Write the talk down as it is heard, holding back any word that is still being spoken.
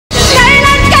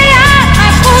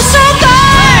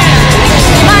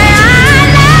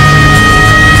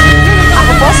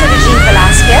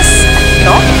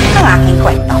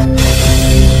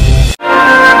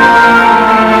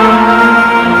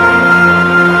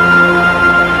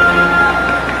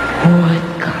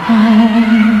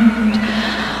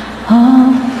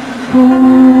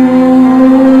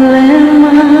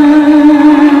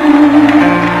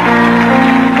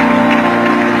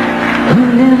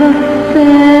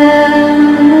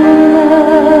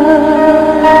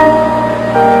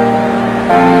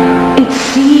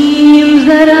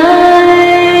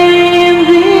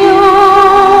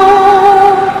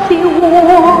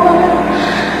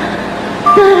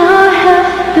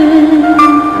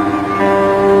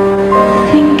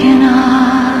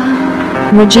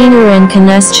Regina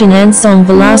Encarnacion Ansong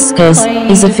Velasquez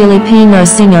is a Filipino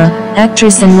singer,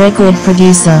 actress and record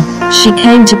producer. She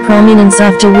came to prominence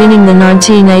after winning the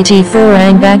 1984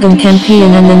 Ang Bagong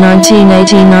Kampeon and the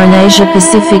 1989 Asia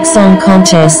Pacific Song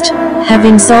Contest.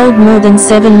 Having sold more than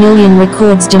 7 million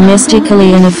records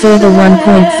domestically and a further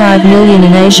 1.5 million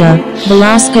in Asia,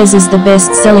 Velasquez is the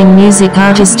best-selling music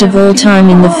artist of all time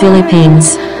in the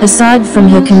Philippines. Aside from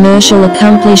her commercial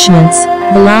accomplishments,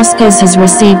 Velasquez has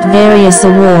received various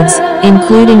awards,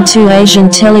 including 2 Asian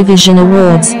Television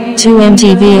Awards, 2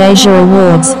 MTV Asia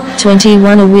Awards,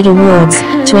 21 Awit Awards,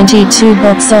 22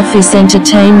 Box Office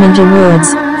Entertainment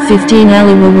Awards, 15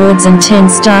 Aliw Awards and 10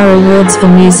 Star Awards for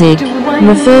Music.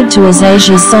 Referred to as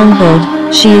Asia's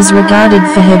Songbird, she is regarded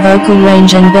for her vocal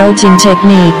range and belting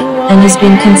technique, and has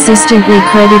been consistently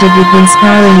credited with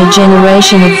inspiring a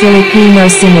generation of Filipino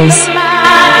singers.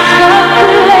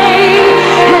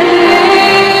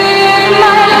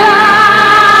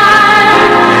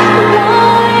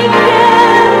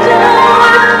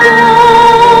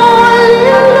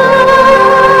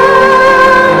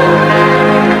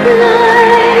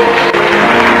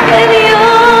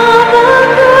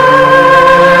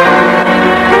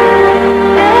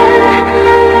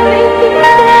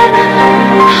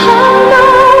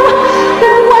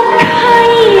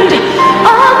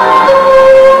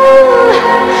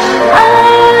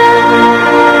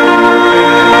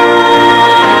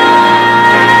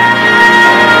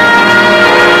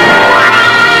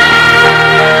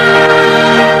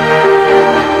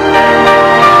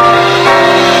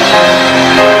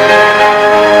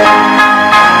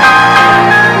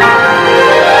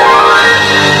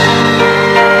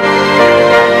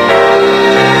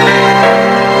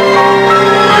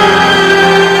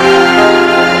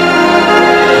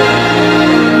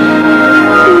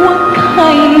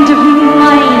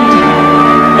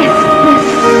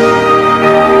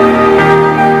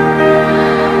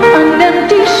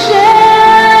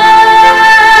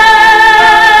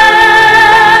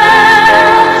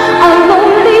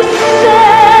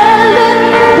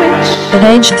 At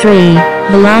age 3,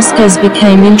 Velasquez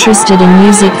became interested in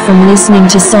music from listening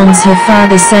to songs her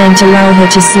father sang to lull her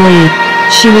to sleep.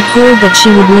 She recalled that she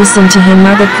would listen to her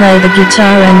mother play the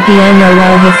guitar and piano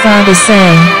while her father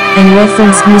sang, and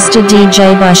referenced Mr.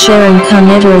 DJ by Sharon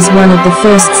Cuneta as one of the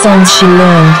first songs she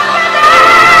learned.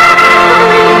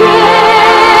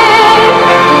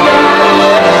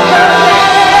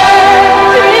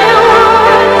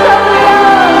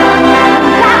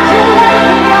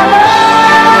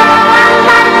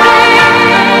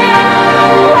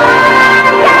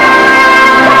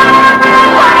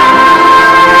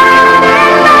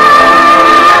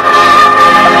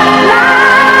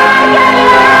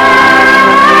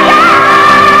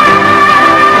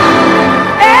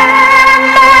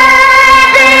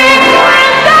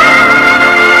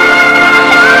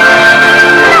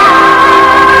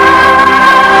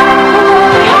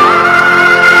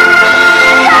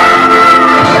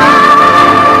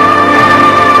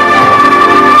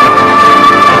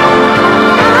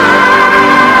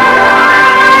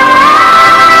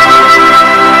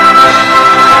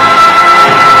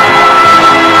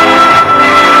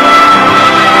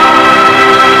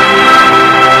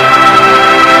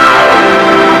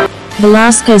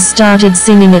 Velasquez started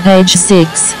singing at age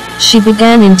 6. She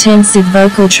began intensive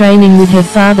vocal training with her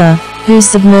father, who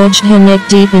submerged her neck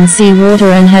deep in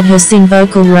seawater and had her sing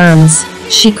vocal runs.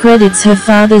 She credits her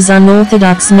father's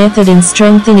unorthodox method in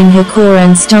strengthening her core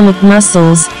and stomach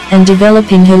muscles, and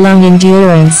developing her lung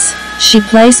endurance. She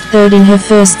placed 3rd in her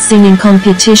first singing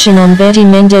competition on Betty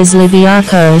Mendez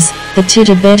Libiaco's The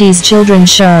Tita Betty's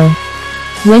Children's Show.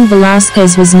 When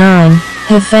Velasquez was 9,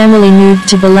 her family moved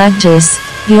to Balagtas,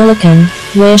 Bulacan,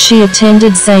 where she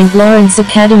attended St. Lawrence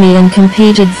Academy and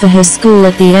competed for her school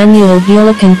at the annual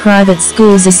Bulacan Private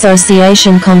Schools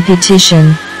Association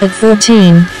competition. At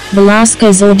 14,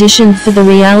 Velasquez auditioned for the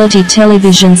reality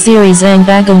television series Ang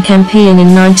Bagong Kampeon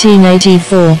in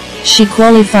 1984. She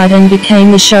qualified and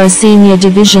became the show's senior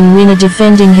division winner,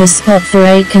 defending her spot for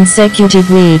 8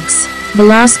 consecutive weeks.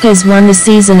 Velasquez won the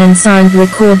season and signed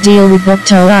record deal with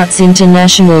Awit Awards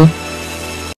International.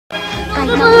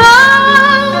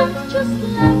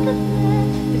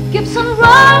 Keeps on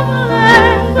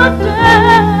rolling, but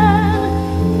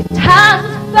then it ties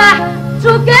us back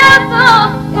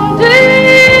together in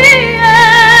the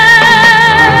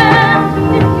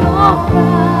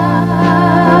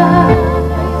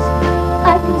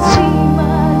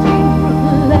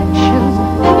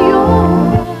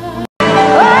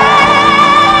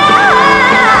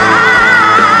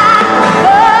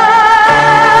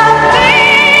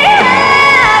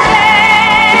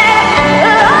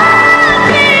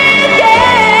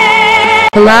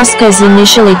Velasquez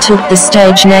initially took the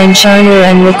stage name Chona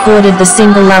and recorded the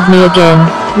single Love Me Again,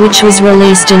 which was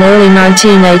released in early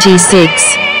 1986.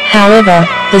 However,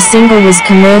 the single was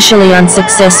commercially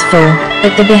unsuccessful.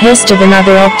 At the behest of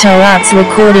another Octo Arts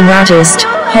recording artist,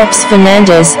 Hops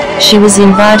Fernandez, she was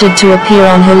invited to appear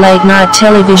on her late-night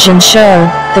television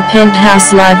show, The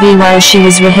Penthouse Live, while she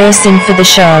was rehearsing for the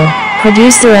show.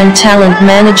 Producer and talent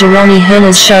manager Ronnie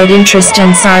Hennes showed interest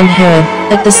and signed her.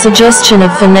 At the suggestion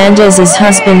of Fernandez's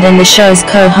husband and the show's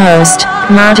co-host,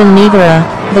 Martin Nievera,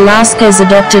 Velasquez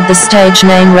adopted the stage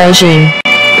name Regine.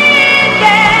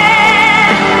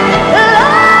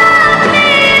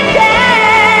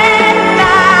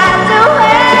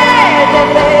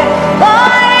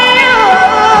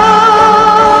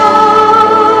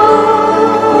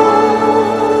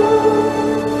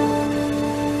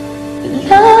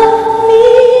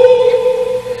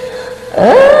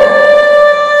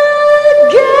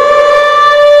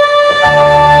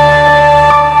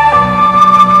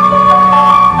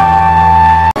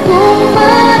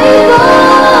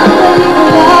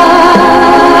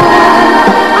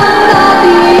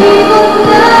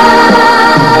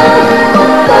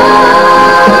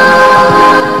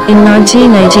 In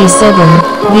 1987,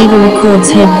 Diva Records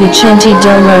head Vicente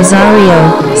Del Rosario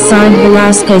signed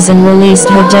Velasquez and released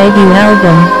her debut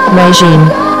album, Regine.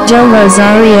 Del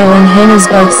Rosario and Hennes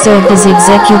both served as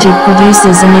executive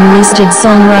producers, and enlisted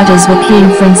songwriters were King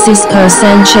Francisco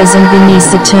Sanchez and Vinny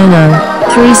Saturno.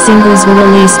 3 singles were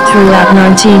released throughout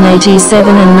 1987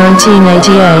 and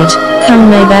 1988, Kung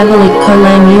May Babalik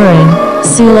Kolam Urin,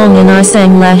 Sulong and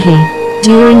Isang Lahi.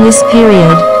 During this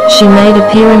period, she made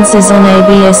appearances on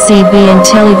ABS-CBN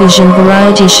television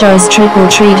variety shows Triple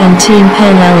Treat and Team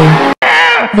Pan Alley.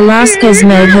 Velasquez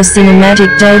made her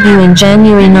cinematic debut in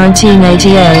January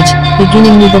 1988,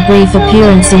 beginning with a brief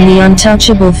appearance in The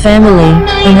Untouchable Family,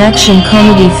 an action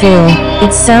comedy film.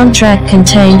 Its soundtrack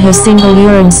contained her single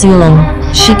Urin Sulong.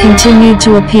 She continued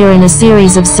to appear in a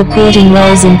series of supporting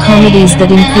roles in comedies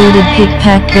that included Pick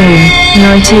Pack Boom,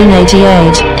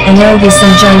 1988, and Elvis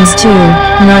and Jones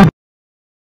 2,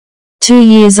 2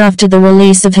 years after the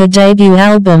release of her debut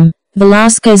album,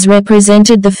 Velasquez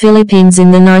represented the Philippines in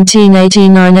the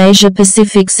 1989 Asia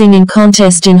Pacific Singing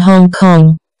Contest in Hong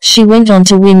Kong. She went on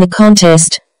to win the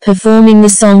contest, performing the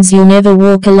songs You'll Never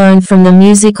Walk Alone from the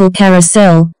musical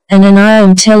Carousel, and An I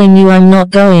Am Telling You I'm Not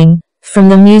Going, from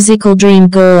the musical Dream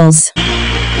Girls.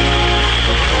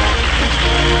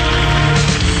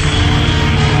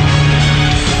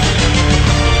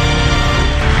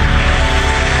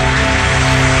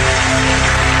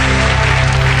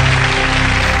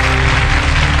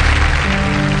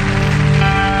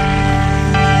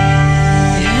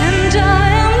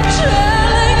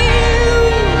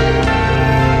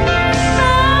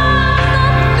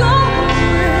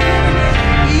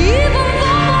 Even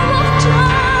though the rough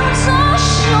times are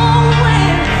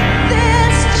showing,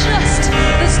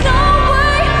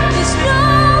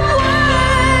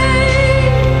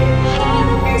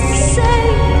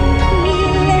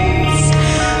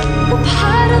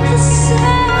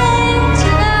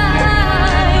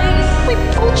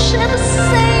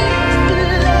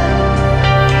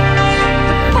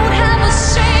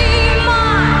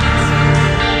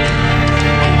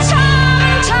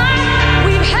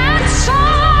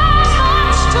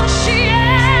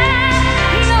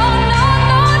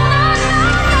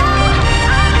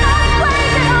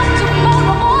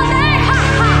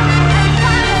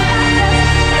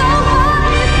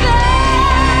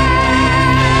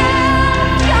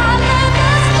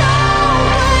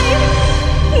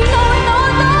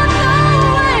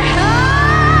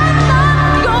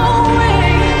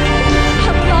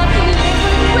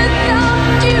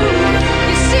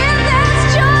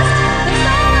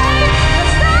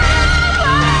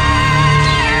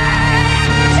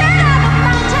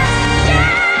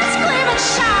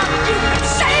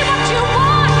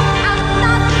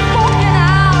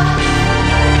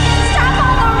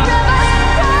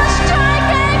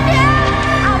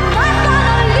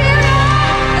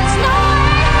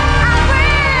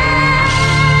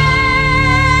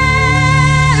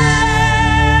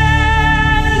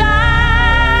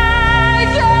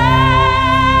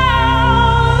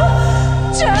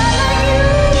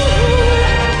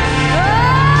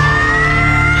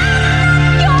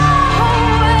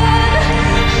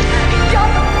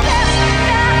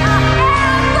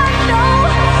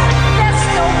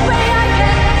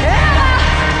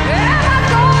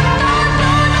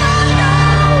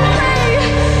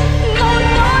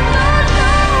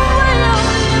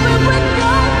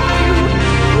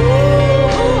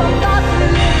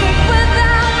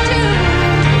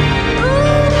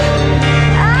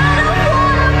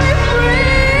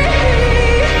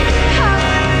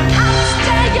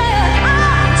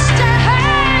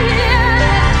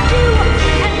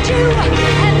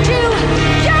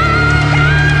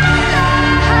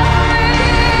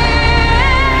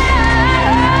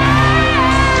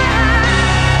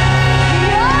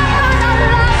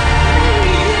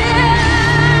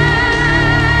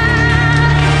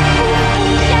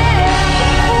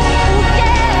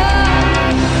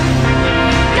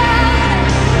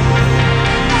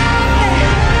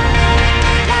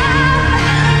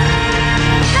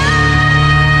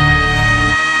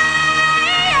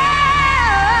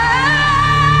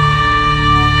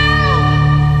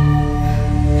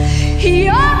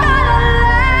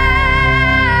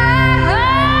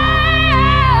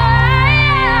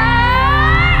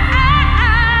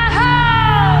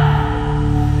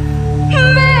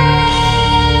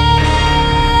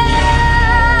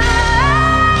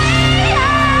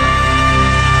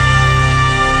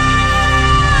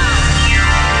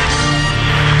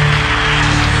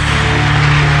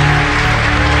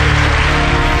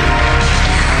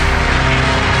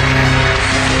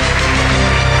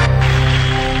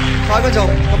 觀眾，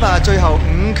咁啊，最後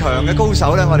5強嘅高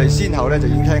手咧，我哋先後咧就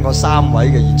已經聽過3位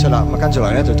嘅演出啦。咁啊，跟住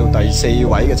嚟咧就到第4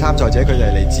位嘅參賽者，佢就係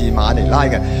嚟自馬尼拉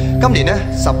嘅。今年咧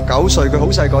19歲，佢好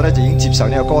細個咧就已經接受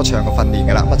呢個歌唱嘅訓練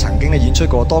㗎啦。咁啊，曾經咧演出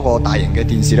過多個大型嘅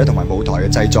電視咧同埋舞台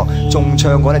嘅製作，仲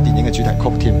唱過咧電影嘅主題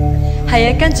曲添。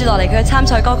係啊，跟住落嚟佢嘅參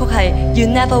賽歌曲係《You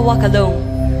Never Walk Alone》。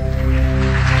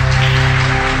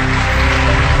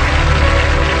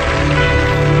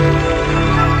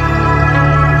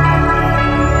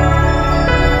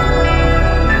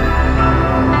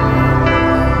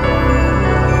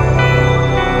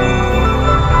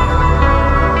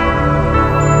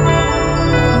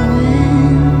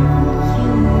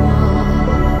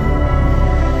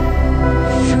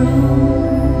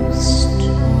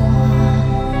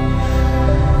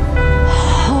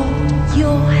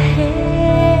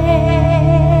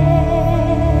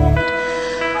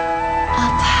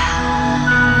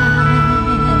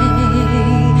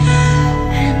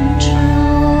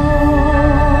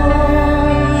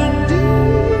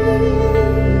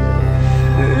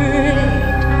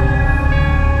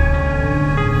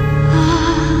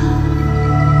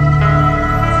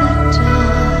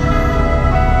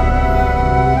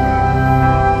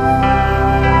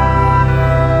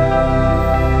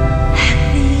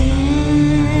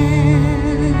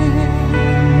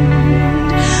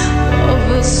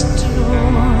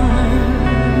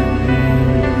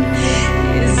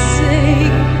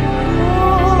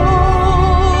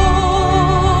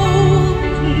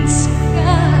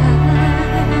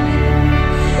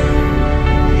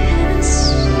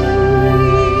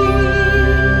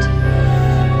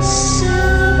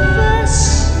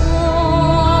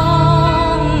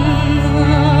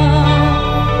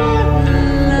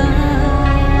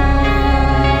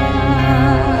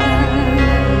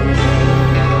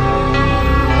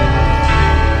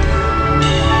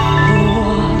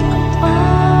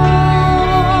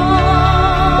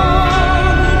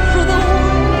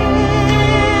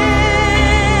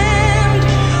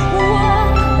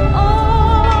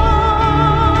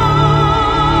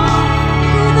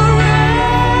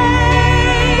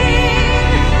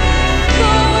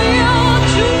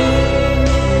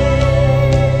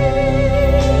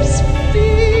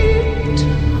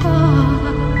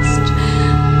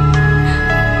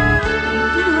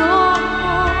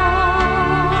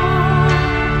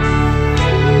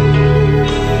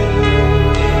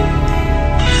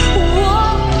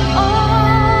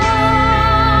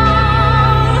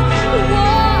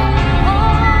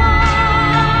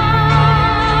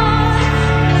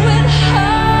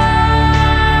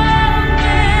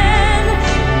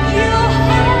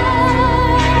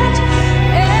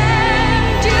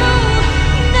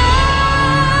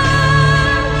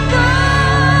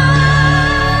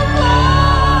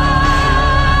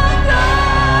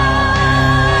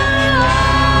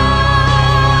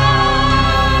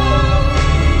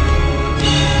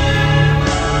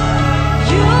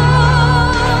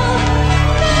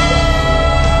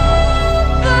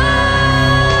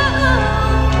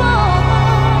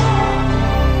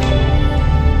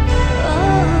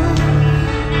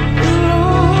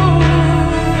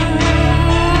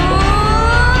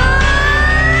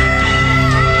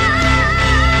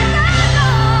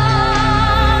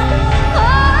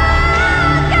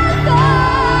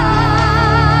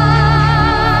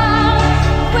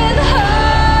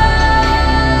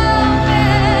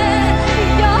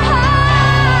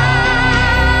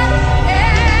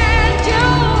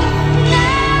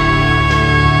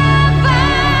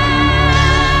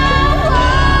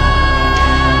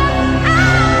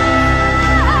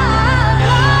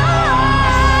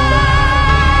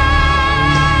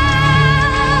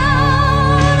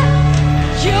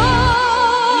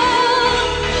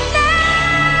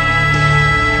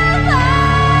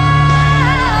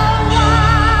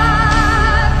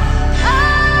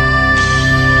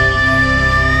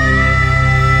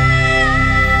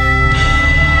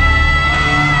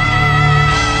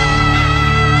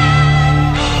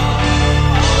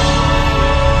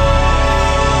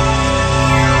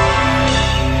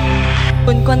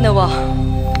冠軍嘞喎，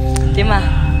點啊？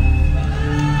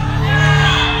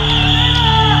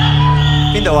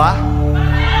邊度啊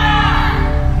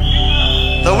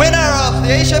 ？The winner of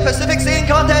the Asia Pacific Singing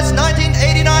Contest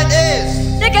 1989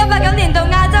 is 1989年度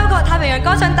亞洲國太平洋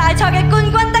歌唱大賽嘅冠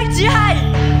軍得主係，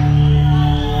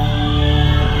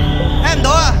聽唔到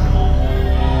啊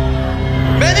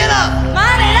 ！Regina，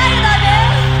 馬尼拉嘅代表。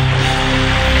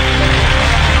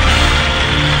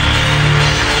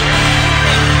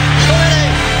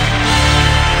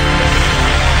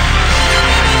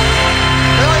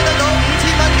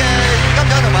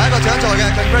同埋一個獎座嘅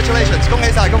 ，congratulations， 恭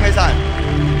喜晒，恭喜晒！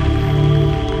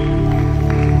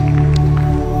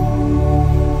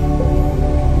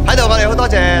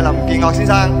謝林建岳先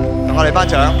生同我哋頒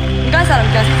獎。唔該曬林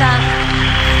建岳先生。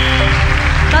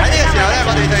喺呢個時候咧，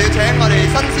我哋就要請我哋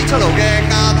新鮮出爐嘅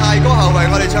亞太歌后為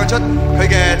我哋唱出佢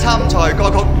嘅參賽歌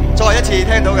曲。再一次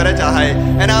聽到嘅咧就係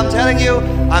And I'm telling you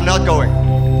I'm not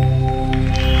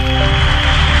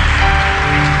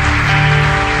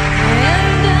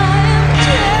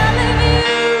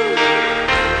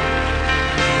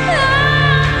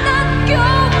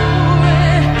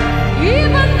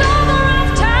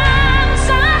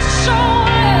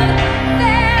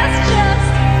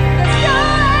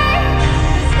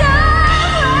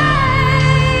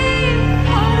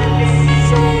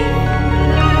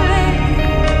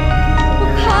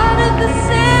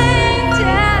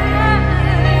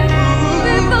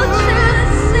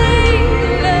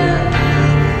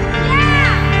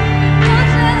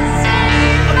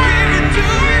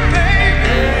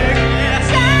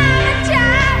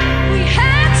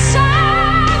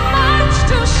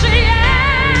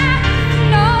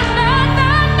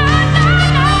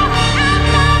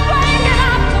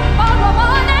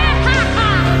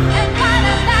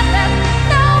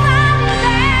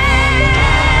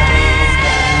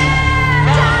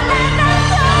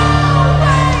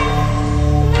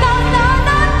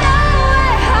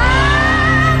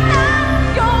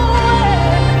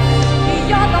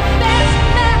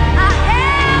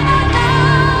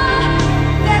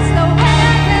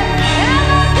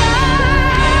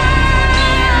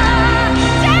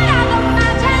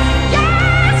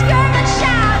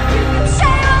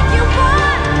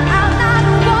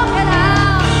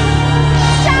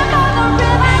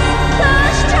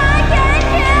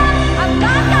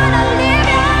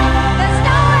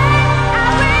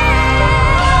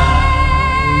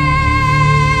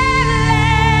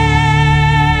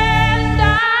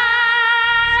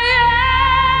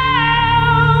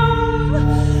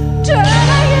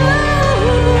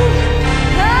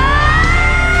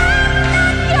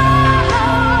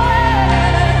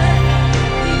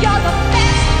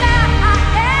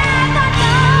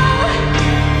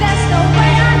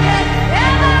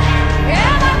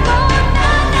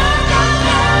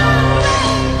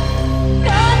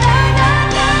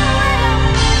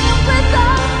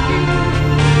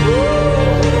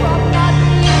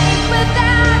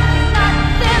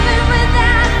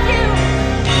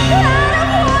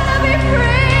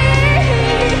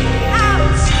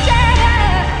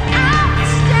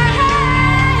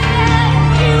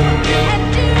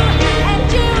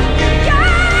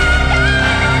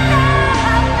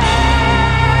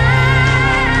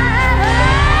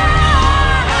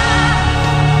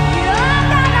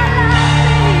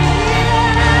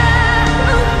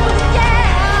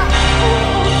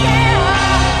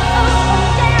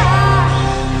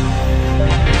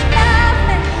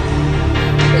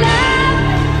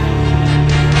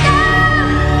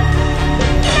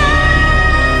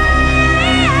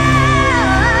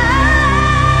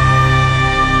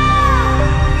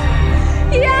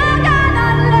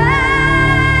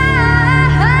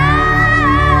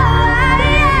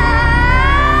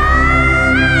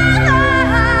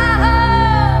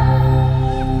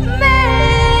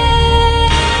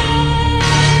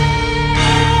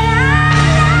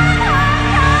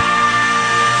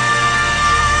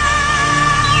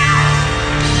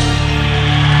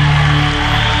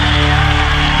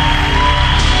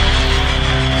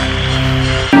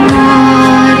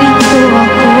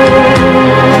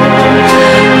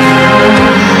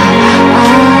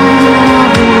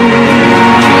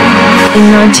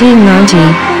 1990,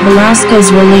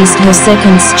 Velasquez released her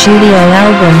second studio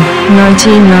album,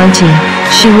 1990.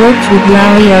 She worked with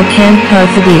Aliw Campeon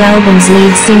for the album's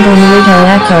lead single Narito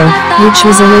Ako, which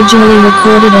was originally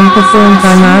recorded and performed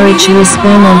by Marich Luis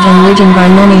Bermond and written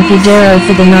by Nonning Fidero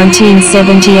for the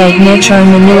 1978 Metro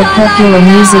Manila Popular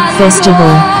Music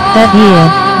Festival. That year,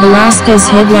 Velasquez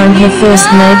headlined her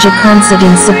first major concert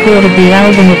in support of the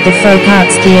album at the Folk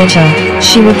Arts Theatre.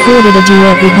 She recorded a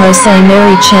duet with Jose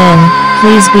Mary Chan,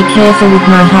 Please Be Careful With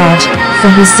My Heart, for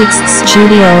his sixth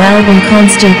studio album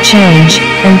Constant Change,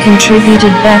 and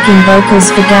contributed backing vocals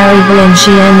for Gary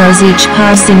Valenciano's Each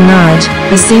Passing Night,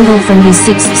 a single from his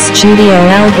sixth studio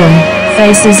album,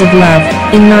 Faces of Love.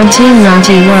 In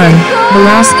 1991,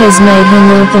 Velasquez made her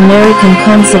North American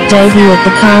concert debut at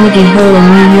the Carnegie Hall in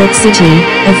New York City,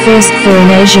 a first for an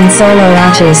Asian solo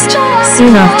artist.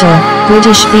 Soon after,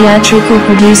 British theatrical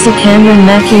producer Cameron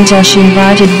Mackintosh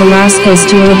invited Velasquez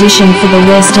to audition for the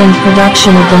West End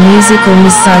production of the musical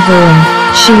Miss Saigon.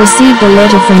 She received a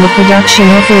letter from the production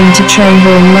offering to train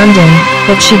her in London,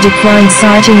 but she declined,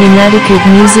 citing inadequate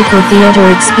musical theatre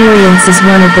experience as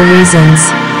one of the reasons.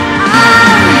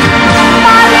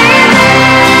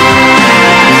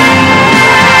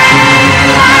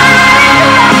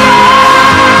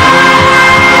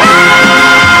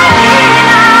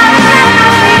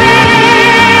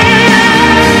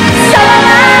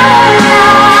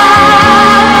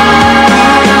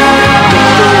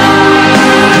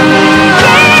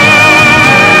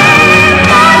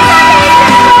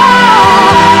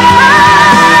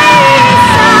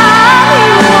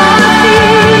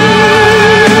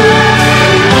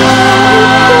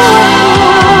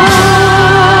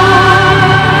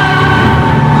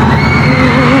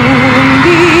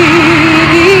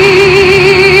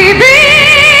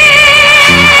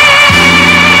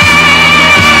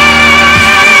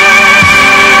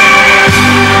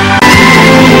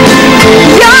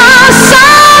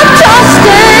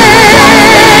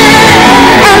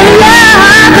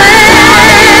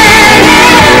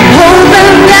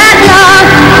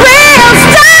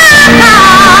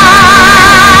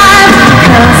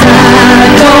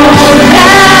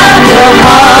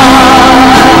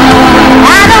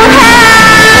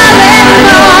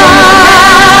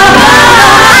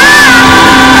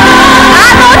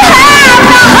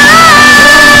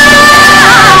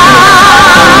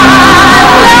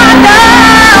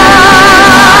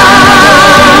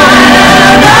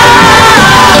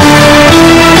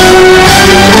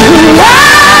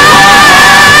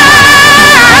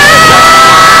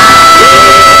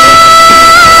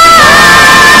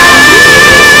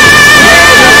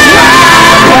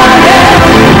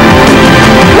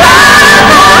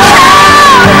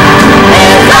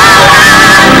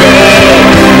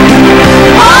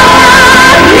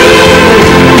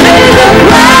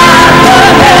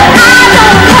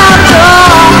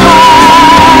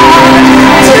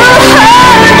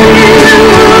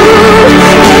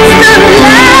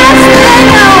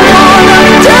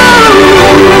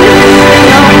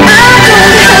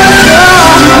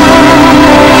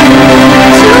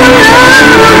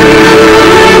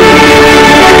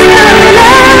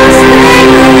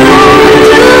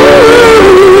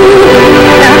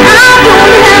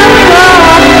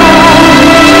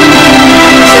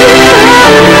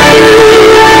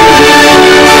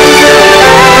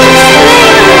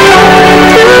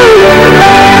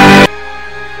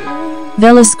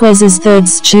 Velasquez's third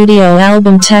studio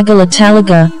album Tagala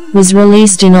Talaga was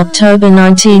released in October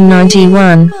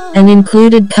 1991, and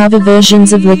included cover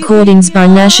versions of recordings by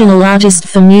national artist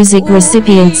for music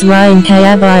recipients Ryan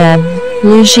Cayabyab,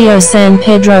 Lucio San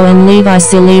Pedro and Levi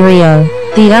Celerio.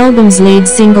 The album's lead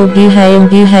single Buhay Ang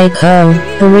Buhay Ko,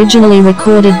 originally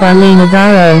recorded by Lee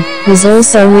Navarro, was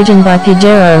also written by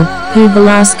Pedro, who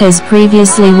Velasquez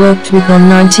previously worked with on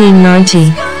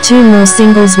 1990. Two more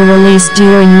singles were released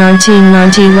during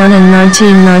 1991 and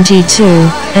 1992,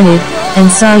 and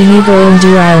Sa Yugo Ang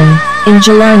Duaon. In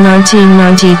July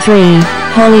 1993,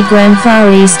 Hologram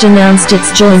Far East announced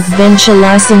its joint venture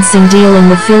licensing deal in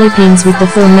the Philippines with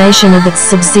the formation of its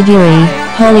subsidiary,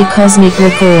 Holy Cosmic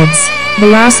Records.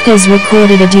 Velasquez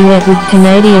recorded a duet with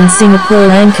Canadian singer Paul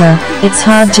Anka, It's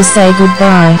Hard to Say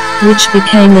Goodbye, which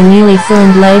became the newly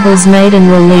formed label's maiden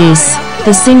release.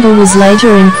 The single was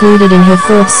later included in her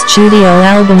fourth studio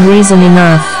album Reason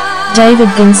Enough. David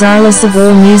Gonzalez of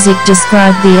AllMusic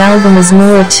described the album as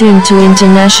more attuned to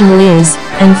international ears,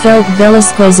 and felt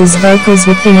Velasquez's vocals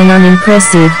were thin and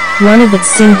unimpressive. One of its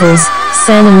singles,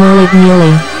 Sana Mulit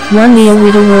Muli, won the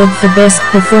Awit Award for Best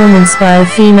Performance by a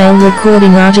Female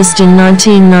Recording Artist in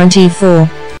 1994.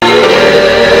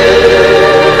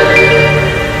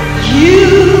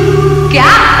 You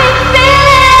got me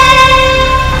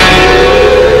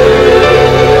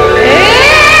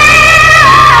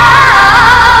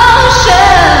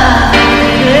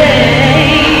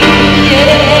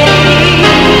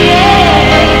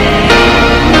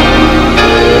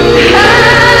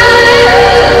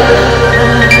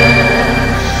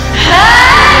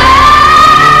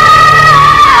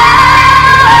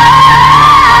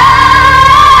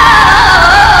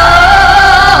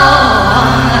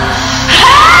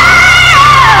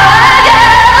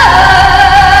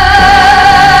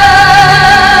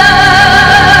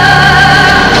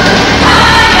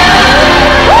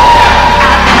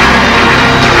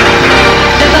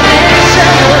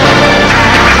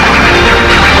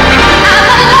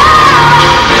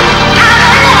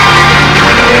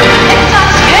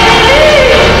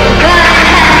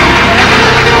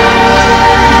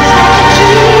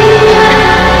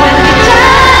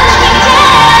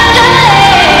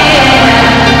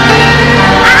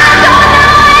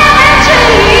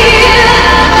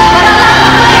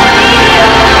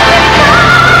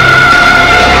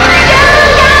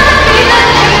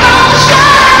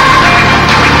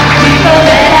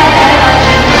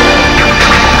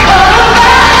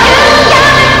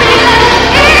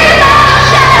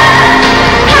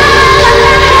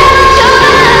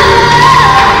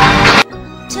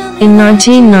In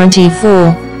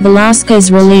 1994,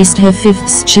 Velasquez released her fifth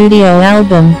studio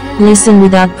album, Listen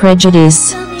Without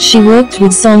Prejudice. She worked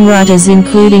with songwriters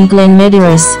including Glenn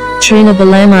Medeiros, Trina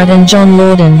Balamite and John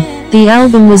Lawden. The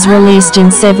album was released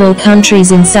in several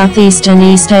countries in Southeast and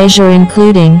East Asia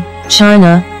including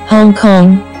China, Hong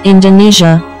Kong,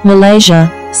 Indonesia, Malaysia,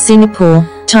 Singapore,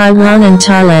 Taiwan and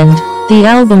Thailand. The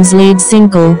album's lead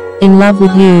single, In Love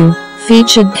With You,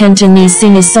 featured Cantonese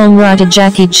singer-songwriter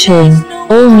Jackie Chung.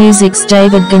 AllMusic's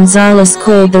David Gonzalez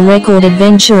called the record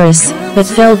adventurous, but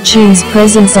felt Chung's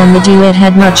presence on the duet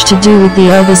had much to do with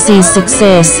the overseas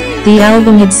success. The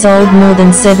album had sold more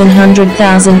than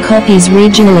 700,000 copies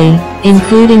regionally,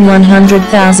 including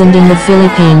 100,000 in the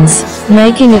Philippines,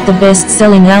 making it the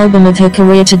best-selling album of her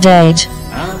career to date.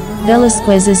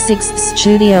 Velasquez's sixth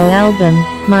studio album,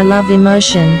 My Love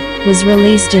Emotion, was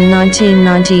released in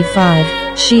 1995.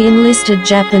 She enlisted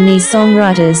Japanese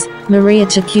songwriters, Maria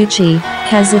Takeuchi,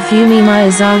 Kazufumi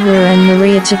Miyazawa and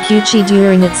Maria Takeuchi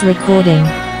during its recording.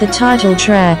 The title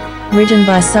track, written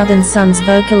by Southern Sun's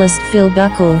vocalist Phil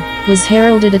Buckle, was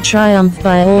heralded a triumph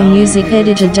by AllMusic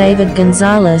editor David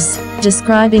Gonzalez,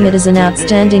 describing it as an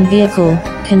outstanding vehicle,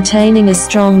 containing a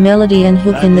strong melody and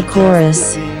hook in the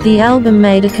chorus. The album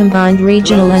made a combined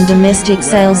regional and domestic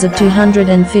sales of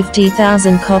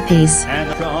 250,000 copies.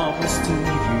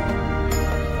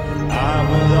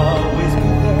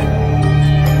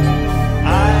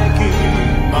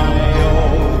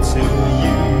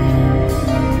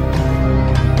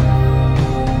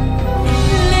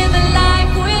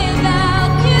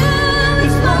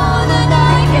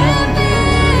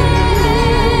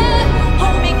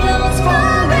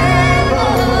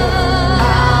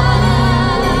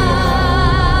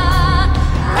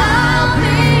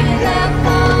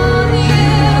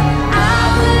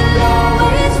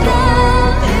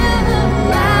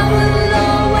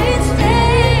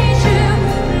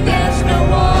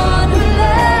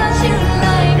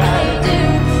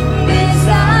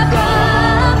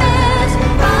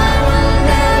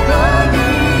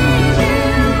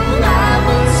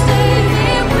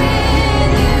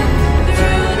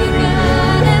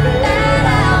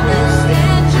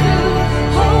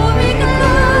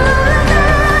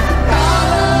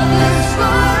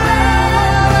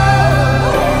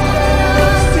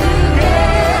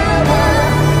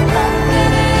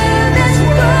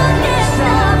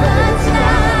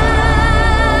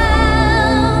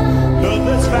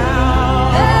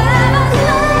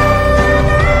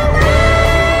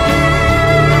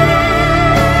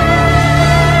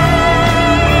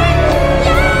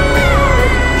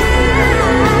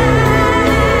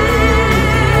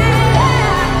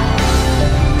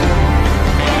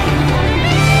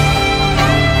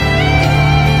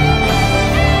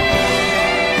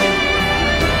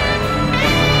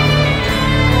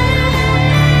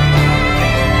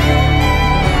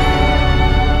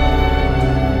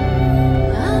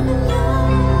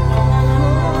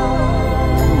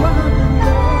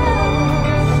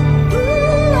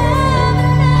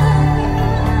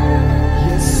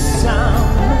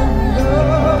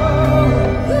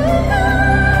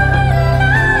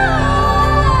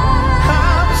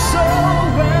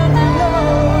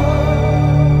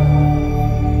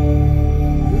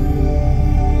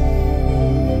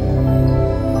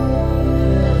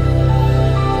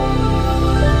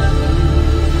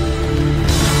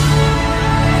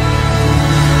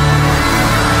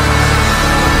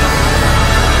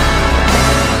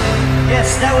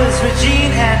 that was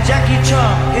Regine and Jackie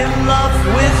Chung, In Love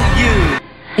With You.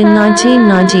 In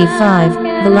 1995,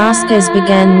 Velasquez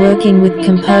began working with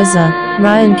composer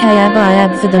Ryan K.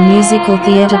 Abayab for the musical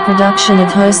theatre production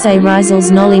of Jose Rizal's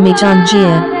Noli Me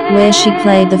Tangier, where she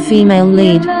played the female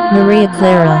lead, Maria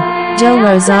Clara Del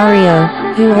Rosario,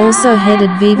 who also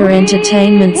headed Viva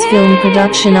Entertainment's film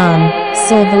production arm,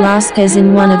 saw Velasquez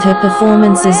in one of her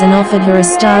performances and offered her a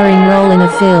starring role in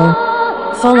a film.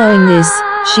 Following this,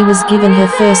 she was given her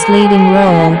first leading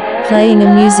role, playing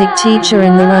a music teacher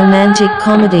in the romantic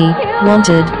comedy,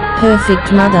 Wanted,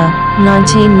 Perfect Mother,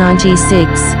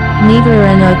 1996. Neva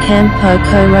and Ocampo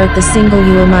co-wrote the single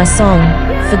You Are My Song,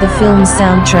 for the film's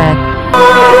soundtrack.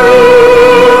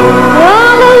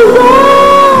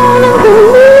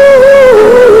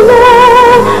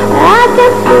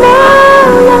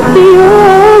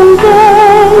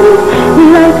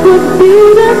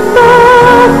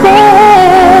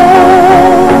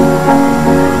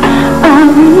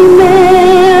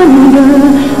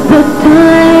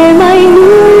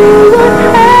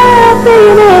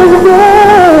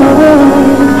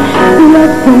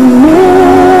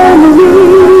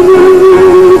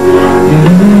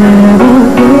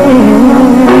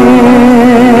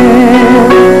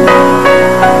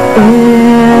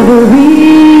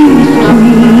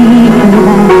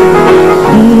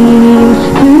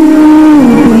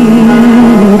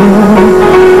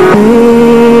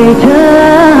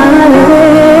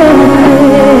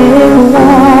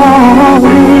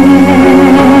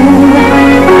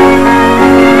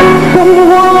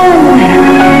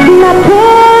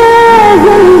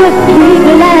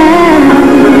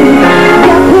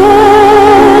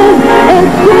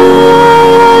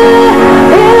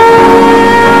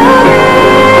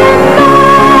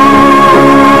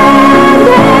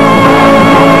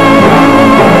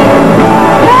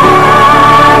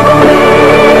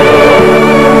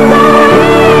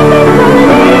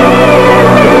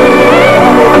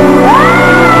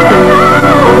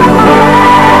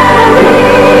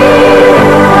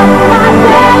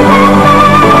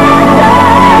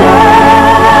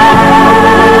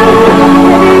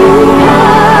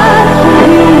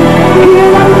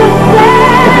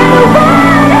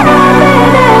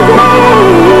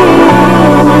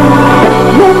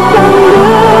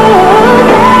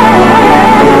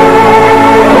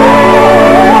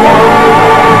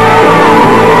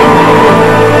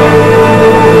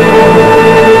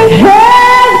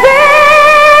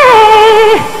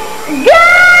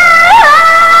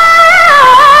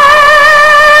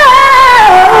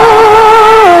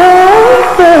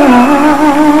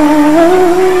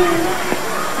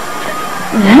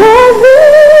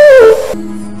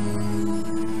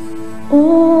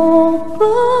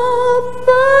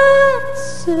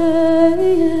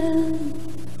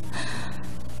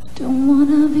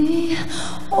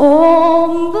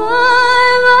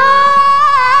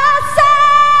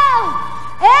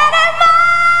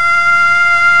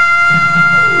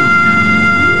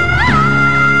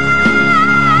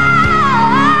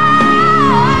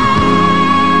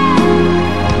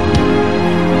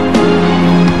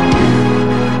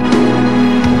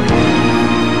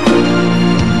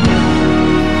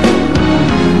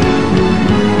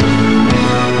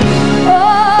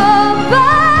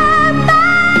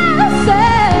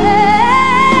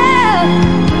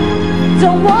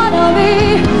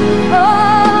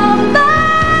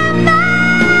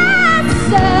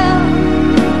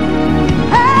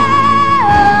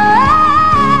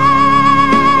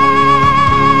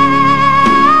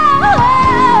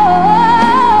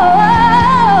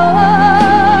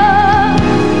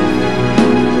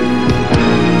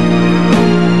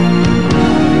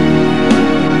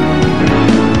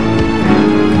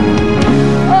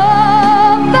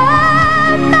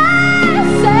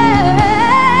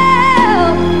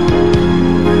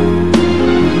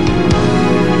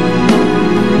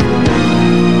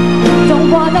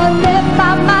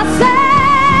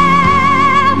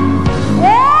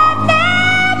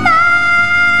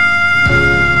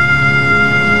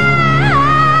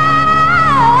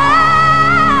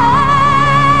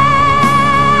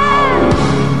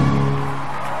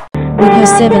 With her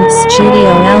seventh studio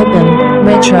album,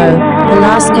 Retro,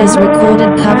 Velasquez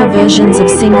recorded cover versions of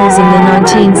singles in the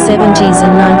 1970s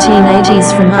and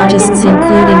 1980s from artists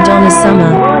including Donna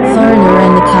Summer, Foreigner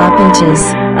and the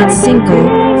Carpenters. Its single,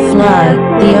 Fly,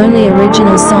 the only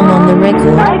original song on the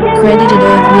record, credited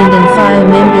Earth, Wind and Fire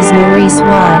members Maurice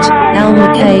White, Al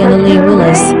McKay and Ali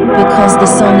Willis, because the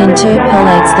song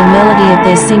interpolates the melody of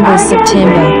their single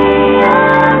September.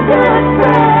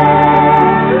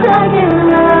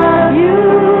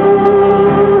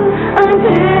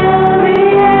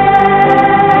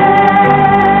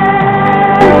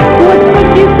 What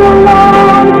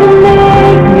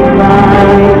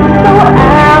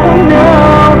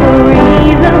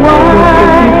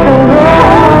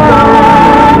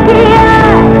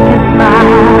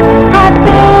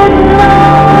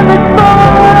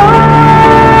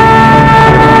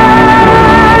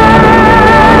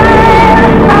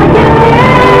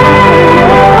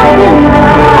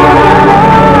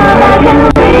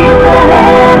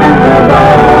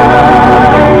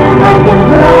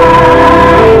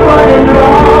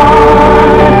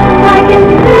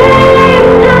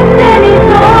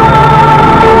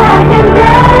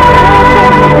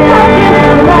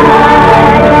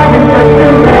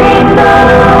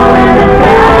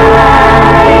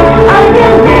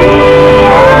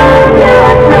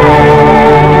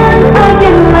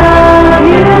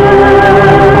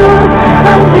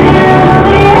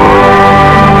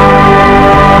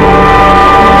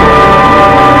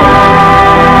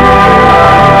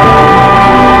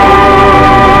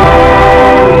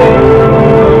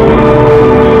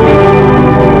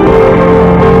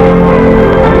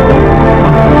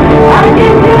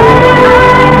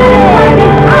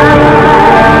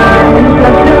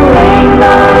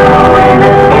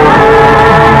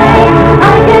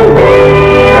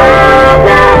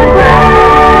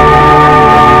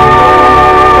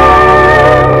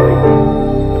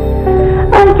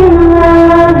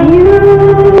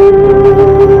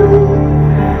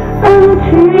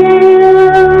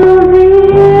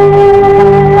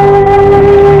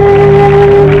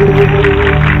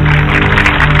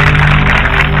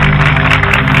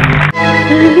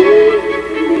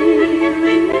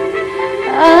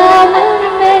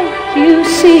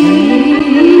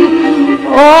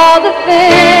all the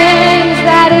things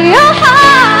that your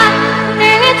heart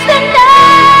needs to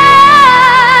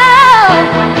know.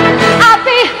 I'll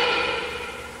be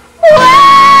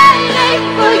waiting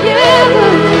for you.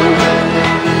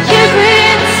 You're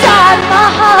inside my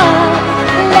heart.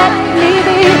 Let me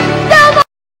be the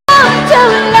one to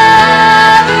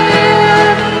love you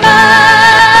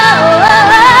more.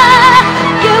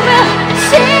 You will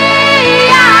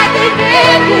see I can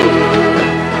give you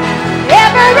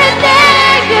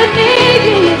everything you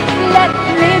need. Let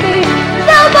me be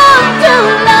the one to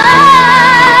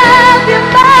love you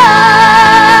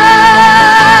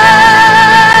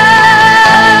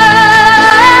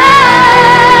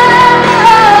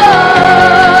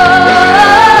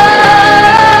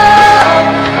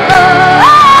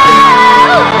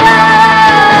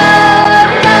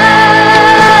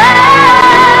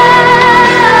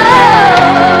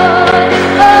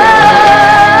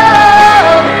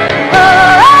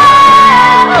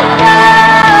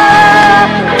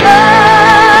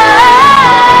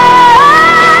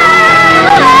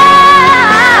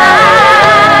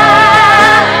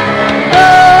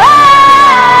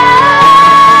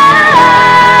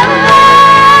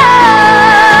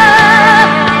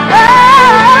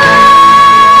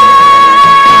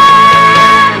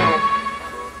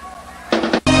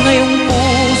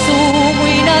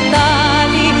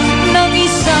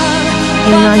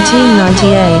In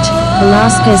 1998,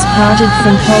 Velasquez parted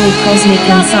from Polycosmic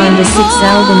and signed a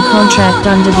 6-album contract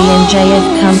under the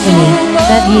MJF company.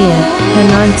 That year, her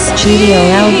 9th studio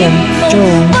album,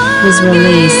 Drawn, was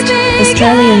released.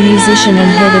 Australian musician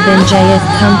and head of MJF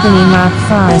company Mark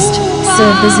Feist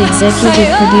served as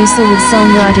executive producer with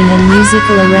songwriting and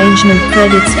musical arrangement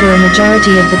credits for a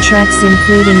majority of the tracks,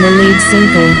 including the lead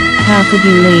single, How Could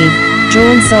You Leave?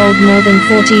 Drawn sold more than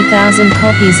 40,000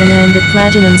 copies and earned a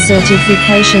platinum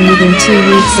certification within 2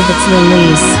 weeks of its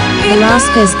release.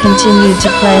 Velasquez continued to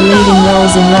play leading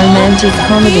roles in romantic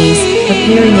comedies,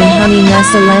 appearing in Honey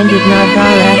Nasa Langit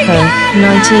Nagara Ako,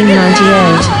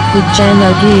 1998, with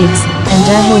Jano Gibbs, and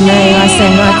Dahil May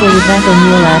Isang Iko with Ako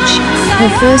Mulach. Her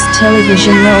first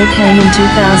television role came in 2000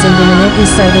 in an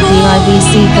episode of the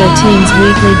IBC 13's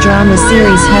weekly drama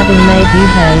series Having Made You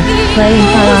Hay, playing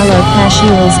Paolo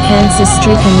Pascual's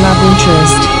cancer-stricken love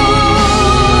interest.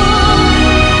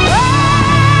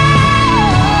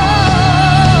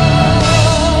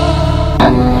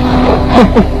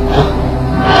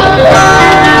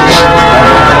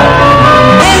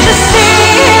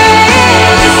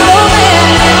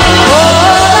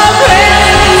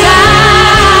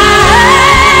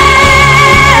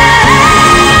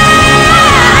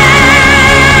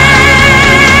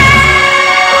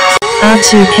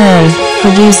 R2K,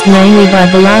 produced mainly by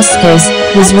Velasquez,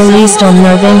 was released on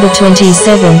November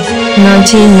 27,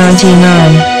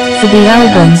 1999. For the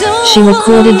album, she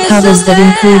recorded covers that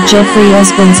include Jeffrey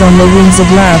Osborne's On the Wings of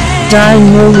Love,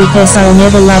 Dying Warwick's I'll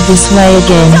Never Love This Way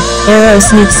Again,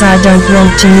 Aerosmith's I Don't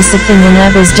Want to Miss a Thing and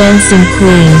ABBA's Dancing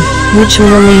Queen, which were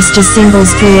released as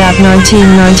singles throughout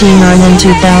 1999 and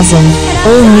 2000.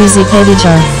 All-music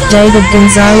editor, David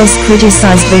Gonzalez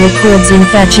criticized the record's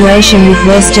infatuation with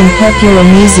Western popular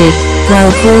music,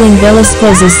 while calling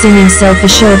Velasquez's singing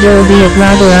self-assured albeit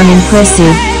rather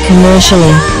unimpressive, commercially.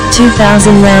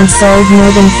 2000 Round sold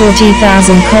more than 40,000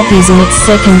 copies in its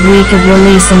second week of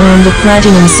release and earned a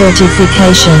platinum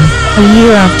certification. A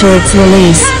year after its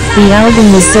release, the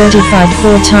album was certified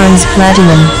 4 times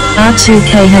platinum.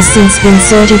 R2K has since been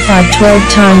certified 12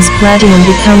 times platinum,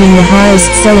 becoming the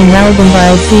highest-selling album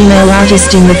by a female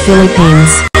artist in the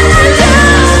Philippines.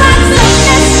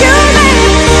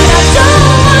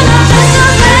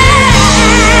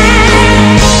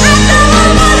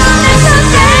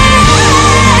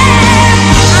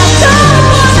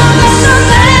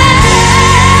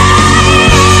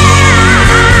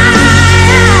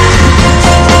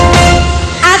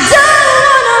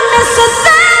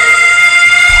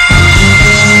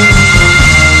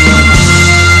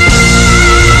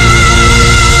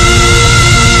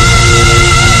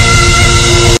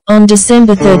 On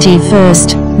December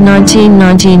 31,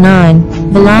 1999,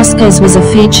 Velasquez was a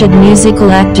featured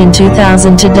musical act in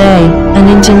 2000 Today, an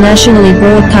internationally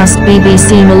broadcast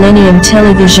BBC Millennium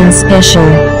television special,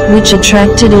 which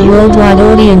attracted a worldwide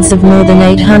audience of more than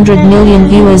 800 million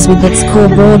viewers, with its core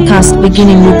broadcast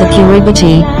beginning with the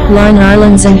Kiribati, Line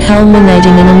Islands and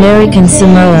culminating in American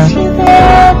Samoa.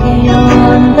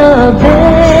 On the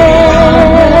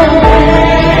bed,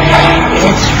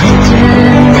 it's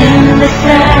written in the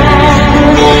sand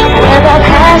where the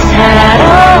past had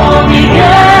all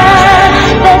begun,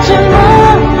 that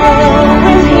tomorrow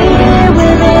is here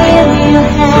within your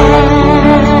hand.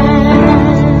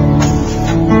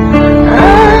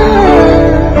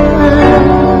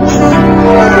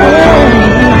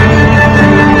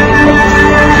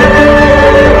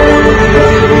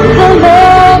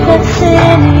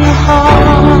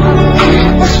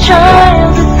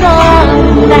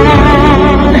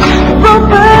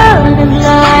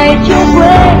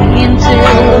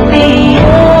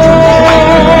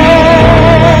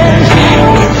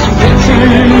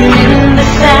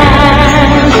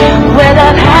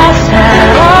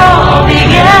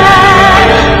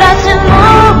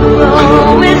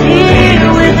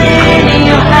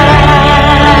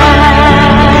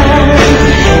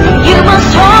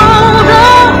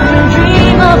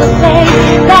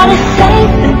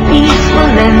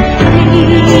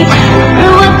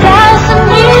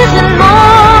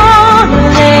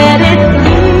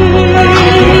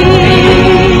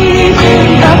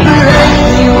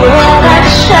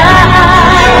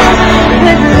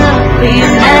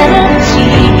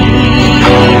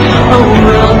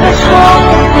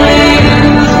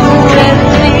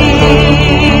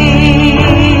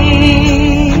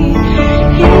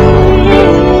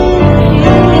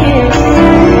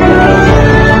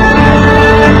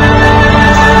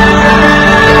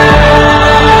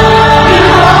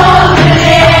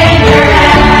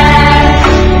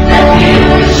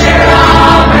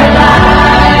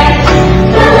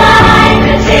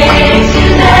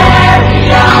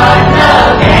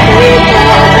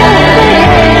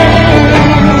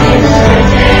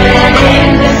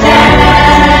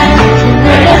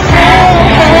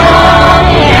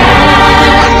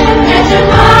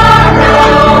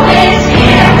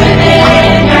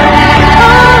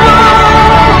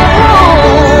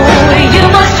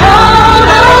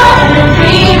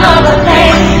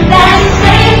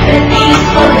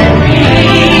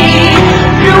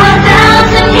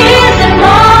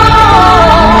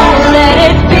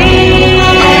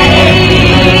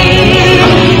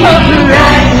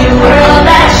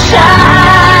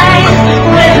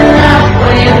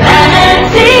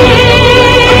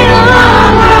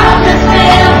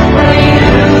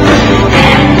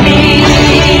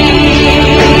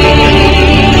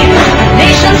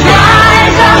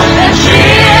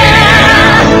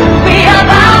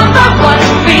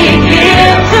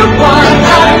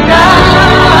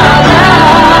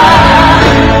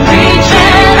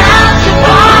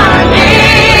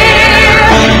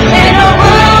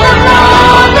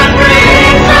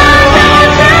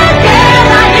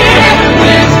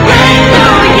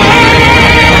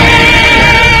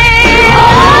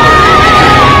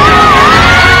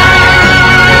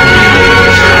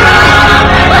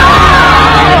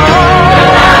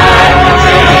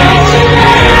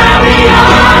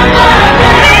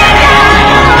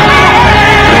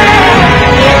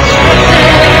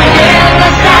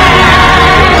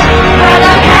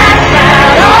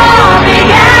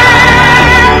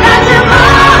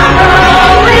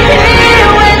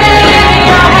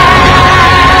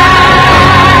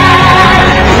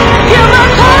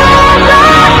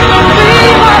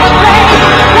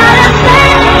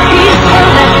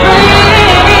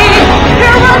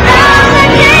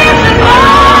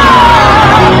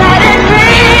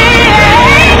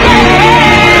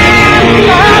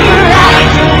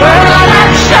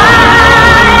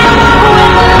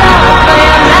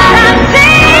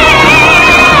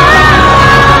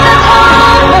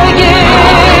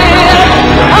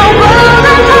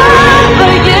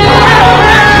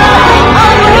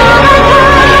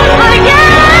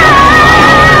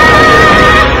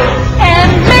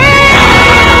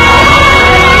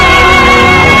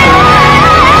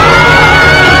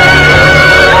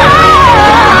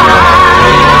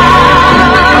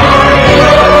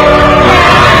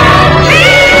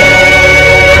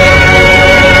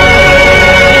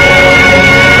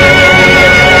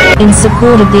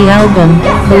 supported the album,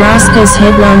 Velasquez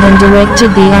headlined and directed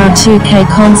the R2K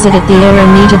concert at the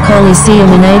Araneta Coliseum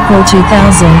in April 2000,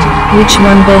 which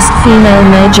won Best Female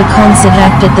Major Concert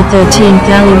Act at the 13th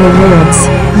Aliw Awards.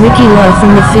 Ricky Lo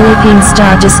from the Philippine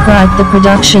Star described the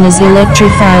production as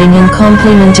electrifying and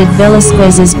complimented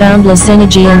Velasquez's boundless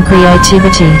energy and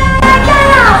creativity.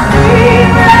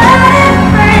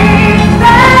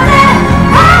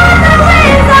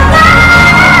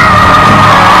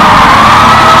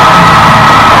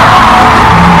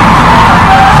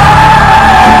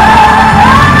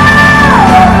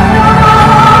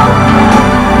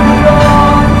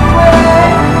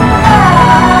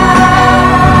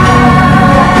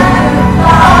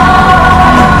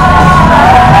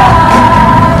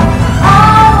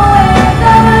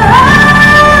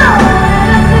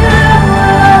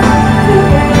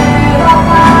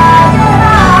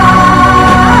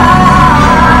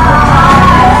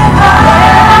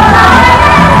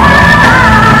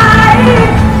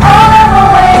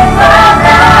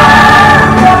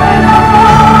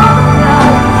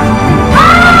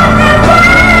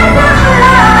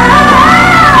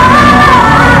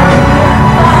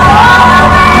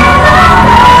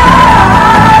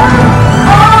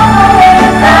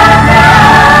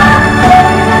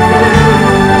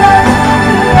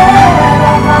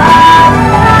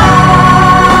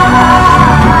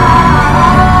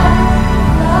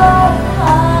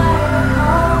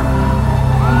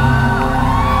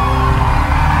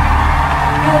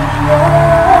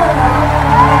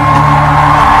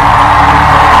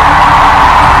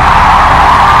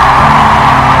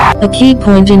 A key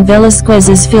point in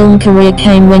Velasquez's film career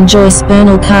came when Joyce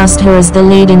Bernal cast her as the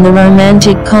lead in the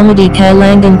romantic comedy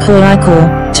Kailangan Ko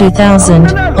Ikaw, 2000,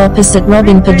 opposite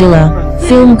Robin Padilla.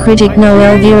 Film critic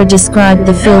Noel Vera described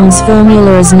the film's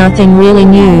formula as nothing really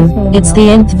new. It's the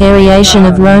nth variation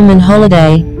of Roman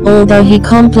Holiday, although he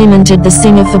complimented the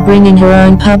singer for bringing her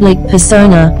own public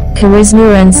persona,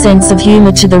 charisma and sense of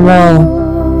humor to the role.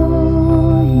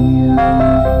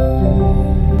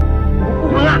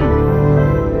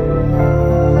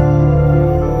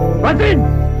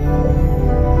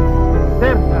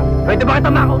 Pwede ba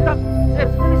kita makausap?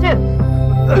 Sir.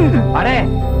 Pare,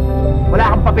 wala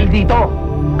kang papel dito.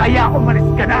 Kaya umalis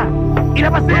ka na.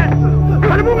 Ilabas na yan!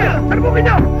 Salubungin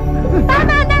niyo!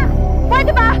 Tama na!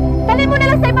 Pwede ba? Dalhin mo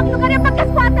na lang sa ibang lugar yung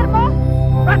pagka-squatter mo?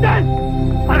 Brandon!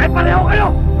 Pare-pareho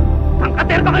kayo!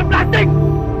 Tangkater ba kayong plastic?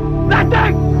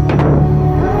 Plastic!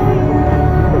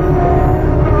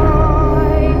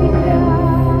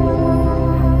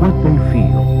 What they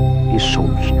feel is so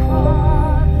strong.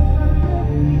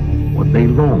 What they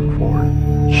long for,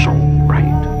 so right.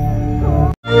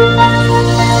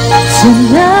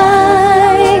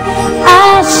 Tonight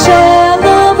I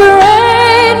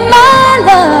celebrate my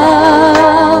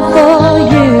love for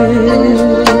you.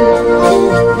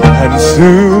 And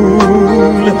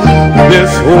soon this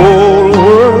whole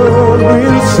world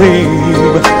will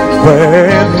seem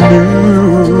brand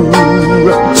new.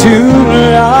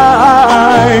 Tonight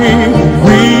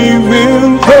we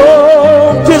will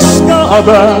both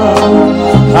discover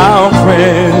our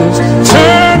friends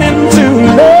turn into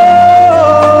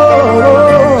lovers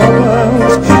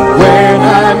when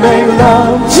I make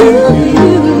love to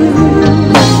you.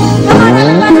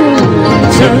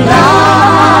 Tonight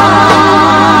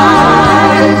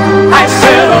I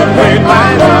celebrate my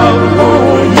love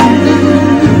for you,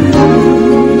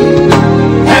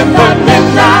 and the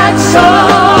midnight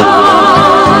sun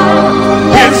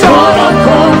is gonna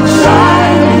come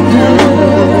shining through.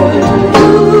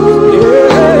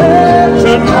 Yeah,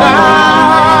 tonight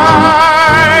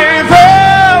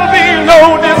there'll be no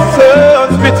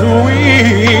distance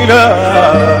between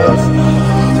us.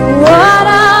 What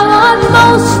I want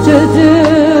most to do,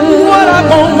 What I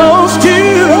want most to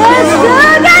is to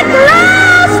get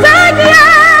close to you.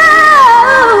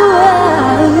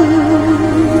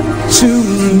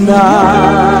 Tonight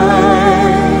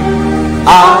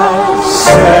I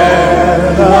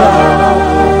celebrate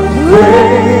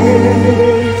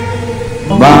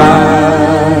my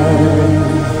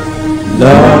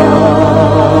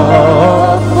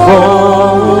love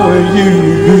for you.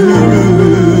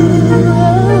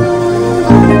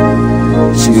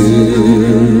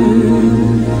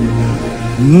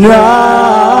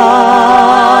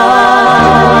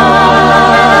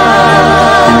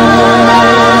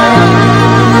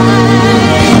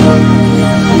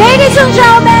 Ladies and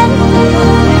gentlemen,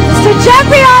 Mr.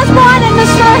 Jeffrey Osborne and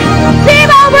Mr.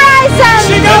 Diva.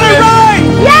 She got it right!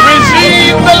 Yeah!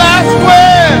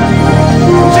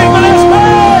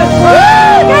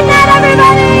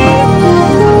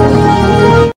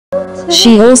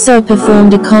 She also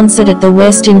performed a concert at the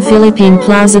Westin Philippine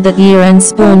Plaza that year and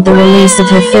spawned the release of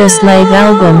her first live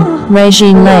album,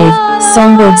 Regine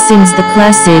Songbird Sings the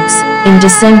Classics, in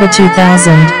December 2000.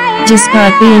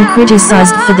 Despite being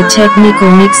criticized for the technical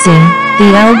mixing,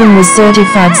 the album was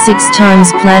certified 6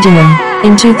 times platinum.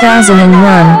 In 2001,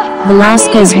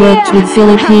 Velasquez worked with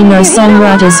Filipino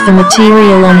songwriters for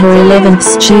material on her 11th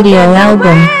studio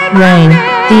album, Rain.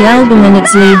 The album and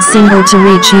its lead single To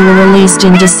Reach You were released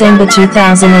in December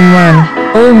 2001.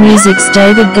 AllMusic's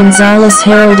David Gonzalez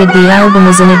heralded the album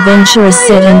as an adventurous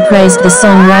set and praised the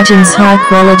songwriting's high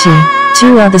quality.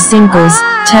 2 other singles,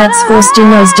 Tats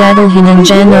Faustino's Dadalhin and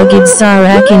Jano Gibsar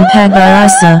Akin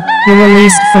Pag-Aisa, were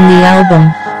released from the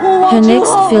album. Her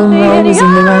next film role was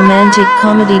in the romantic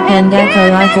comedy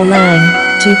Pangako Iko Lang,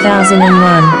 2001.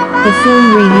 The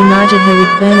film reunited her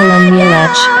with Bernal and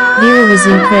Mirach. Vera was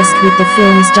impressed with the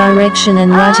film's direction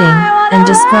and writing, and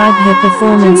described her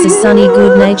performance as sunny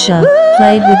good nature,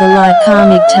 played with a light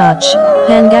karmic touch.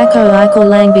 Pangako Iko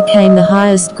Lang became the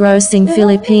highest-grossing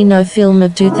Filipino film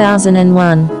of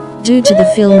 2001. Due to the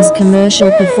film's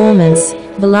commercial performance,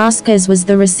 Velasquez was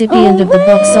the recipient of the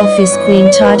Box Office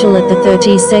Queen title at the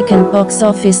 32nd Box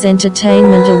Office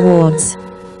Entertainment Awards.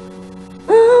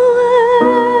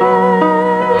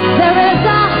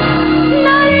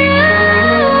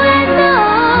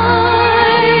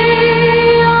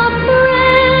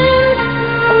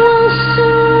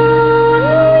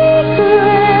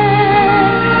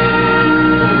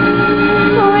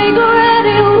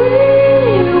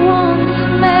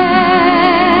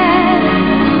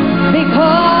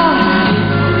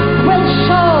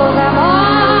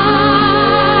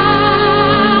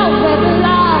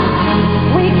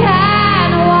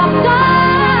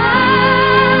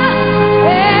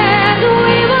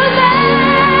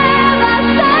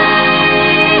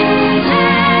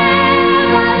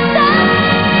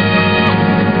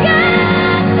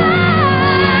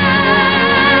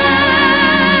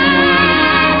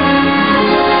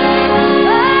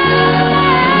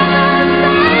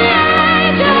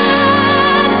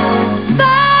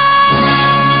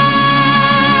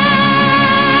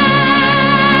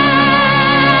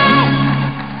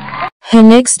 Her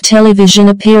next television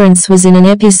appearance was in an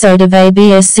episode of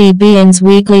ABS-CBN's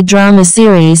weekly drama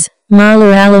series,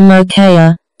 Mala Alamo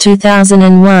Kaya,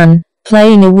 2001,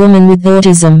 playing a woman with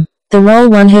autism. The role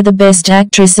won her the Best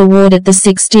Actress award at the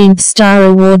 16th Star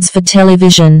Awards for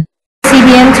television.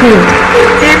 CBN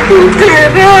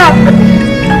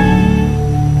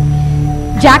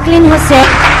 2. Jacqueline Jose,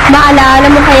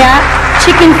 Maalaala Mo Kaya,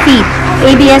 Chicken Feet,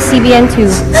 ABS-CBN 2.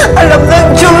 Alam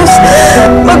ng Diyos,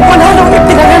 magmula nung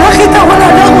ipinanganak kita, wala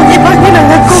na akong ibang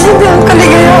ginangat kung hindi ang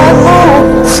kaligayahan mo.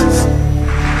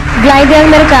 Glidel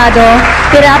Mercado,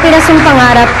 Pira-Pirasong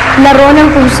Pangarap, Laro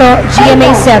ng Puso, GMA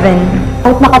 7.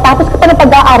 Kahit makatapos ka pa ng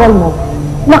pag-aaral mo,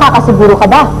 nakakasiguro ka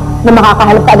ba na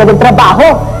makakahanap ka agad ng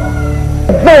trabaho?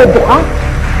 Bobo ka?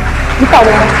 Ikaw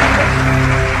na.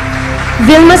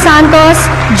 Vilma Santos,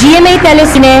 GMA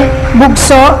Telesine,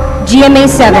 Bugso, GMA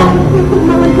 7.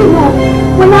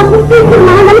 Wala akong tigil,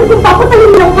 mahalalim kung papatayin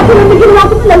mo lang kasi nabigyan mo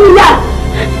ako sa lalila.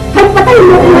 Kahit patayin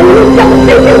mo kung nalilig ka,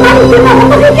 tigil mahal din ako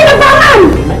pagkikinabangan!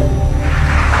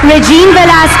 Regine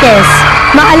Velasquez,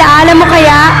 Maalaala Mo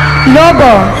Kaya,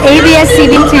 Lobo,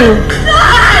 ABS-CBN 2.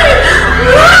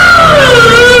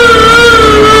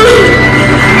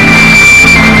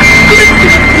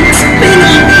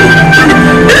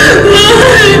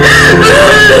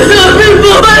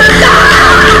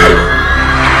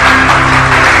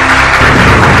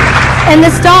 And the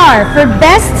star for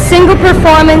Best Single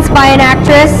Performance by an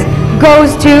Actress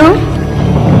goes to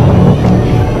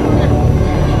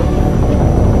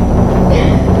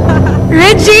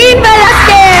Regine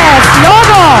Velasquez,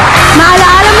 Lobo,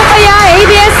 Maalaala Mo Kaya,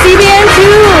 ABS-CBN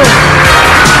 2.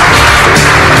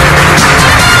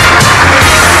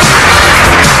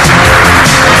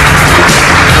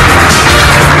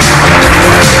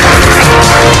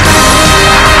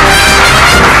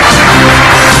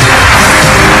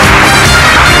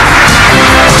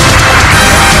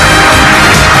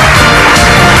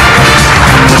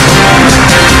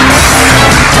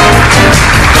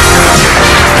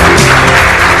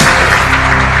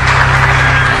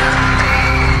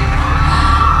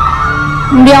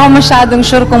 Hindi ako masyadong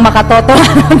sure kung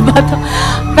makatotohanan ba to.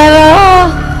 Pero,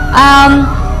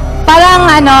 parang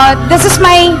this is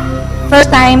my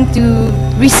first time to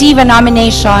receive a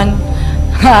nomination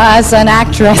as an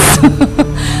actress.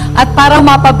 At parang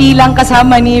mapabilang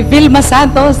kasama ni Vilma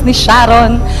Santos, ni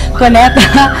Sharon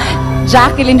Cuneta,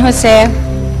 Jacqueline Jose.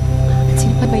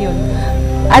 Sino pa ba yun?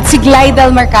 At si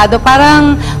Glidel Mercado,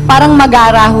 parang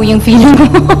magara ho yung feeling mo.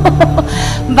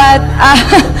 But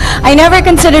I never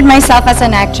considered myself as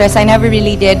an actress. I never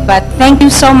really did. But thank you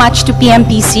so much to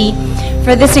PMPC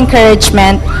for this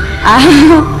encouragement.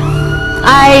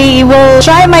 I will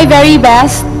try my very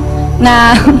best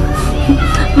na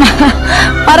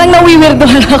parang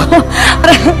nawiwirdohan ako.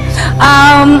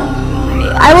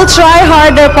 I will try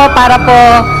harder po para po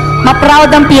ma-proud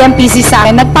ang PMPC sa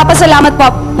akin. Nagpapasalamat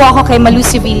po ako kay Malu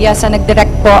Sevilla sa nag-direct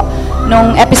po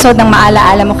nung episode ng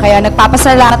Maalaala Mo Kayo.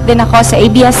 Nagpapasalamat din ako sa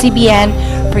ABS-CBN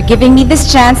for giving me this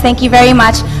chance. Thank you very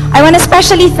much. I want to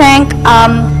especially thank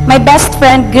my best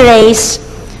friend Grace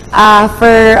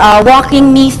for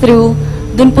walking me through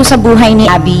dun po sa buhay ni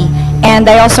Abby. And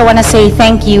I also want to say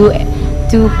thank you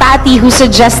to Patty who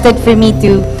suggested for me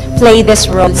to play this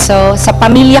role. So, sa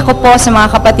pamilya ko po, sa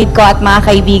mga kapatid ko at mga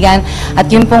kaibigan, at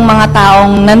yun pong mga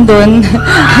taong nandun.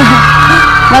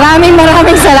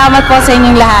 maraming salamat po sa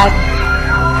inyong lahat.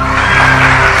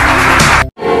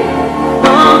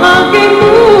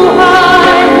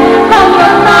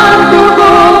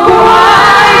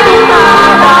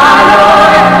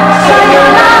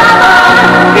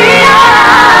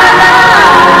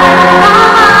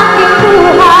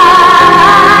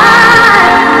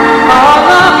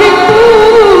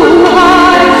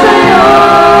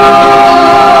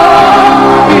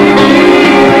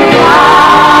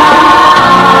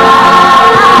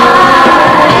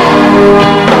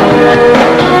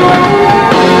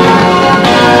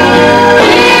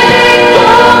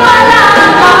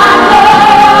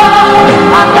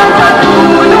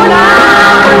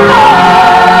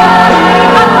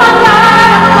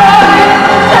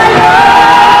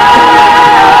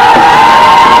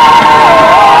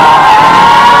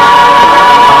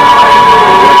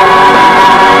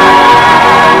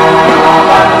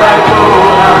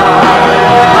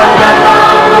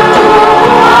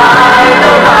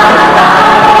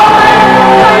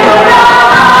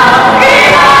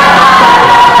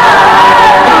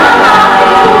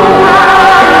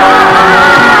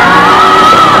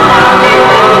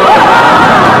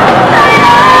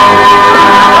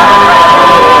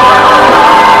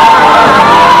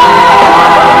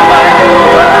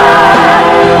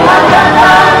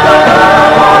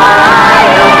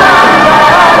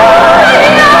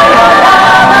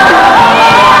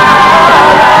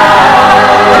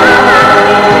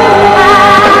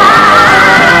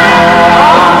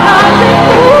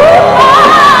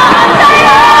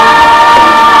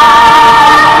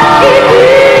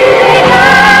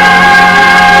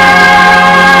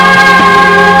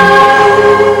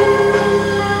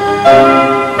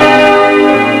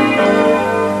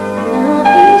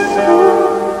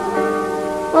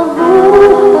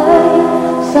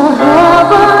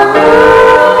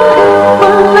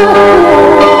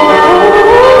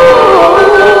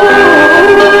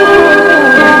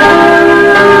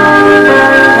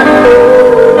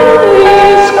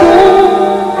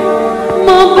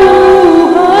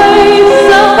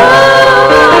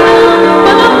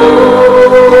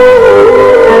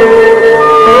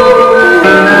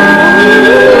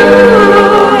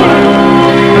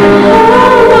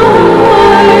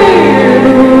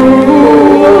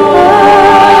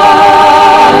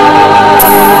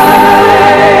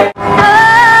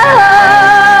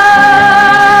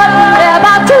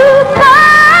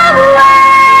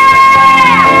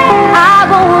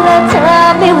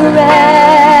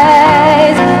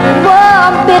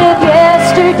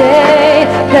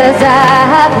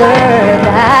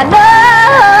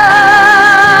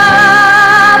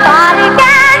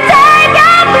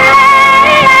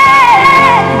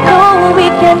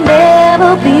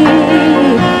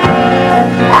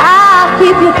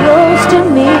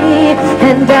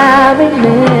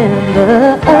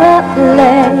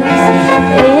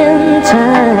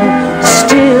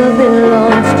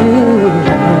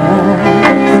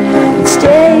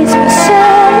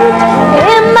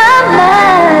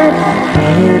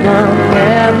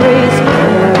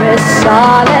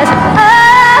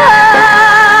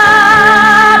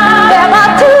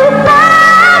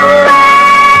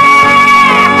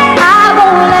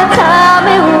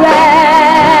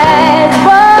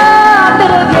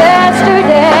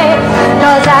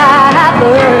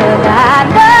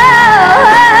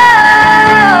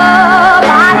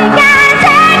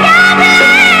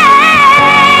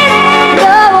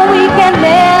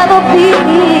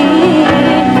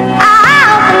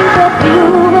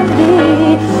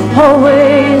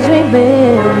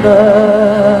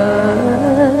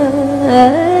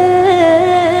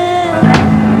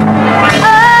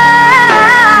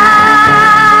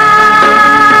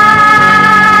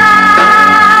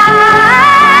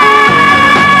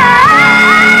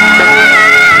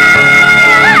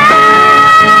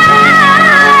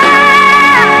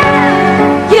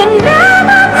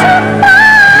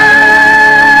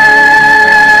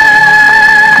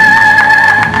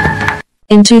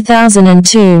 In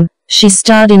 2002, she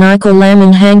starred in Iko Lam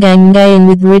Hanggang Ngayon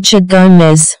with Richard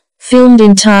Gomez. Filmed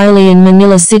entirely in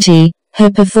Manila City,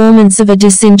 her performance of a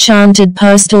disenchanted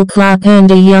postal clerk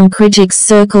earned a Young Critics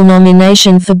Circle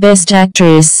nomination for Best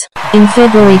Actress. In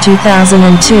February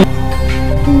 2002,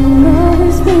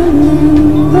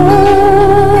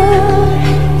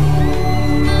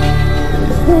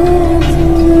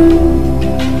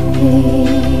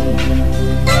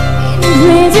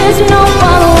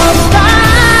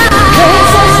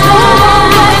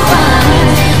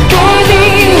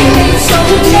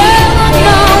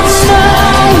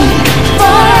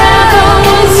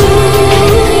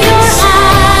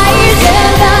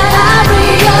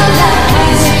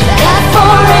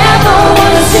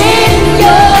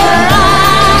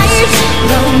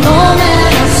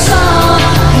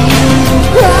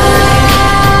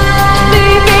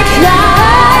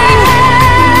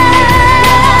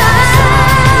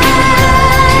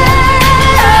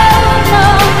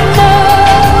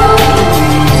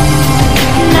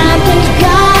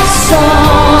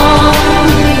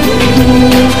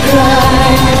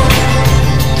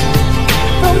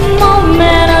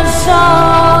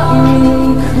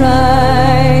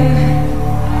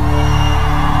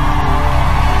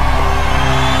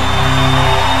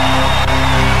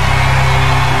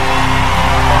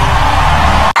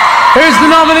 Here's the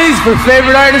nominees for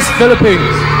Favorite Artist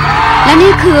Philippines. และ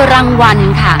นี่คือรางวัล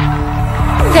ค่ะ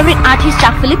Favorite Artist จา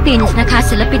กฟิลิปปินส์นะคะ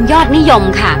ศิลปินยอดนิยม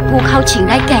ค่ะผู้เข้าชิง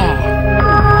ได้แก่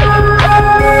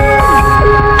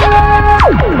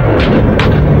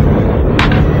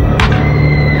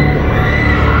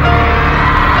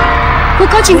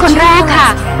ผู้เข้าชิงคนแรกค่ะ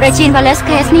Regine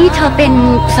Velasquez นี่เธอเป็น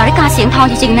สาริกาเสียงทอง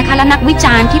จริงๆนะคะและนักวิจ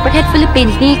ารณ์ที่ประเทศฟิลิปปิน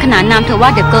ส์นี่ขนานนามเธอว่า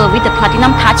The Girl with the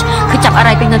Platinum Touch คือจับอะไร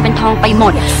เป็นเงินเป็นทองไปหม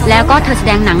ดแล้วก็เธอแส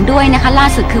ดงหนังด้วยนะคะล่า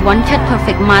สุดคือ Wanted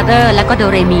Perfect Mother และก็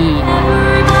Doremi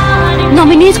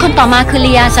Nominees คนต่อมาคือเ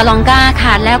ลียซาลองกา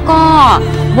ค่ะแล้วก็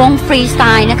วงฟรีสไต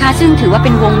ล์นะคะซึ่งถือว่าเ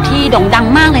ป็นวงที่โด่งดัง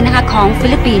มากเลยนะคะของฟิ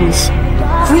ลิปปินส์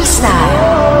ฟรีสไตล์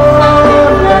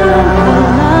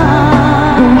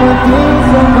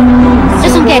จะ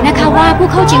สังเกตนะคะว่าผู้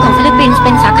เข้าชิงของฟิลิปปินส์เ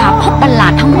ป็นสาขาพ็อปบัลลา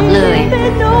ดทั้งหมดเลย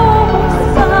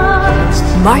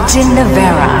Martin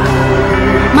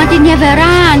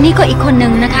Navarra นี่ก็อีกคนหนึ่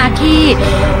งนะคะที่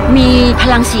มีพ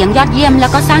ลังเสียงยอดเยี่ยมแล้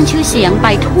วก็สร้างชื่อเสียงไป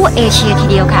ทั่วเอเชียที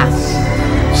เดียวค่ะ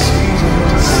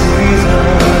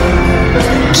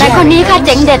แต่คนนี้ค่ะเ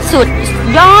จ๋งเด็ดสุด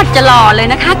ยอดจะหล่อเลย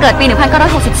นะคะเกิดปี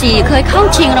 1964 เคยเข้า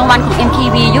ชิงรางวัลของ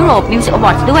MTV Europe Music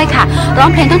Awards ด้วยค่ะร้อง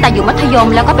เพลงตั้งแต่อยู่มัธยม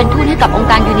แล้วก็เป็นทูตให้กับองค์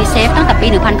การยูนิเซฟตั้งแต่ปี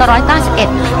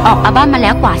 1991 ออกอัลบั้มมาแ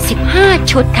ล้วกว่า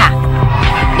 15 ชุดค่ะ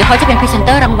เดี๋ยวเขาจะเป็นพรีเซนเต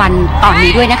อร์รางวัลตอน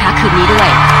นี้ด้วยนะคะคืนนี้ด้วย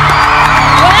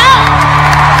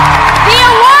The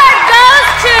award goes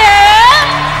to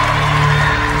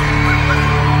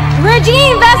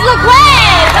Regine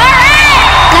Velasquez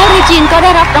แล้วรีจินก็ไ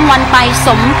ด้รับรางวัลไปส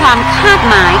มความคาด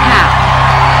หมายค่ะ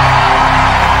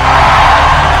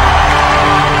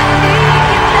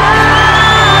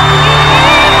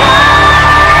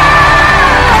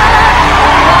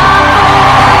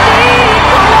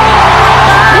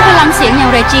เสียงอย่า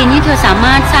งเรจีนนี่เธอสาม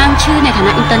ารถสร้างชื่อในฐาน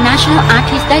ะ international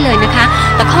artist ได้เลยนะคะ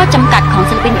แต่ข้อจำกัดของ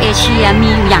ศิลปินเอเชียมี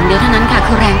อยู่อย่างเดียวเท่านั้นค่ะ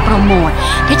คือแรงโปรโมท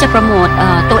ที่จะโปรโมท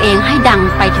ตัวเองให้ดัง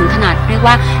ไปถึงขนาดเรียก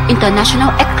ว่า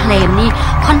international acclaim นี่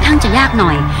ค่อนข้างจะยากหน่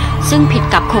อยซึ่งผิด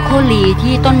กับโคโค่ลี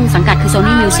ที่ต้นสังกัดคือ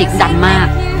Sony Music ดันมาก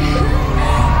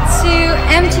To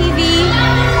MTV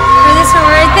for this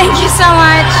award, thank you so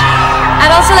much.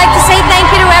 I'd also like to say thank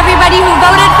you to everybody who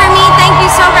voted for me. Thank you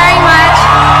so very much.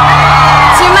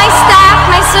 To my staff,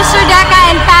 my sister Decca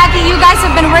and Patty, you guys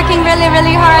have been working really,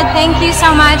 really hard. Thank you so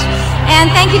much. And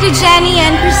thank you to Jenny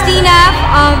and Christina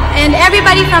and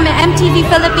everybody from MTV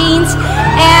Philippines.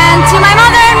 And to my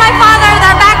mother and my father that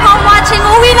are back home watching.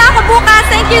 Uwi na ako bukas.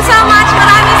 Thank you so much.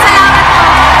 Maraming salamat po.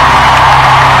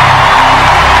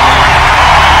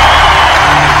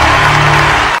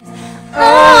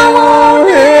 I won't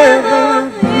ever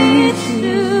reach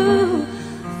you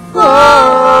for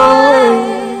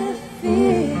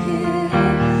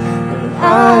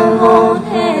I won't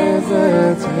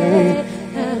hesitate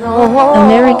at all.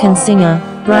 American singer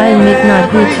Brian McKnight,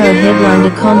 who co-headlined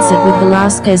a concert with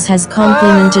Velasquez, has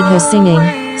complimented her singing,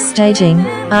 stating,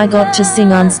 "I got to sing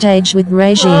on stage with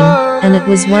Regine, and it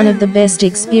was one of the best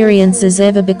experiences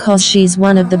ever because she's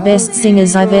one of the best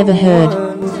singers I've ever heard."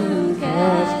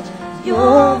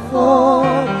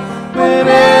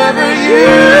 Whenever you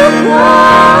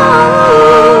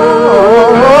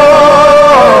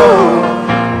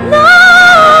no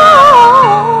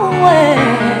way,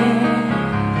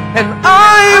 and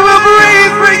I will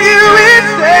breathe for you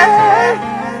each day,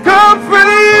 comfort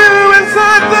you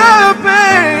inside the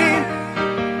pain.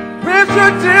 to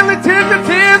gently take the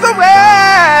tears away.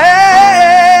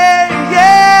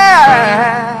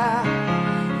 Yeah.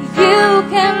 You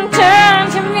can turn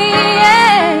to me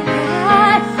and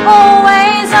I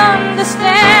always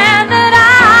understand that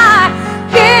I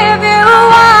give you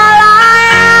all I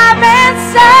have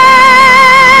inside.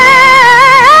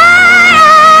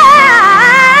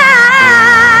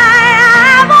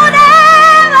 I won't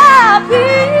ever be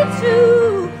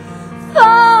too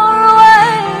far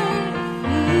away.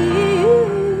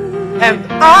 And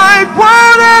I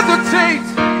won't hesitate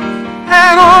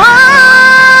at all.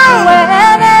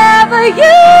 Whenever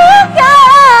you go,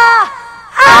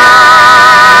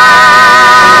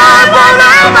 I will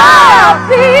never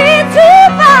be too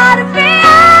far to be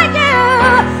on you,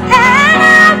 and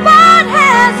I won't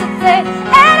hesitate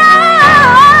at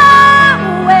all.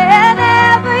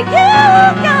 Whenever you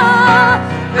go,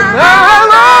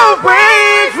 I'll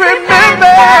always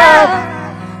remember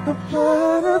the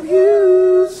part of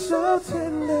you so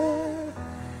tender,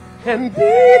 and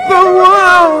be the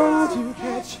one to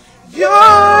catch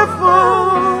your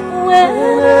phone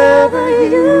whenever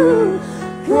you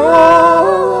go.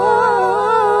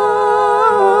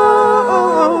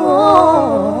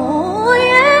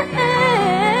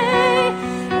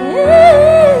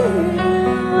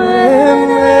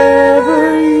 Whenever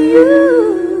you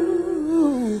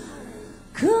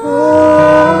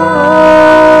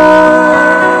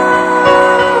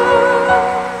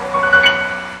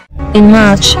In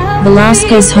March,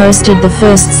 Velasquez hosted the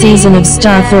first season of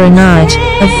Star for a Night,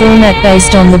 a format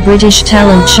based on the British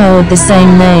talent show of the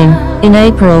same name. In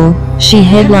April, she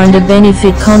headlined a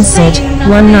benefit concert,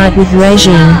 One Night with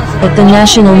Regine, at the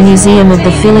National Museum of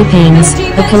the Philippines,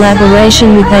 a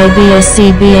collaboration with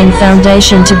ABS-CBN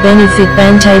Foundation to benefit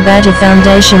Bantay Bata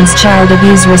Foundation's Child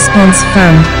Abuse Response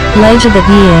Fund. Later that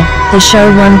year, the show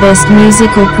won Best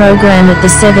Musical Program at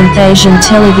the 7th Asian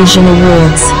Television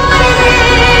Awards.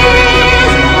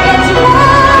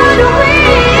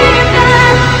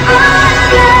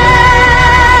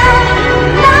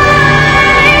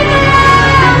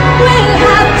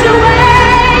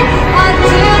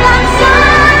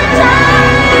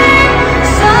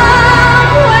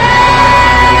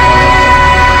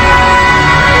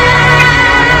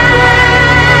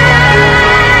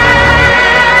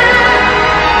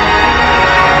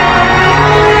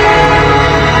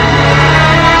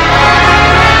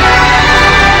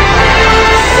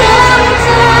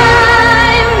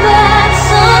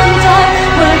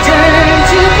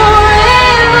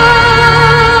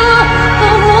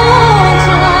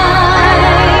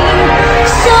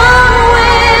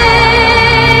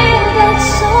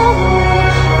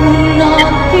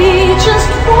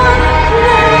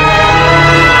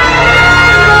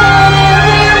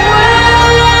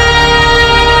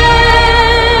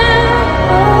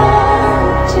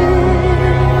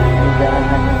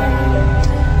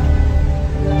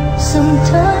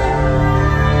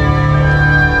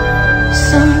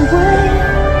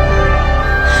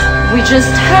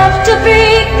 Just have to be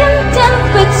content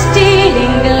with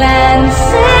stealing glances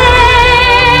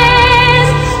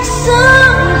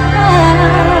somehow.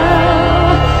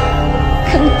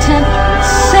 Content with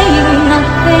saying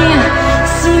nothing.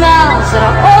 Smiles that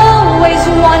are always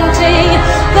wanting,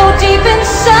 though deep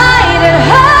inside it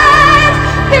hurts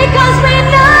because we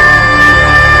know.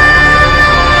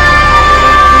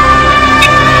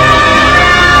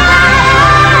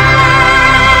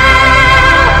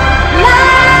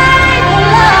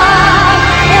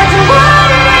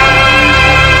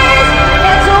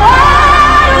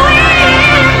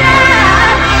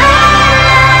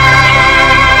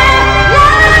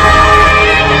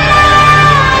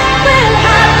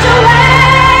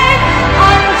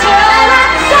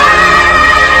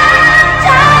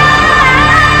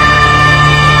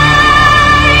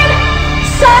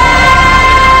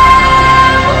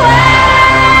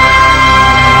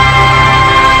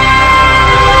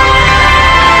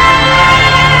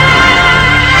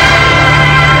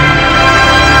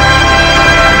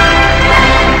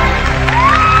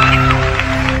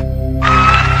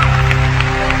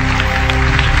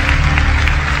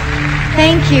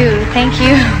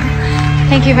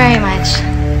 Thank you very much.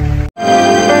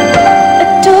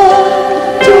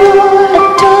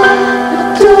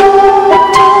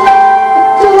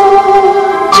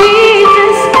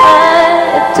 Jesus, I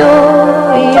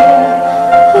adore you.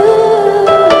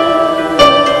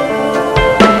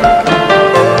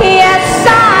 Yes,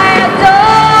 I adore.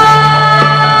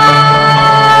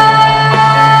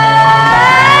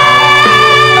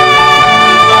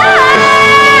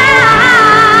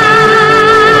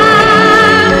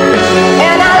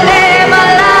 And I live my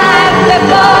life.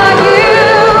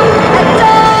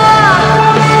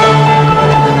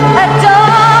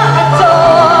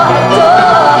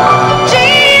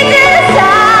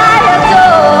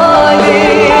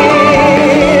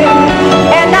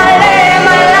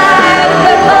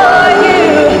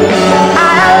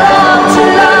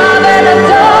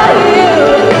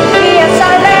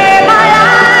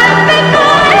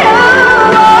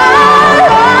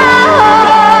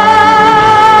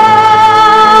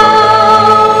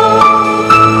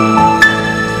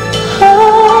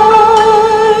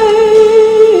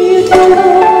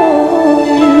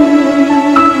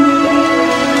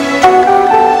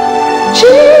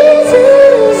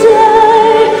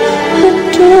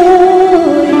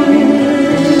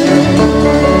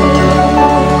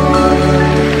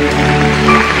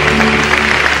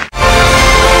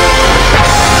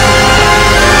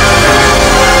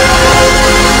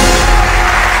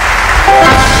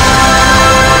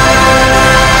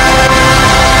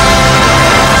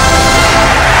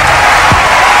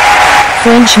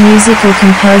 French musical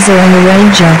composer and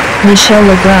arranger, Michel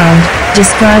Legrand,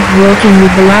 described working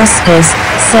with Velasquez,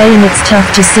 saying it's tough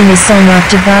to sing a song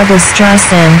after Barbra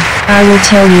Streisand, I will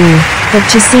tell you, but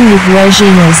to sing with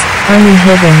Regina's, only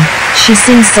heaven. She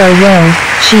sings so well,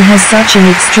 she has such an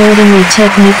extraordinary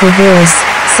technical voice,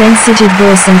 sensitive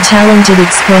voice and talented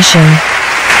expression.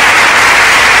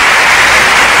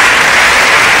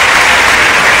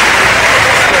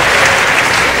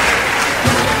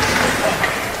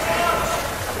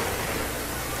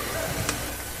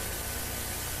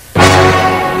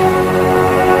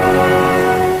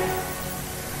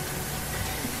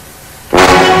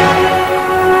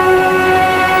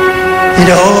 It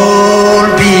all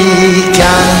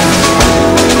began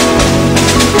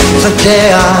the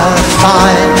day I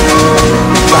find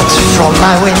that from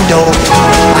my window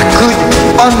I could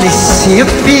only see a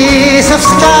piece of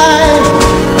sky.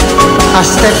 I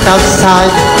stepped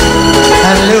outside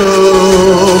and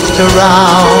looked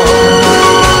around.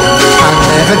 I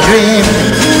never dreamed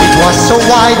it was so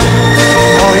wide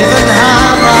or even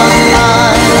half as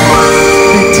wide.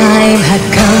 The time had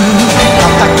come.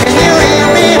 Can you hear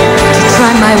me? To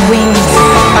try my wings.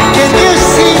 Can you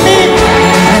see me?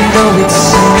 Even though it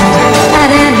seemed at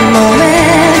any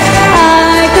moment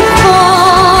I could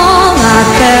fall, I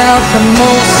felt the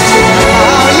most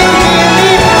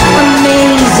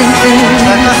amazing thing.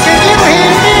 Can you hear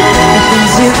me? The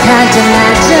things you can't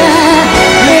imagine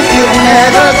if you've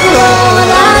never flown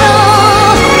at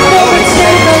all. Though it's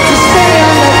safer to stay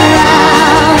on the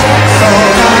ground. So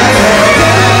I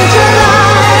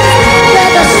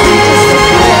let the sweetest of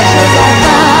pleasures are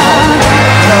found.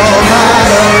 No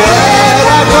matter where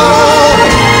I go,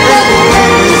 there will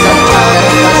memories of time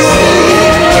I see.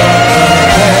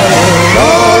 There will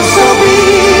also be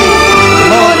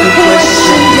more to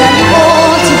question and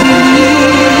more to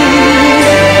believe.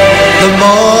 The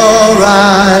more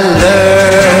I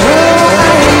learn,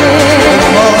 the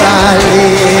more I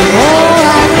live.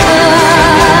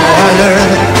 I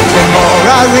learn, the more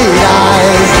I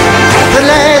realize, the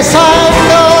less I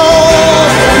know.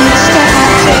 Each step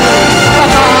I take,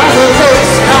 The road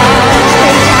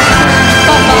skies,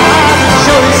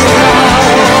 shows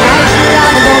now.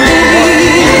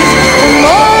 the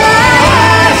more I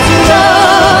have to know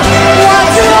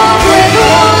what's wrong with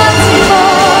wanting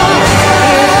more.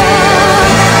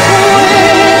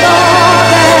 With all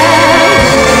that,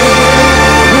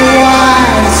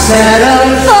 why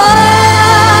settle for?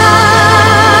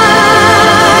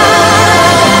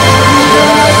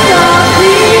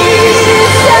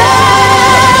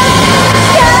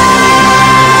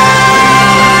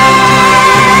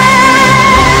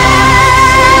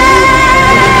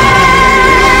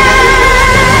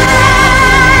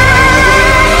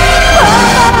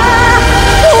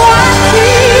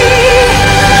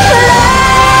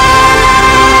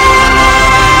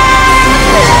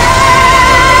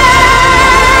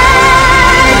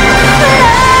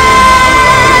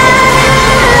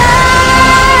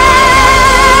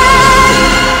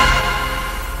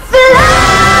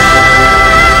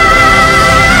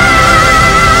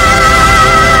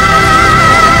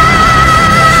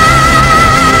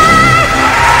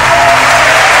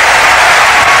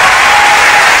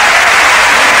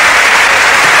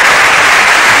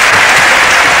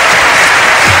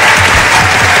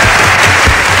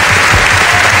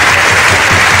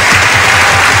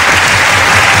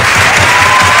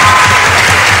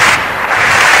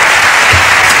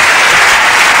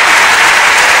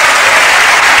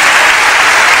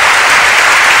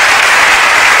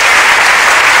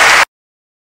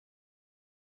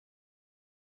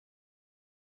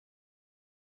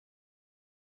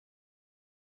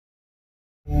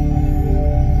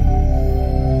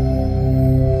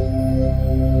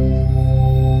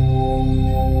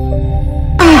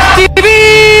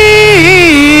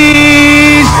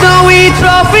 MTV's Snowy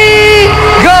Trophy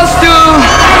goes to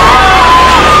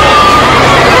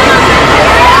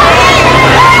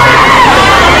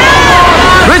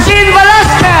Regine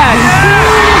Velasquez.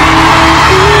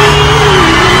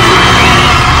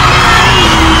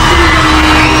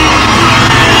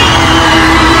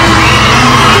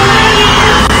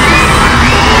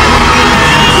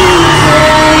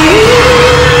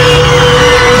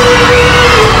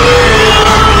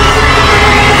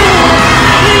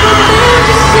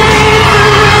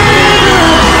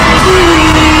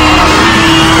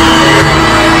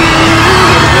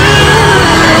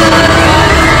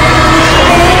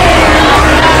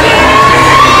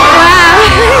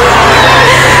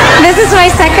 This is my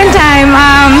second time.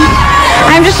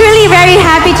 I'm just really very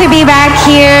happy to be back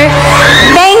here.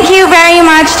 Thank you very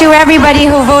much to everybody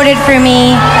who voted for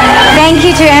me. Thank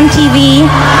you to MTV.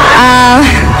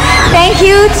 Thank thank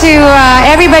you to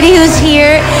everybody who's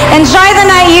here. Enjoy the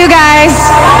night, you guys.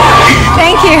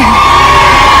 Thank you.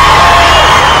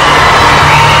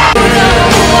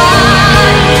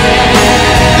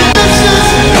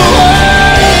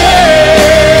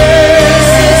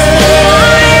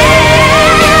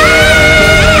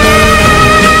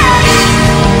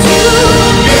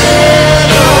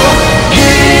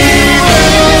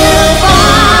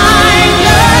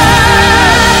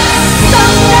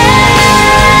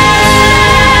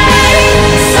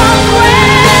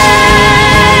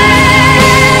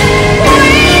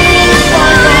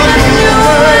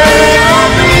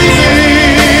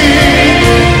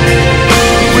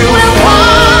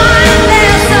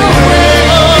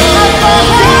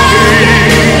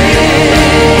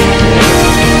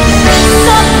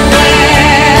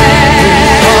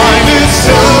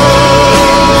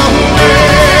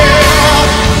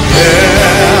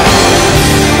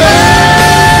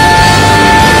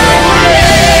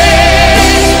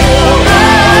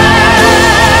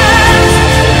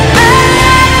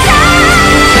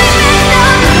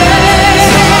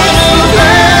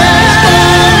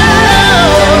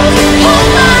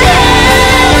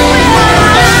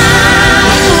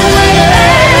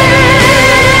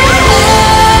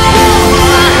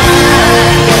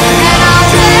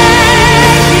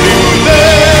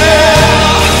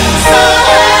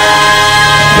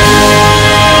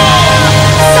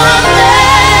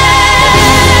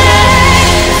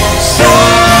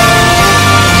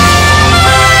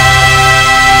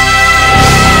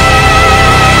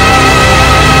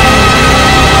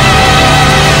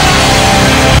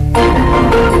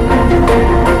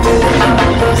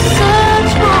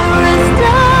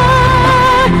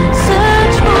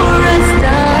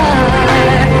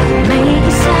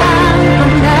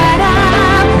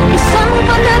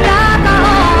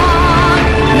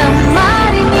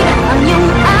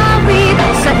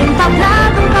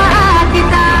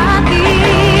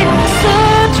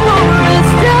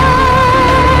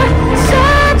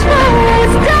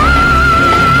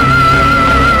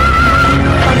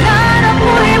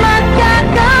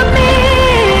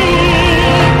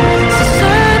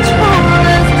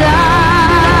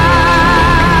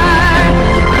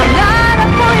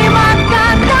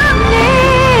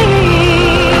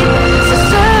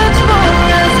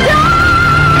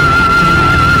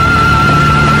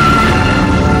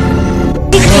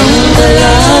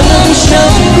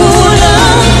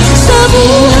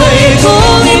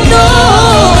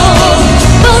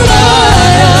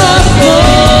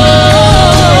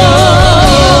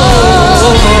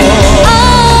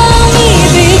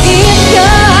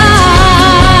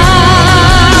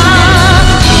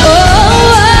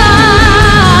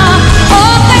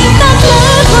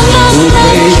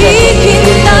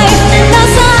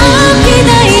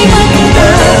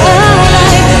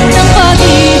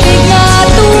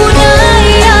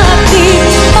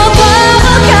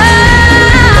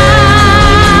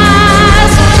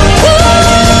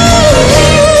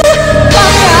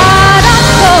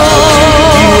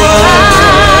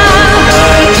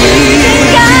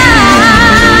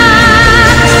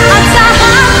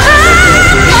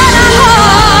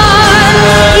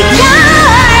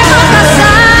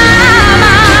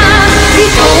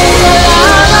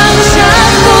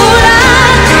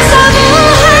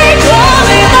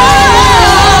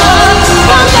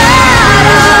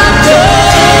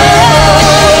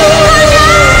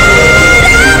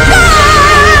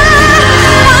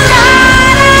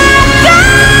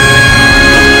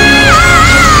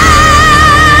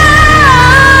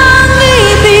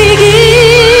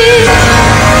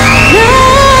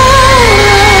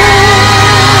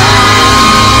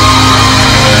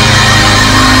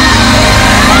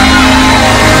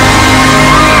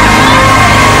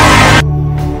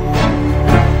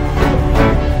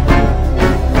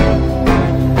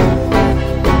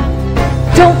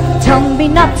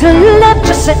 To live,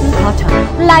 just sit and potter.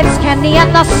 Life's candy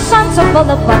and the sun's so full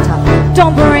of butter.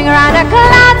 Don't bring around a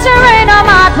cloud to rain on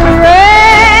my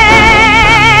parade.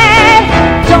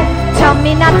 Don't tell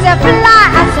me not to fly,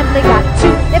 I simply got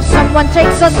to. If someone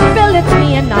takes a spill, it's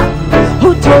me and not you.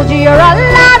 Who told you you're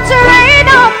allowed to rain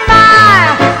on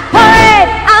my parade?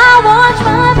 I watch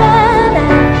my band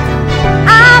out,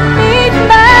 I feed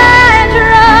my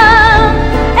drum,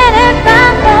 and if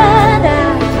I'm bad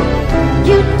out,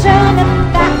 you turn it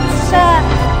back.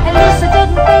 At least I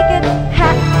didn't make it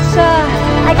sir.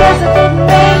 I guess I didn't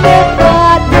make it,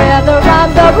 but whether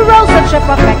I'm the rose of sheer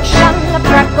perfection, the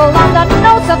freckle on the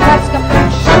nose of God's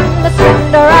complexion, the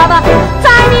splendor of a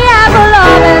tiny apple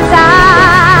of his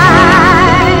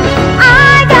eye.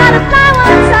 I gotta fly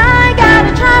once, I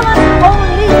gotta try once,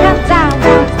 only come down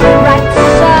once, right,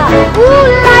 sir.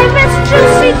 Ooh, life is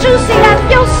juicy, juicy, and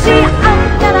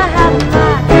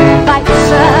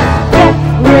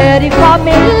call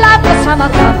me love the summer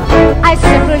come. I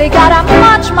simply gotta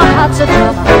munch my heart to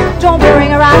drama. Don't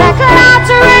bring around a cloud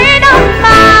to rain on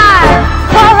my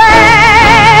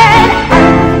parade.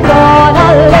 I'm gonna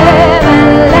live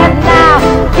and let now.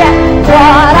 Get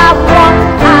what I want,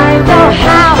 I know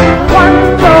how. One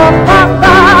roll from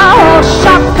the whole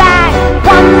shop bag.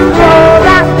 One roll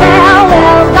that there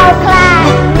will go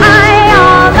clang. I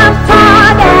on the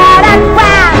target and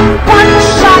wham. One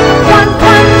shot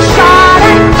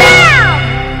and bam.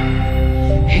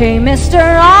 Hey, Mr.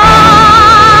 Ornstein,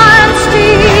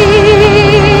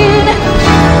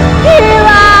 here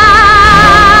I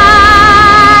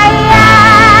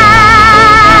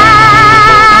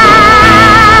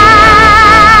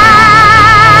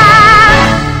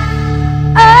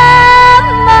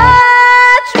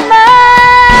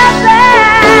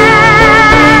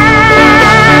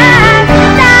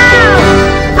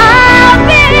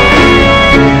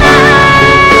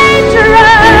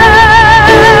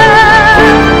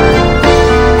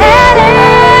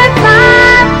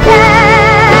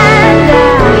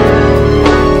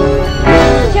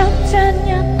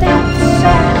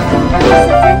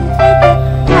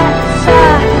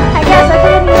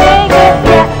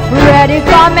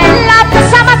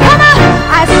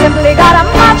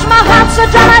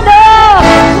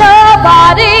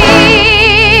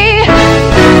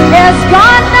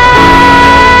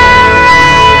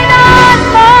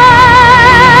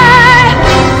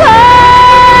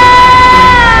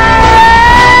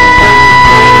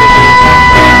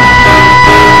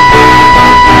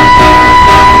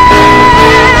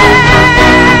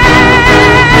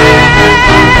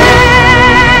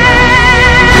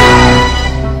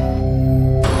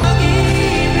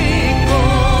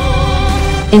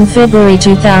In February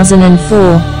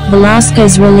 2004,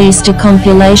 Velasquez released a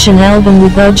compilation album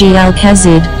with Og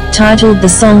Alcazid, titled The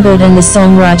Songbird and the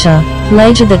Songwriter.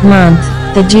 Later that month,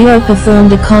 the duo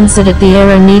performed a concert at the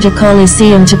Araneta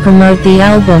Coliseum to promote the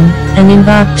album, and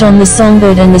embarked on the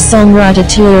Songbird and the Songwriter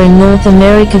tour in North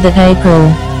America that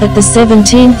April. At the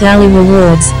 17th Aliw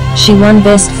Awards, she won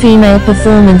Best Female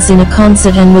Performance in a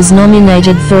Concert and was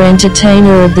nominated for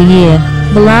Entertainer of the Year.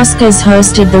 Velasquez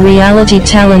hosted the reality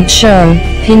talent show,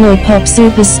 Pinoy Pop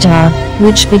Superstar,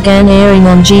 which began airing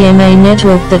on GMA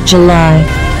Network that July.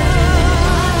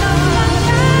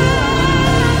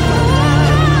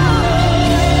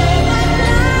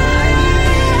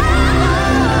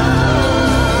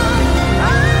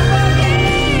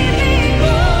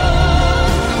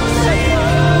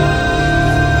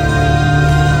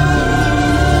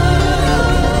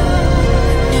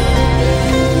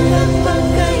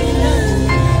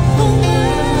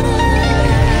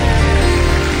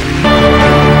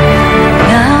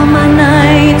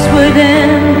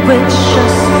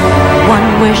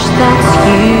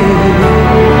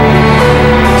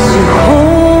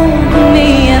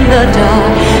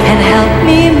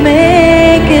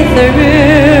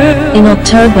 In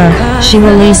October, she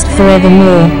released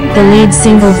Forevermore, the lead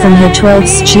single from her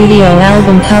 12th studio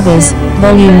album Covers,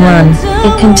 Volume 1.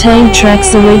 It contained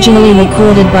tracks originally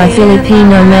recorded by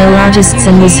Filipino male artists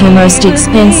and was her most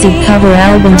expensive cover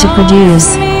album to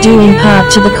produce, due in part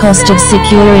to the cost of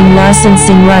securing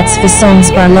licensing rights for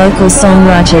songs by local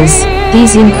songwriters.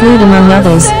 These include, among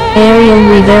others, Ariel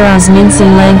Rivera's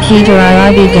Minsan Lang Kita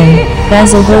Iibigan,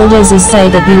 Basil Valdez's Say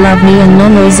That You Love Me and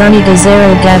Non Rosaniga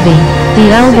Zero Gabi.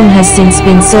 The album has since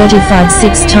been certified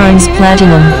 6 times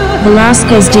platinum.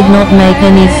 Velasquez did not make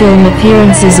any film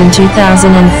appearances in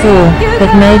 2004,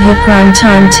 but made her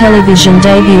prime-time television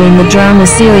debut in the drama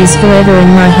series Forever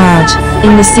in My Heart.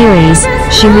 In the series,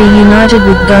 she reunited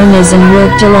with Gomez and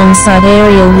worked alongside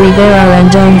Ariel Rivera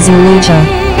and Don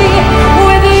Zuluta.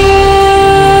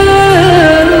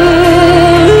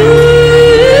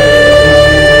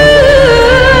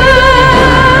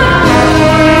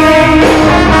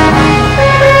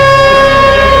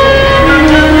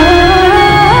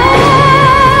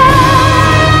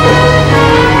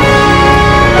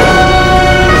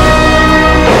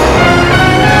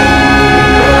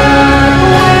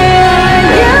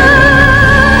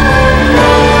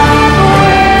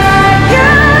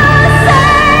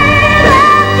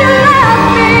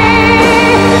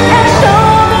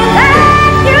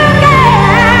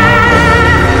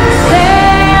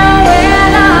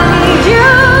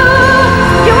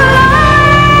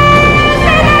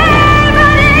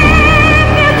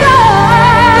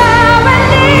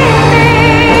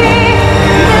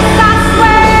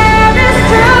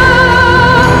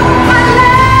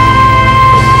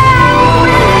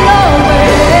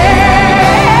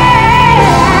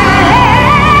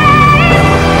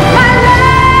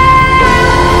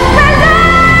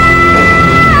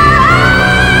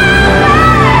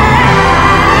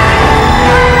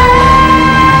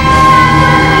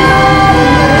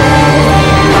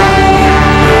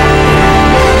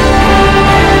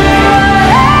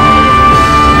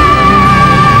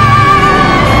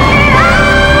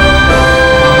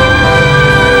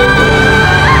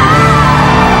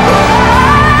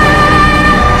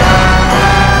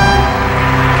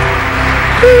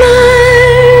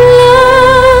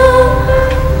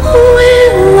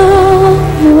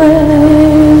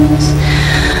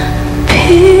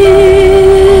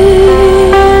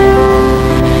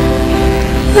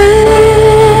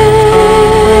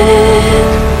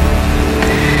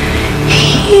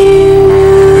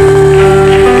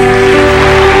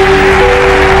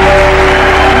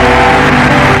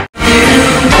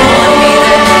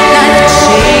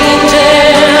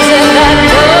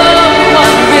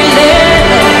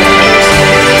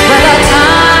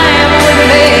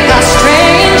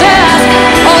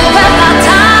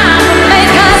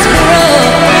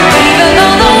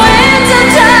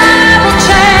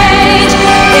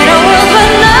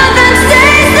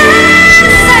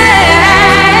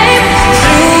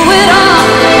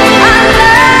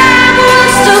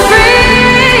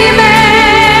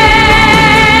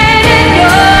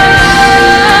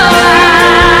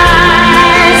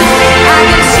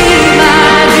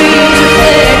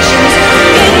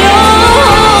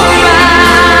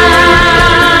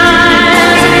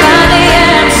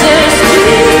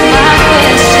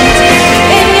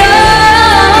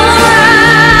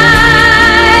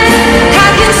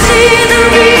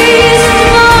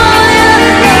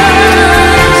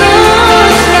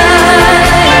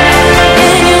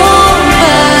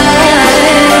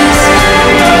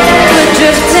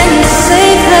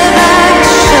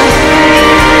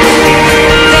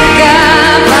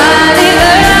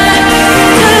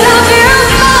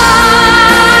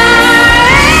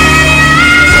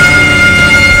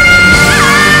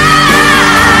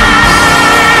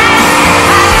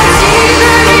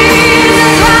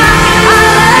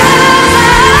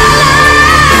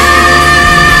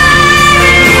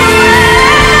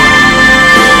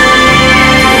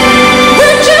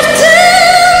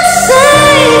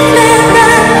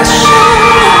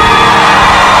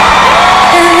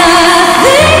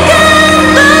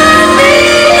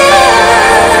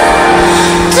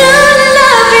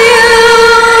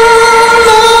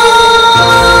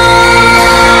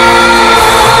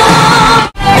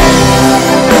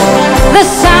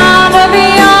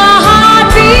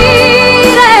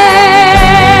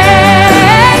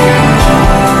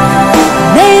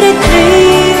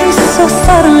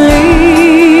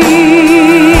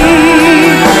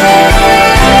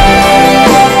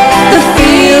 The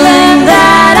feeling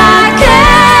that I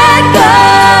can't go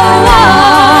on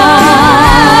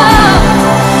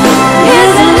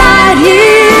is light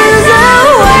years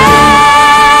away.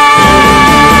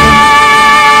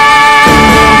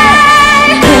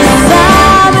 'Cause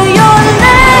I'm your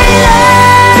lady.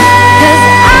 'Cause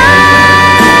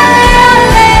I'm your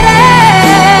lady.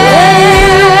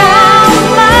 You are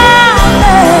my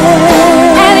man.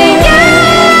 And you're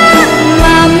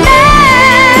my man.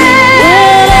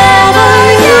 Whenever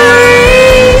you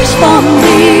reach for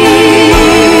me,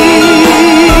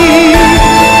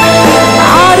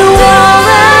 I'll do all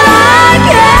that I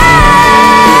can.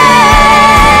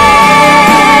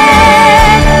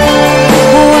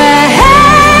 We're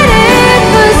headed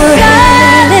for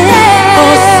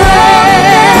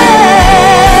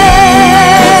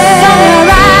somewhere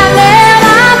I've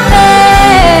never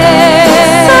been.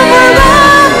 Somewhere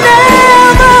I've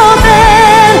never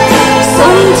been.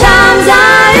 Sometimes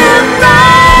I am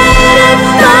frightened,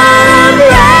 but I'm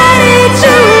ready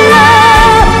to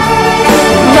love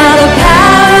by the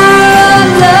power of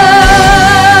love.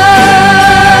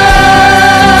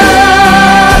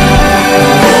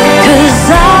 'Cause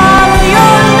I'm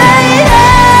your lady.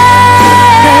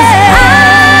 'Cause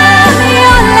I'm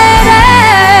your lady.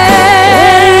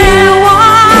 You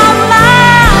are my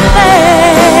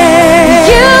man.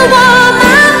 You are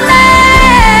my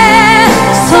man.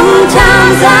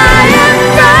 Sometimes I am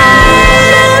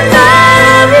frightened, but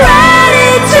I'm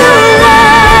ready to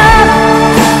love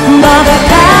by the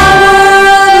power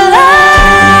of love.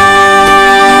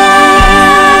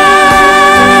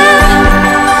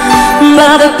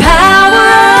 By the power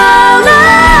of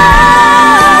love.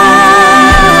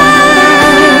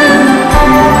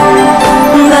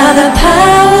 By the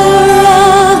power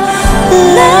of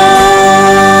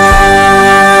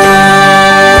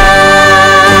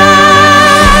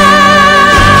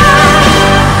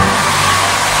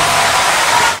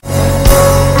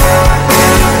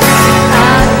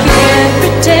I can't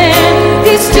pretend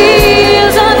these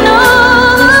tears are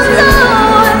not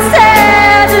slow and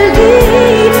sadly.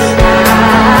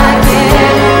 I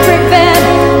can't prevent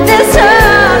this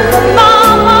hurt from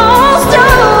almost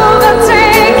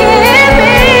overtaking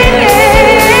me.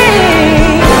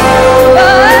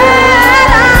 But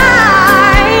I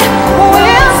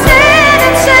will stand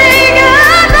and say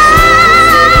goodbye.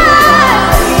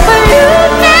 But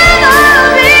you'll never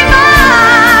be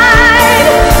mine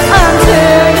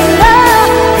until you know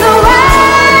the way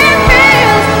it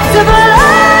feels to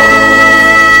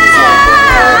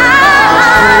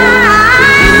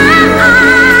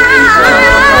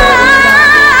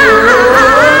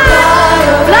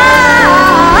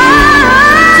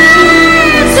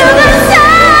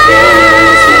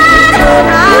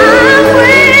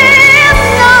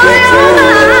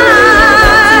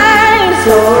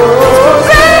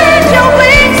spread your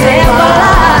wings and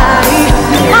fly.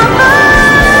 I'm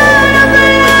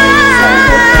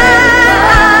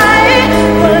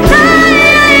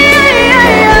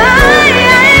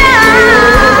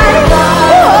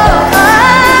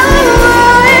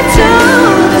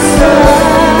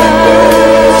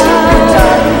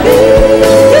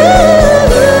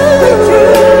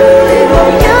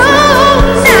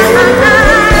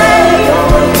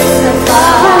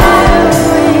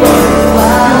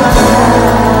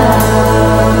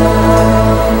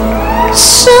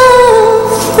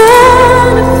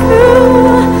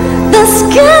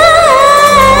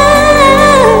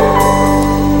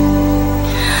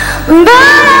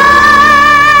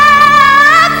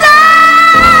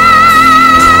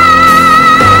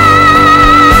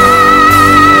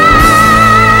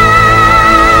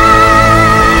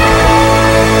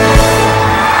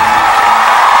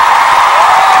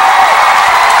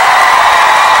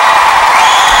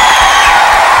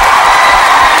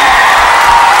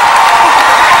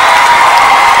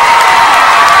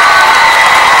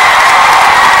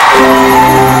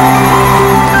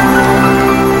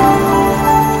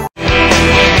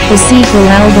The sequel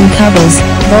album Covers,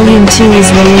 Volume 2 is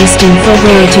released in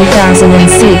February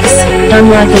 2006.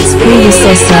 Unlike its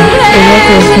predecessor, the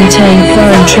record contained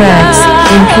foreign tracks,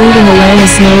 including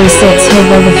Alanis Morissette's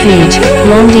Head Over Feet,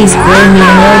 Blondie's Grammy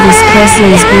and Elvis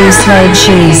Presley's Blue Suede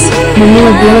Shoes.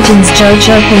 Manila Bulletin's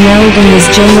Jojo Pinalgan was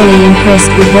generally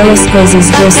impressed with Velasquez's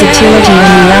versatility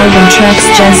and the album track's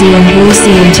jazzy and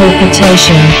bluesy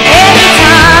interpretation.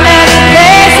 Anytime, any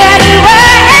place,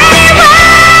 anywhere,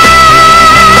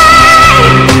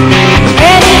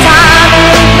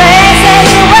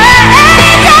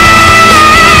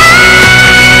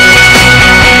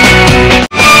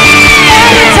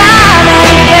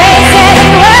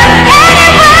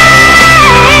 anywhere.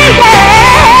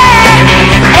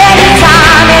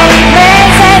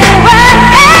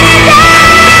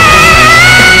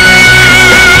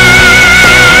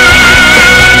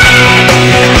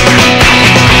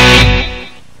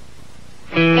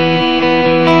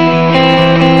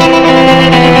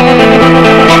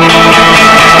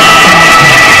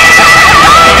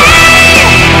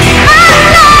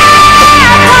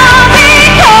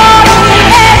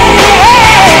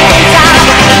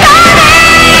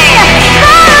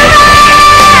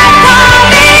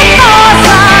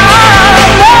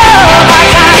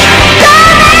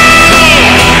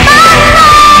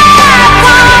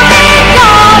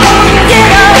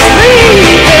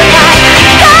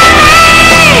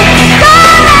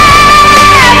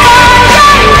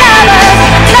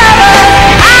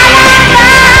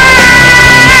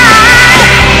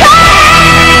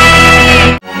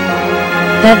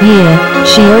 That year,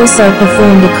 she also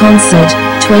performed a concert,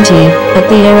 20, at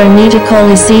the Araneta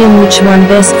Coliseum, which won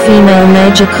Best Female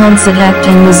Major Concert Act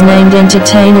and was named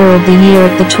Entertainer of the Year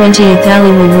at the 20th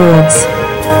Aliw Awards.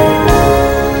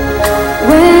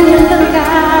 When you look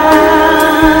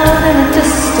out in the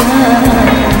distance,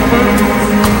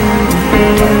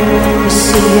 you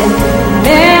see it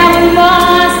never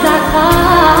was that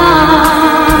far.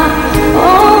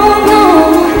 Oh no,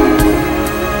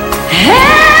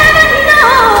 heaven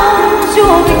knows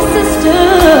your existence.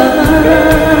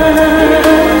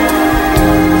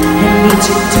 It needs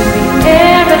you to be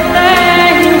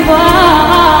everything you are.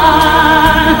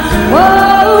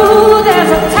 Whoa,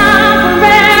 there's a time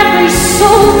for every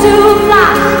soul to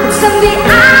fly. It's in the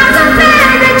eyes of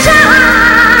every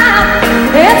child.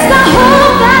 It's the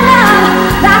hope that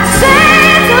love that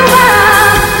saves the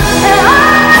world. And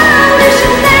oh, we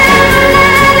should never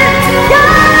let it go.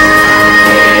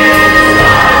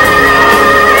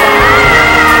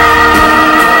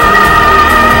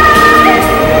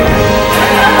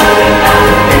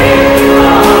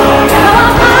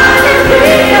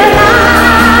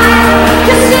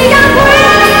 You see, I'm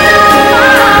waiting on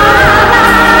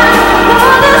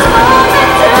for this moment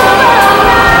to arrive.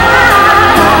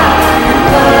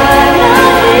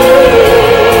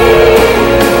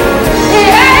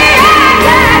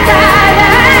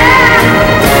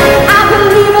 I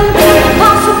believe in the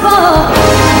impossible,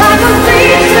 like a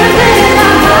beast within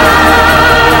my heart.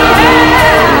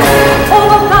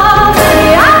 Overcome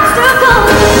the obstacles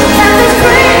and this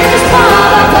greatest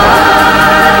part of all.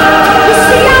 You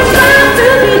see, I'm trying to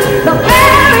be the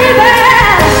very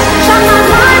best. Shine my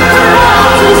light for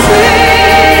all to see.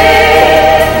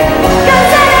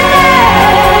 'Cause anything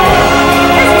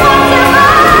is possible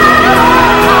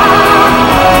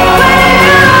when you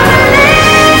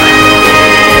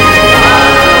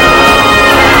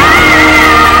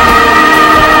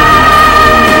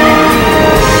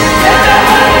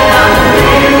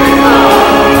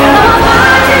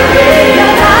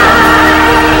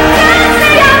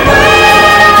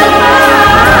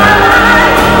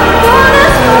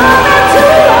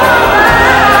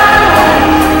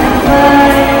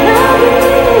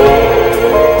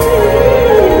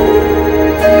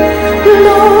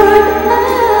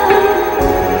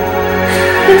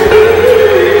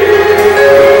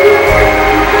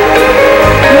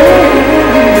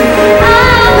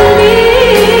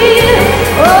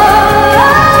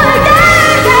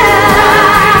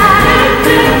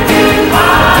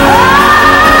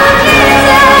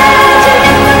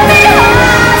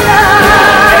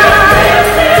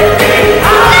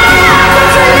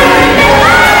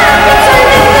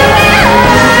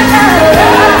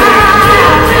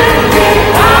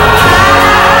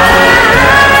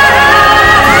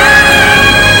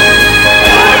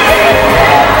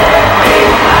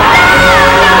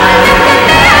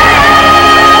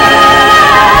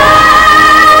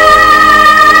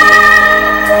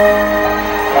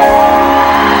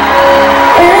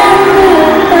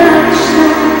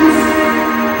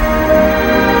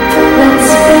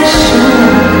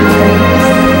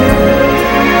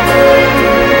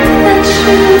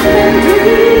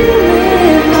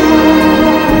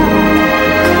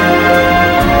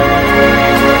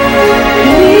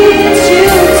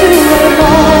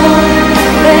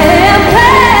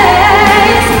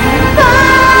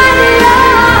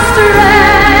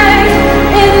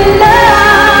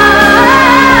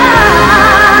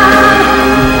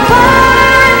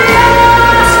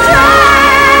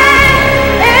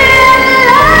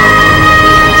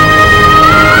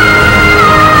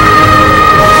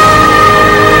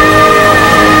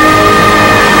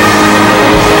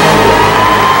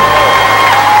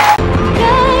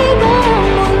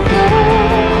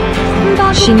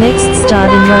She next starred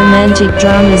in romantic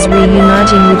dramas,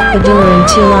 reuniting with Padilla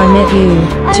Until I Met You,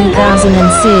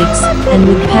 2006, and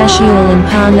with Pashual and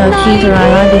Pano Kita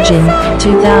Ibajin,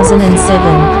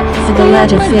 2007. For the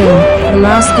latter film,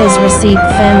 Velasquez received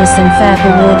FAMAS and FAP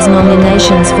Awards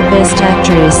nominations for Best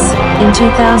Actress. In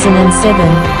 2007,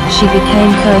 she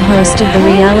became co-host of the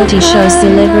reality show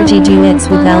Celebrity Duets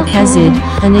with Al-Kazid,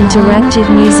 an interactive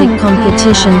music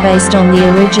competition based on the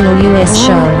original US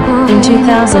show. In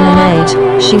 2008,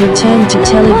 she returned to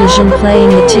television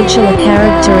playing the titular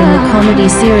character in the comedy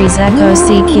series Ako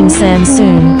Si Kim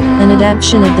Samsoon, an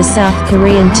adaptation of the South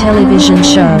Korean television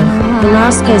show.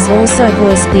 Velasquez also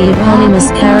voiced the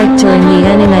eponymous character in the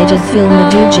animated film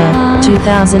Meduja,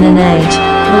 2008.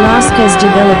 Velasquez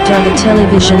developed other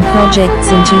television projects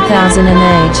in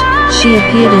 2008. She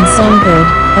appeared in Songbird,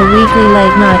 a weekly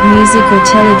late-night musical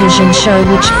television show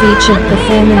which featured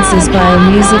performances by a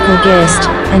musical guest,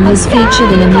 and was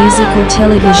featured in a musical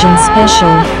television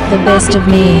special, The Best of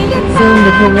Me, filmed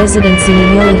at her residence in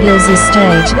Inola Hills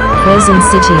Estate, Quezon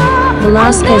City.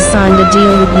 Velasquez signed a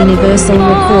deal with Universal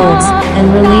Records, and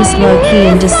released Low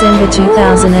Key in December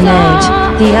 2008.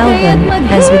 The album,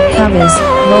 as with covers,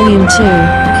 Volume 2,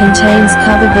 contains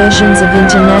cover versions of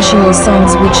international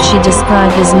songs which she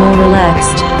described as more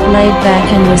relaxed, laid back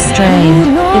and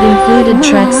restrained. It included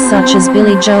tracks such as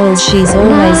Billy Joel's She's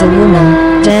Always a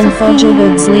Woman, Dan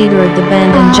Fogelberg's leader of the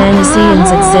band and Janis Ian's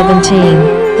At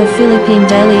 17. The Philippine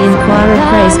Daily Inquirer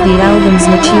praised the album's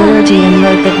maturity and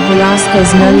wrote that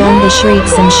Velasquez no longer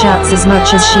shrieks and shouts as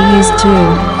much as she used to.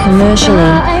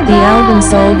 Commercially, the album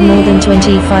sold more than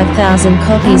 25,000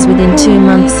 copies within 2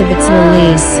 months of its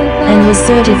release, and was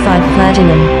certified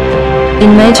platinum.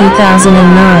 In May 2009,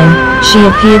 she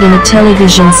appeared in a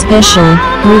television special,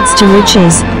 Roots to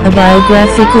Riches, a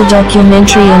biographical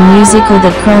documentary and musical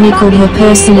that chronicled her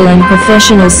personal and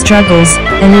professional struggles,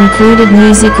 and included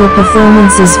musical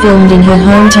performances filmed in her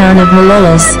hometown of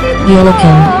Malolos,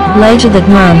 Bulacan. Later that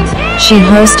month, she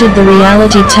hosted the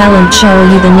reality talent show Are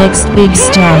You the Next Big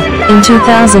Star? In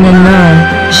 2009,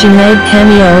 she made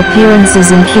cameo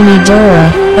appearances in Kimi Dora,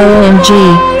 OMG,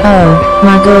 Oh,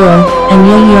 My Girl, and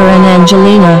Yo-Yo and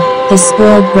Angelina, the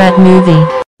Spoiled Brat movie.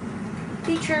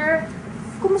 Teacher,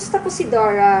 kumusta po si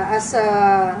Dora as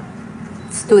a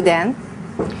Student?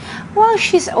 Well,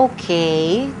 she's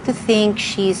okay. To think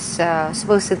she's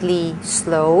supposedly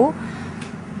slow.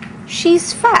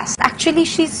 She's fast. Actually,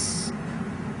 she's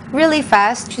really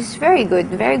fast. She's very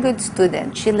good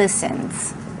student. She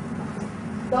listens.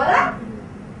 Dora?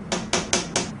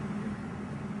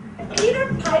 Peter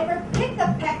Piper picked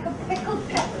a peck of pickled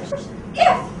peppers.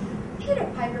 If Peter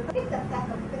Piper picked a peck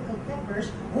of pickled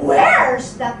peppers,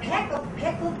 where's the peck of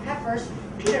pickled peppers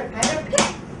Peter Piper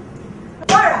picked?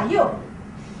 Dora, you.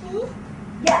 Me?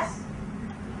 Yes.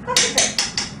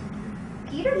 Concentrate.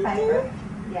 Peter Piper.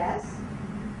 Yes.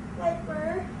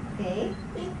 Piper. Okay.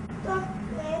 Picked a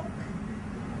peck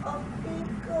of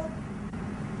pickled.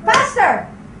 Faster!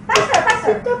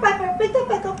 Faster! Peter Piper picked a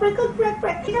peck of pickled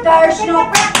peppers. There's no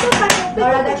peck.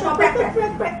 Dora, there's no peck. There's no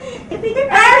peck.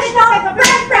 Dora, there's no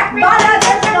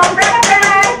peck.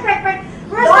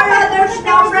 Dora, there's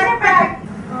no peck.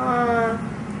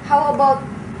 how about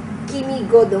Kimi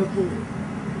Godong-hee?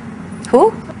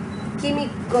 Who? Kimi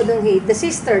Godong-hee, the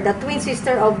sister, the twin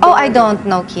sister of... Oh, I don't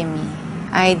know Kimi.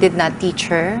 I did not teach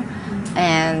her,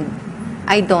 and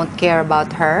I don't care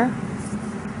about her.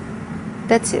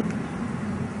 That's it.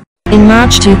 In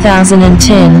March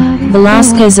 2010,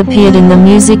 Velasquez appeared in the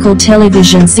musical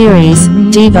television series,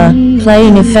 Diva,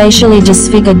 playing a facially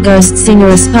disfigured ghost singer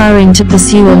aspiring to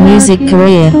pursue a music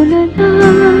career.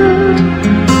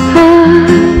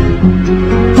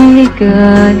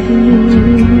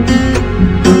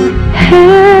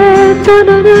 Heto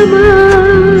na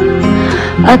naman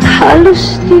at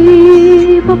halos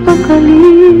di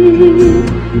mapakali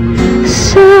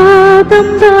sa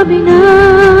damdamin na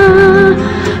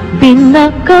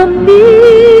pinakamimithi.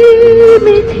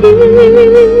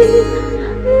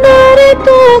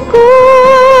 Narito ako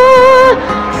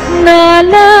na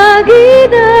lagi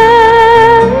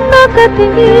nang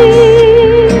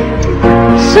nakatingin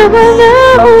sa mga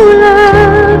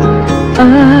ulan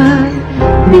at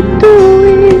bituin.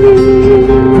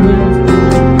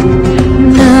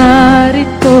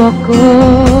 Narito ako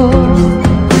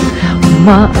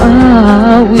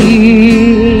maawin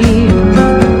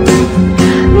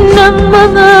ng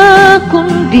mga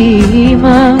kundi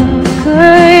mang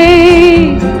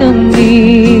kay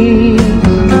tamis.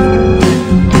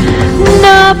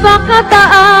 Napakataas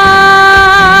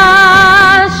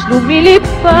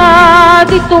lumilipad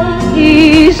itong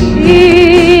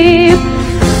isip.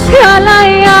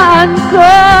 Kalayaan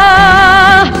ka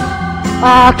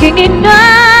aking inaawit.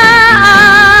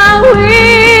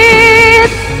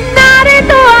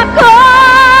 Narito ako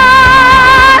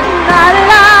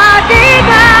nalalingan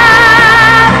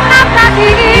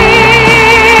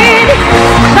nakatingin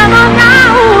sa mga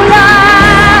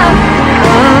ulan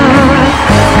at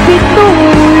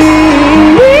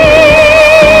bituin.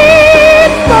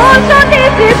 Puso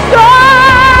isip ko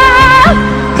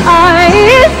ay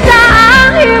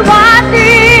isang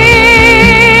hiwatig.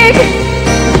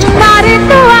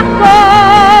 Narito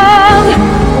akong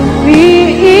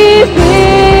umiiyak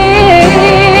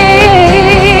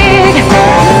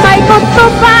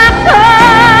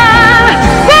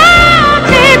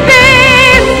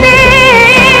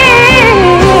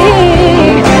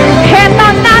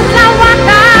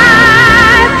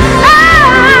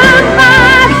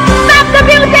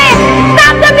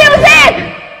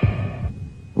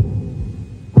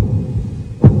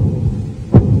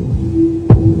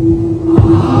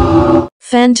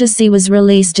Fantasy was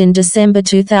released in December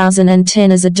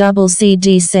 2010 as a double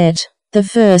CD set. The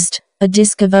first, a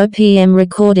disc of OPM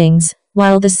recordings,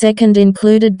 while the second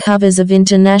included covers of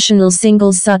international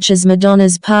singles such as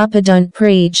Madonna's Papa Don't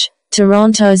Preach,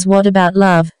 Toronto's What About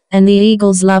Love, and the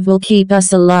Eagles' Love Will Keep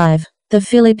Us Alive. The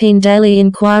Philippine Daily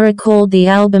Inquirer called the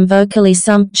album vocally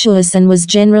sumptuous and was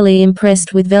generally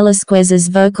impressed with Velasquez's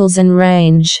vocals and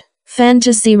range.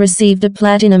 Fantasy received a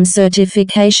platinum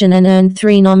certification and earned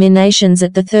 3 nominations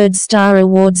at the 3rd Star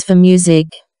Awards for Music.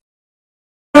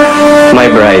 My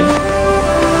bride,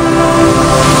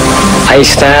 I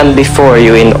stand before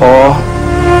you in awe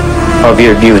of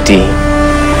your beauty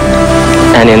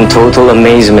and in total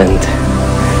amazement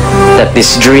that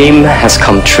this dream has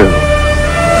come true.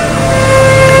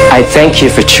 I thank you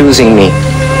for choosing me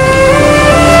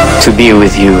to be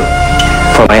with you,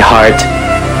 for my heart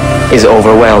is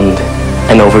overwhelmed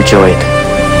and overjoyed.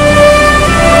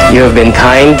 You have been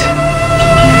kind,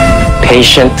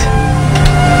 patient,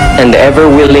 and ever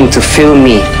willing to fill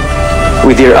me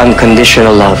with your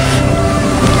unconditional love.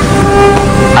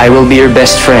 I will be your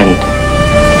best friend,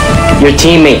 your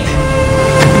teammate,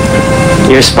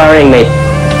 your sparring mate,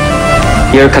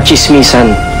 your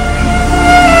kachismisan,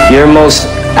 your most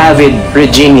avid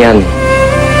Reginian,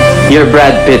 your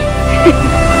Brad Pitt,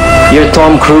 your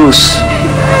Tom Cruise,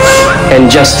 and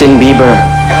Justin Bieber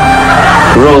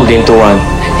rolled into one.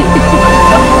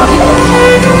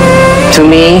 To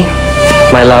me,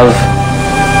 my love,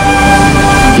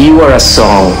 you are a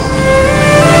song,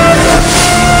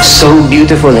 so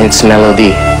beautiful in its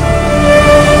melody,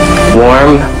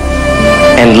 warm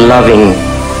and loving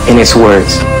in its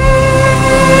words.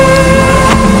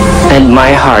 And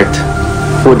my heart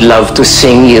would love to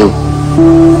sing you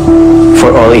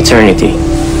for all eternity.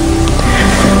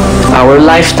 Our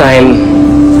lifetime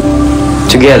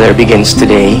together begins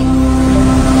today,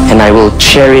 and I will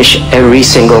cherish every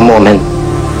single moment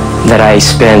that I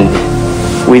spend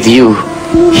with you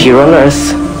here on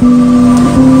earth,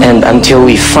 and until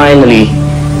we finally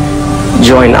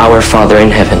join our Father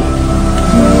in heaven.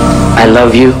 I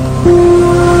love you,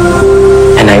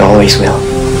 and I always will.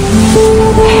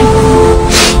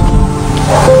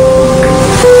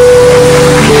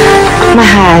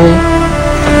 Mahal,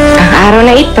 ang araw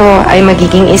na ito ay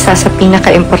magiging isa sa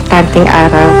pinaka-importanting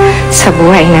araw sa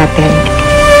buhay natin.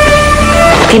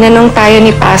 Tinanong tayo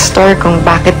ni Pastor kung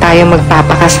bakit tayo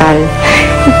magpapakasal.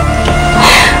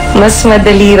 Mas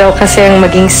madali raw kasi ang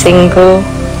maging single.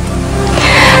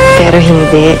 Pero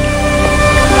hindi.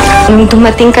 Nung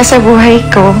dumating ka sa buhay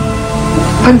ko,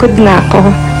 pagod na ako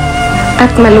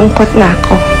at malungkot na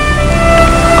ako.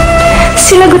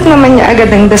 Sinagot naman niya agad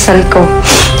ang dasal ko.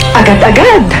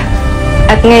 Agad-agad!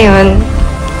 At ngayon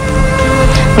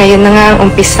na nga ang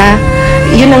umpisa,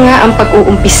 yun na nga ang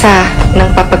pag-uumpisa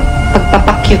ng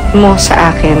pagpapakyut mo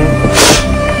sa akin.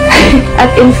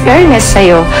 At in fairness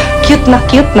sa'yo, cute na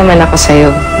cute naman ako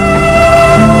sa'yo.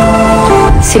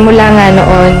 Simula nga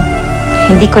noon,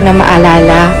 hindi ko na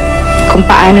maalala kung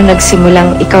paano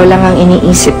nagsimulang ikaw lang ang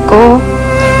iniisip ko,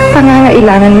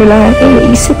 pangangailangan mo lang ang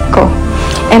iniisip ko.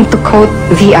 And to quote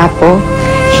the Apo,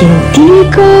 hindi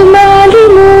ko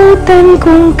malimutan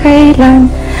kung kailan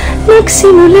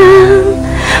nagsimulang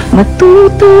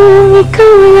matutong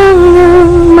ikaw lang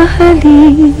ang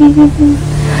mahalin.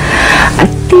 At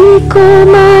di ko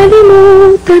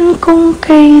malimutan kung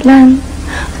kailan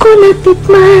ko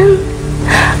natikman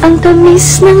ang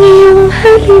tamis ng iyong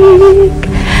halik,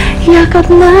 yakap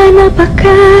na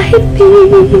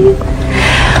napakahigpit,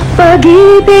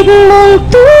 pag-ibig mong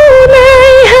tunay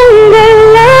hanggang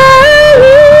langit.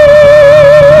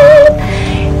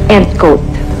 End quote.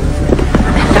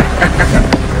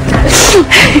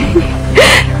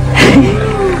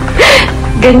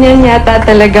 Ganyan yata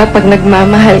talaga pag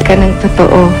nagmamahal ka ng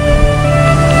totoo.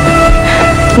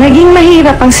 Naging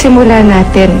mahirap ang simula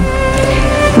natin.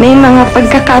 May mga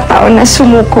pagkakataon na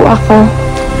sumuko ako.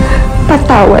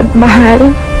 Patawad,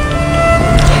 mahal.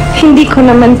 Hindi ko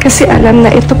naman kasi alam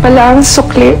na ito pala ang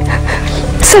sukli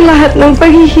sa lahat ng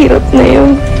paghihirap na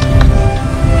yun.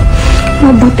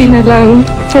 Mabuti na lang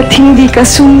at hindi ka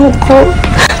sumuko.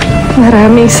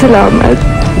 Maraming salamat.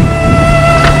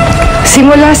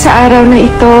 Simula sa araw na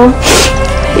ito,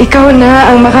 ikaw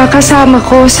na ang makakasama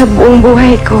ko sa buong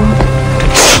buhay ko.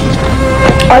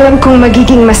 Alam kong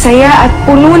magiging masaya at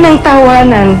puno ng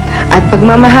tawanan at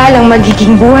pagmamahal ang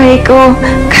magiging buhay ko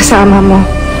kasama mo.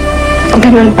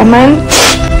 Ganun pa man,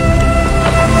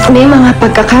 may mga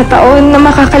pagkakataon na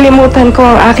makakalimutan ko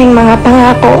ang aking mga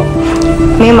pangako.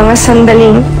 May mga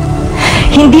sandaling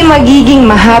hindi magiging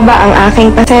mahaba ang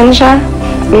aking pasensya.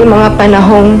 May mga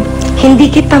panahong hindi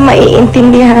kita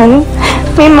maiintindihan.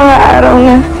 May mga araw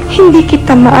na hindi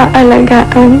kita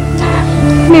maaalagaan.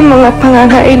 May mga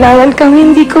pangangailangan kang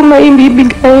hindi ko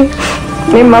maibibigay.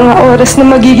 May mga oras na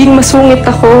magiging masungit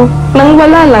ako nang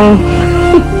wala lang.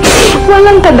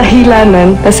 Walang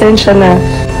kadahilanan. Pasensya na.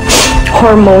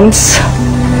 Hormones.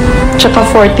 Tsaka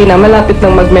 40 na, malapit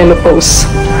nang mag-menopause.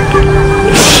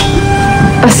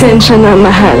 Pasensya na,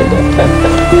 mahal.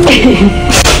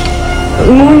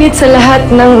 Ngunit sa lahat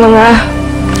ng mga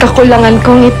kakulangan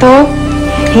kong ito,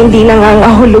 hindi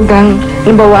nangangahulugang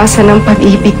nabawasan ang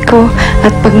pag-ibig ko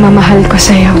at pagmamahal ko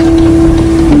sa'yo.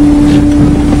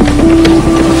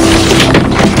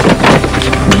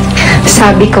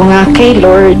 Sabi ko nga kay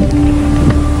Lord,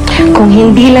 kung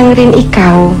hindi lang rin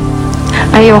ikaw,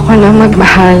 ayoko na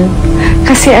magmahal.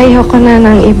 Kasi ayoko na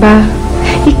ng iba.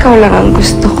 Ikaw lang ang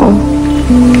gusto ko.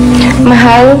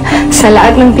 Mahal, sa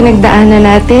lahat ng pinagdaanan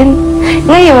natin,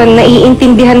 ngayon,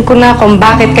 naiintindihan ko na kung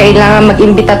bakit kailangan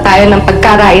mag-imbita tayo ng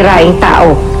pagkarai-raing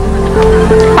tao.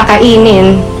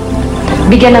 Pakainin,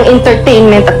 bigyan ng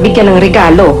entertainment at bigyan ng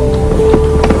regalo.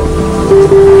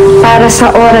 Para sa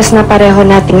oras na pareho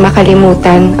nating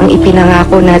makalimutan ang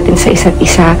ipinangako natin sa isa't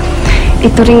isa,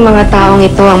 ito ring mga taong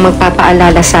ito ang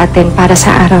magpapaalala sa atin para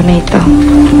sa araw na ito.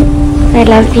 I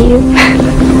love you.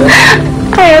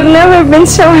 I have never been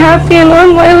so happy in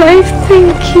all my life.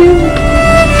 Thank you.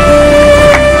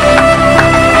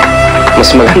 Mas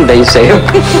maganda yun sa'yo.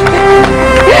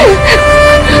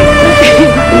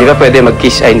 Hindi ba pwede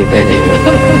mag-kiss? Ay, hindi pwede.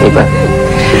 Diba?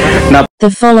 The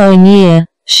following year,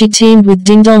 she teamed with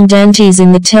Ding Dong Dantes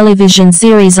in the television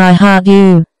series I Heart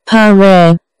You,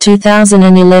 Prowess,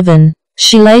 2011.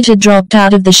 She later dropped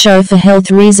out of the show for health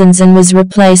reasons and was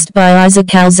replaced by Isa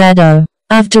Calzado.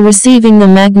 After receiving the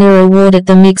Magna Award at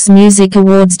the Mix Music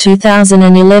Awards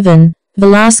 2011,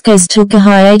 Velasquez took a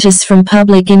hiatus from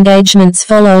public engagements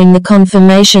following the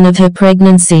confirmation of her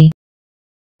pregnancy.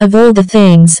 Of All the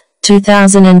Things,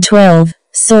 2012,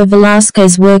 saw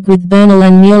Velasquez work with Bernal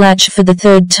and Mulach for the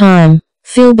third time.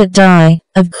 Philbert Dye,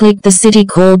 of Click the City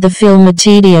called the film a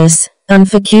tedious,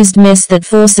 unfocused mess that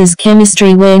forces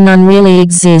chemistry where none really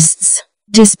exists.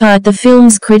 Despite the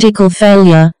film's critical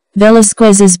failure,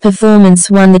 Velasquez's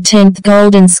performance won the 10th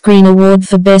Golden Screen Award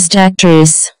for Best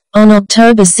Actress. On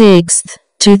October 6,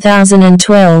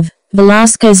 2012,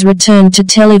 Velasquez returned to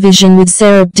television with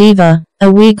Diva,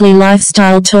 a weekly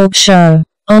lifestyle talk show.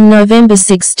 On November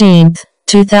 16,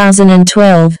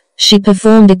 2012, she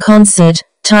performed a concert,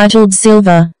 titled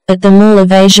Silver, at the Mall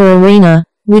of Asia Arena,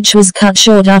 which was cut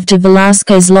short after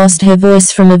Velasquez lost her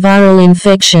voice from a viral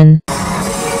infection.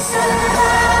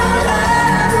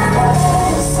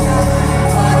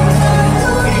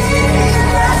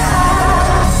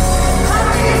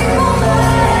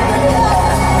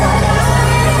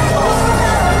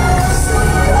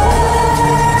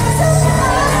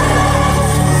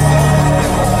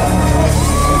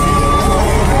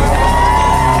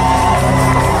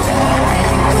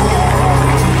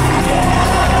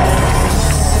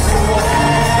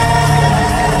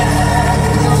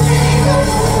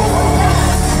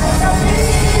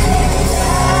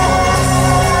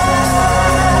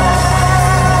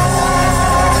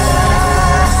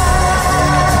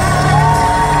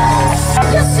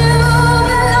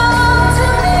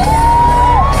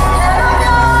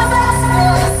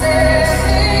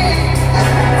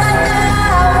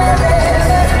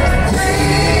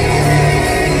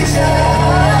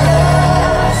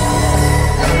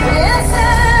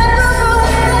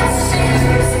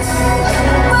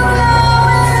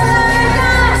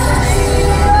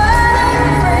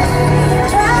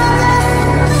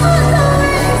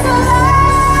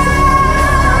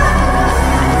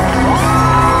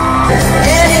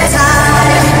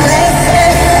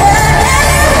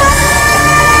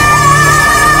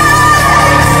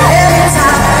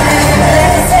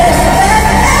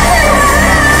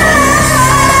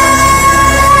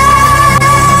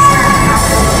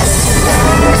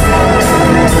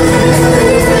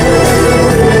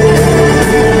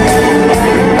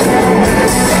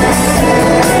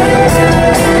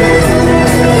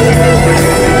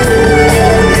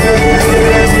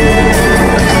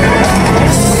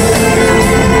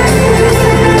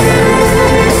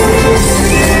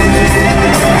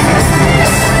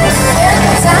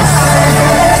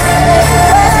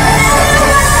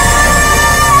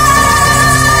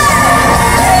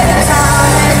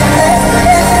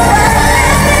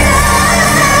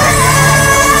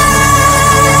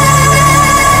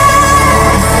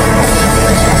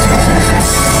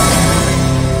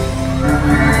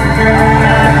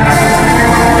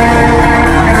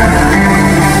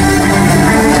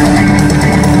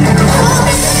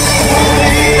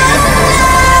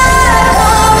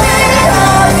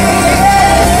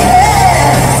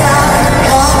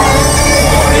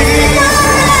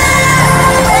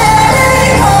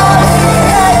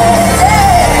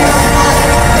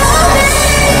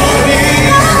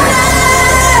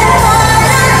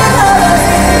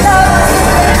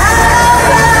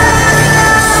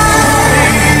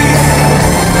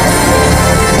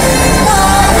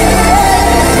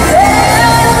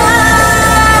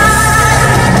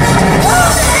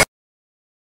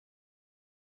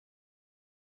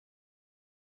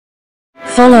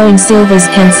 Following Silva's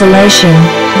cancellation,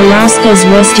 Velasquez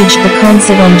restaged the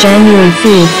concert on January 5,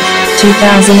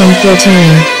 2013.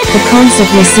 The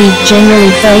concert received generally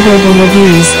favorable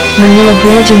reviews. Manila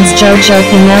Bulletin's Jojo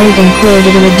Pinawigan called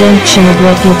it a redemption of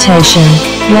reputation,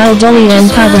 while Dolly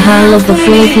Ann Carvajal of the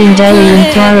Philippine Daily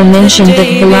Inquirer mentioned that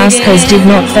Velasquez did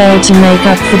not fail to make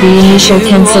up for the initial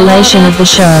cancellation of the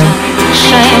show.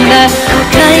 Shame that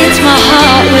paints my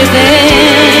heart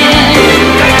within.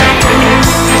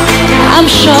 I'm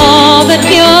sure that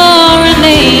you're an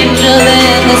angel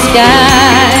in the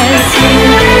skies.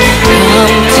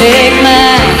 Come take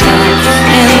my hand,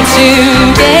 and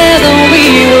together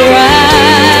we will rise.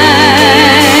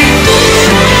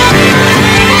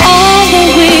 All the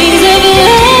wings of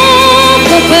love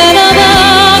open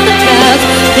above the clouds.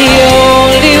 The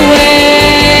only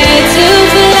way to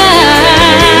fly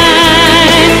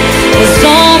is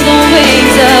on the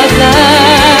wings of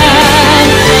love.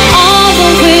 All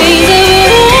the wings of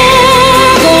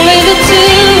love, only the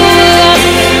two of us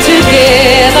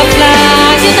together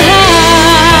flying high,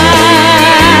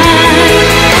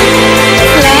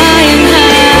 flying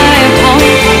high upon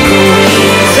the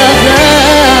wings of love.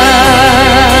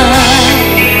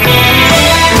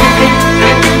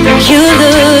 You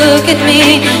look at me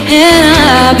and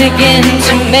I begin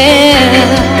to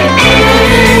melt,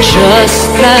 just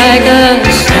like a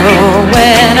snow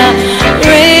when a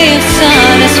ray of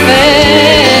sun is fell.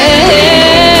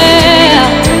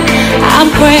 I'm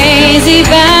crazy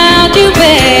about you,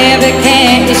 baby,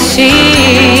 can't you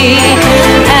see?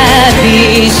 I'd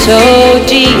be so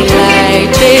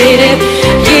delighted if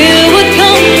you would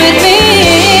come with me.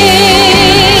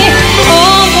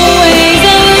 All the ways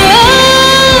of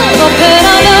love open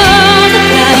above the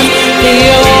clouds. The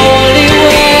only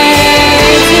way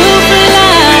to fly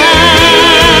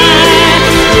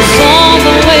is on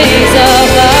the ways of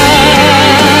love.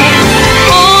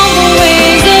 On the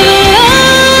ways of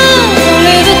love,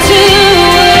 only the two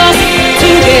of us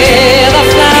together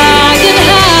flying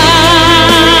high,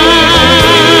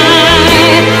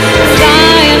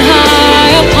 flying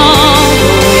high upon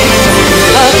the wings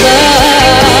of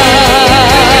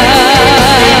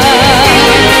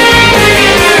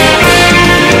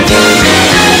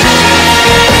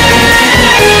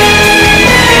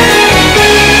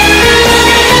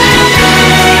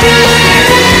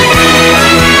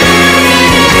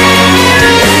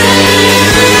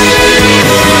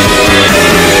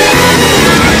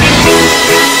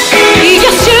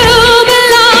Yes, you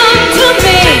belong to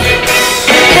me,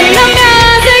 and I'm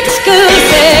as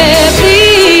exclusively.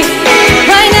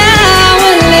 Right now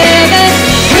we're living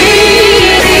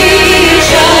with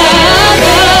each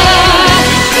other,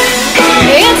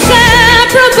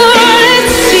 inseparable it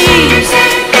seems.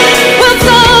 We're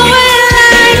flowing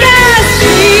like a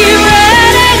stream,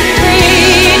 running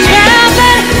free,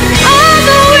 traveling on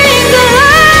the wings of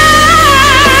love,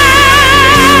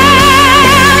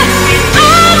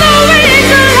 on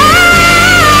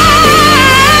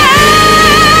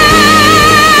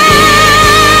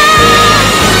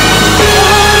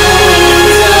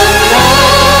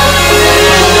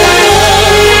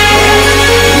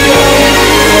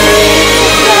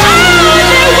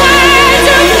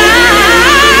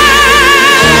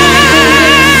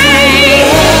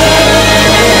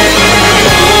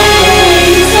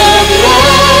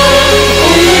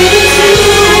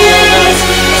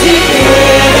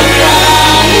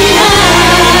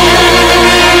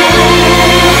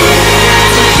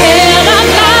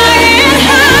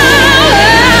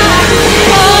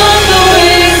the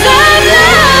wings of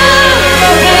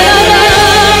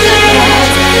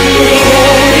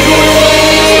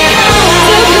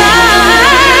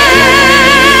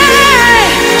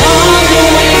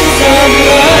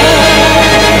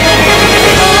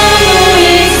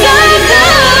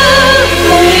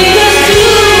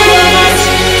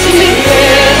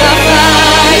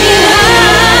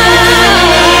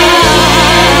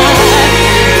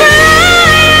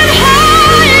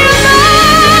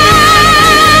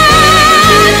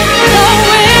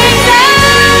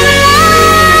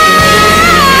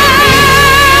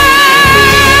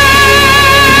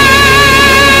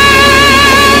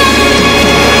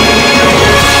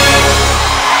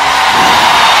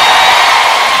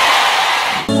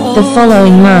The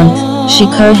following month, she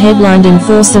co-headlined in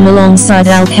foursome alongside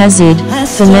Alcazid,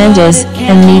 Fernandez,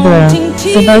 and Nibra.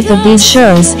 For both of these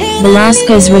shows,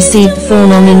 Velasquez received 4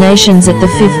 nominations at the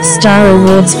 5th Star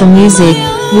Awards for Music,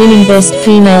 winning Best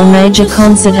Female Major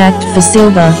Concert Act for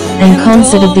Silva, and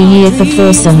Concert of the Year for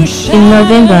Foursome. In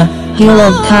November,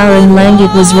 Hilog Karan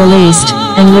Langit was released,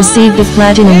 and received a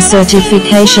platinum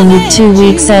certification with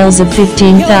 2-week sales of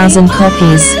 15,000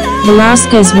 copies.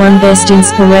 Velasquez won Best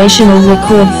Inspirational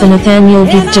Record for Nathaniel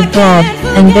Gift of God,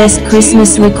 and Best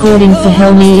Christmas Recording for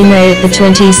Helmi Ine at the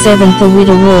 27th Awit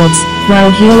Awards,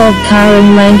 while Hulog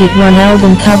Karim Langit won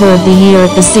Album Cover of the Year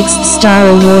at the 6th Star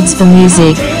Awards for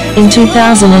Music. In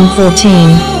 2014,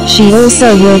 she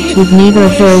also worked with Diva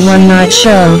for a one-night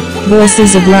show,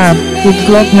 Voices of Love, with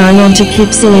Glock 9 on to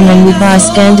Kipsiling and with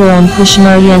Iskander on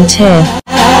Pushmo Yante.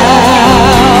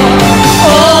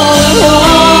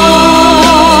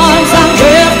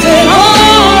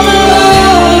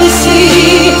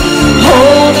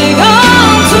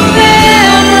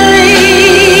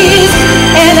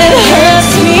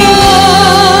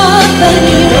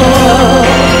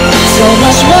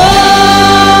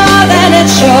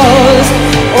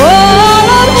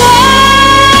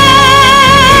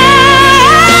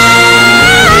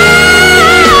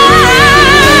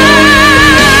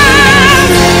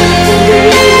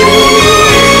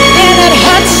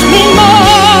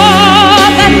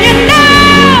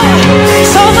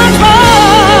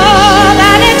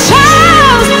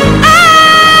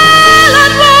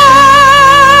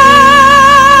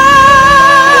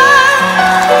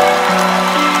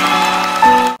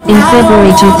 In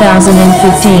February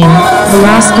 2015,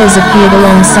 Velasquez appeared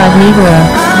alongside Diva,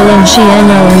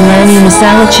 Valenciano and Lani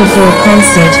Masalicha for a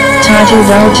concert, titled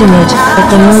Ultimate, at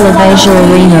the Mall of Asia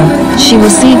Arena. She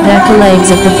received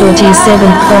accolades at the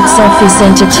 47th Box Office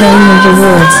Entertainment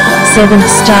Awards, 7th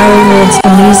Star Awards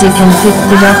for Music and 5th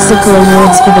Diduxical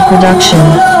Awards for the production.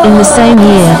 In the same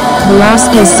year,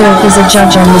 Velasquez served as a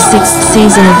judge on the 6th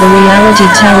season of the reality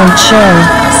talent show,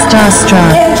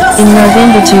 Starstruck. In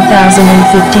November 2015,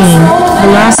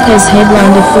 Velasquez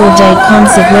headlined a 4-day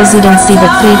concert residency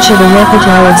that featured a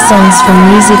repertoire of songs from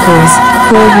musicals,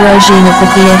 called Regine at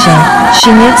the Theatre. She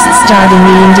next starred in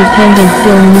the independent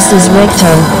film Mrs.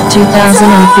 Recto, 2015,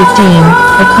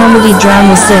 a comedy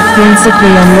drama set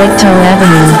principally on Recto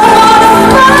Avenue.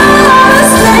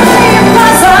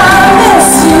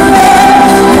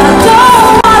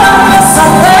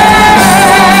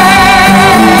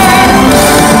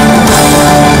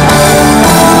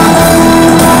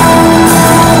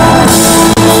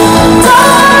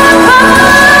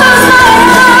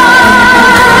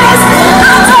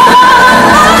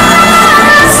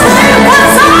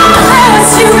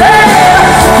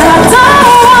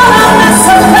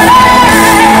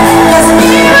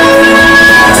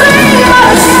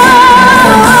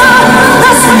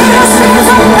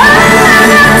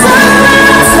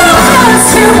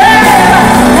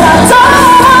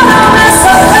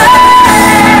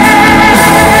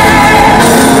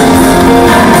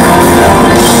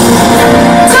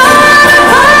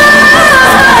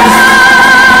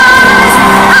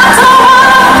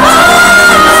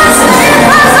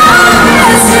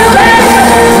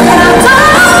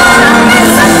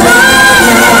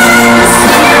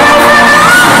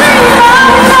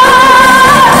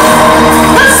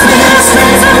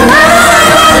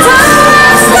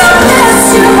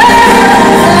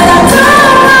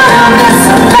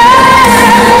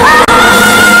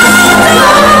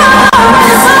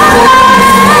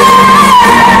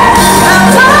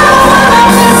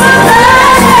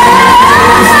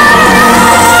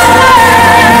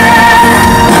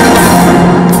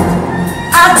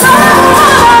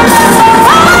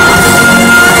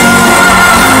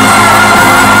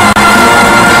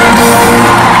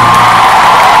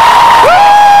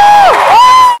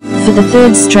 For the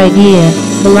third straight year,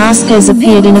 Velasquez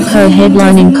appeared in a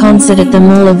co-headlining concert at the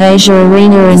Mall of Asia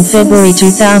Arena in February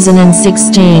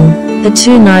 2016. The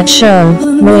two-night show,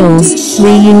 Royals,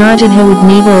 reunited her with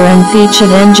Diva and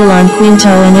featured Angeline Quinto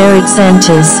and Eric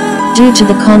Santos. Due to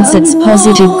the concert's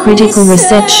positive critical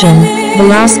reception,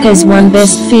 Velasquez won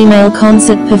Best Female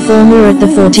Concert Performer at the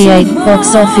 48th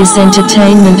Box Office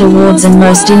Entertainment Awards and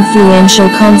Most Influential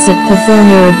Concert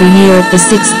Performer of the Year at the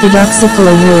 6th Diduxical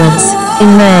Awards.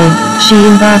 In May, she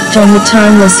embarked on the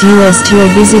timeless U.S. tour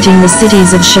visiting the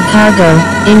cities of Chicago,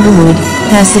 Inglewood,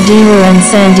 Pasadena and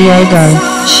San Diego.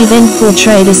 She then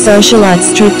portrayed a socialite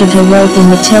stripped of her wealth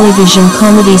in the television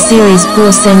comedy series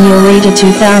Poor Señorita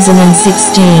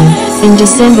 2016. In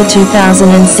December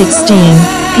 2016,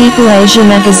 People Asia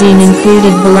magazine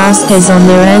included Velasquez on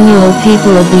their annual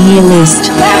People of the Year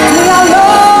list.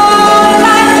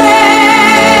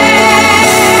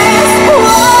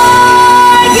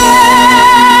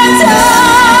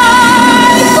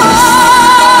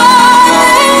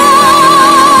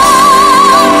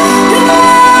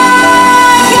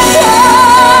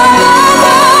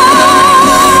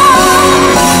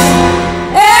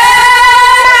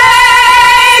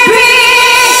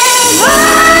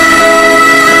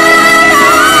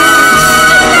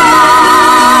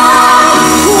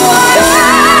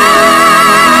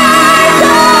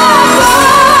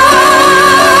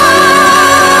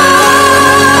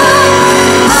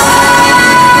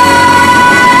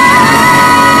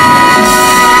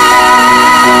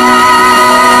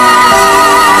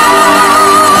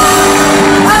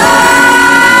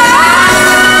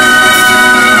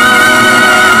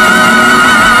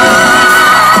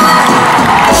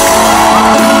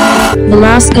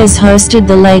 Velasquez hosted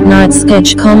the late-night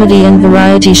sketch comedy and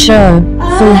variety show,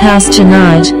 Full House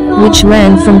Tonight, which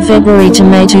ran from February to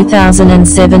May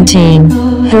 2017.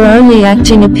 Her only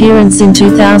acting appearance in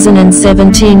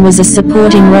 2017 was a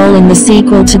supporting role in the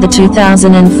sequel to the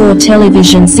 2004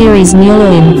 television series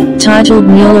Mulaim, titled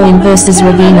Mulaim vs.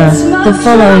 Ravina. The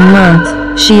following month,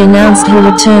 she announced her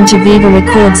return to Viva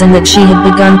Records and that she had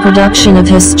begun production of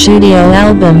her studio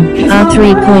album,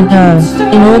 R3.0.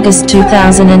 In August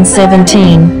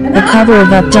 2017, a cover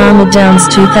of Up Dharma Down's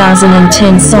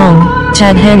 2010 song,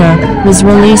 Tadhana, was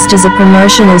released as a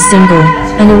promotional single.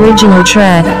 An original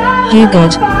track,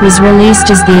 Hugot, was released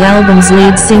as the album's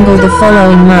lead single the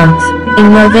following month. In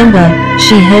November,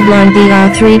 she headlined the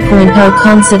R3.0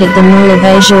 concert at the Mall of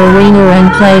Asia Arena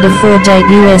and played a 4-date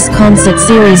US concert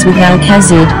series with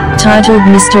Al-Khazid, titled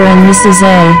Mr. and Mrs.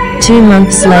 A. 2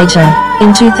 months later,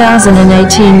 in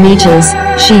 2018 Meters,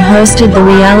 she hosted the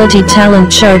reality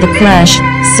talent show The Clash,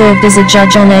 served as a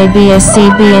judge on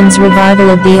ABS-CBN's revival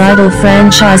of the Idol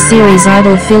franchise series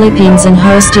Idol Philippines and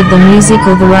hosted the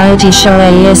musical variety show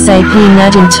ASAP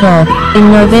Natin To.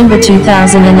 In November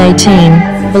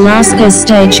 2018, Velasquez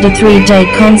staged a 3-date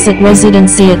concert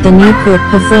residency at the Newport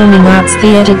Performing Arts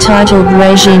Theatre titled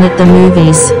Regine at the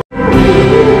Movies.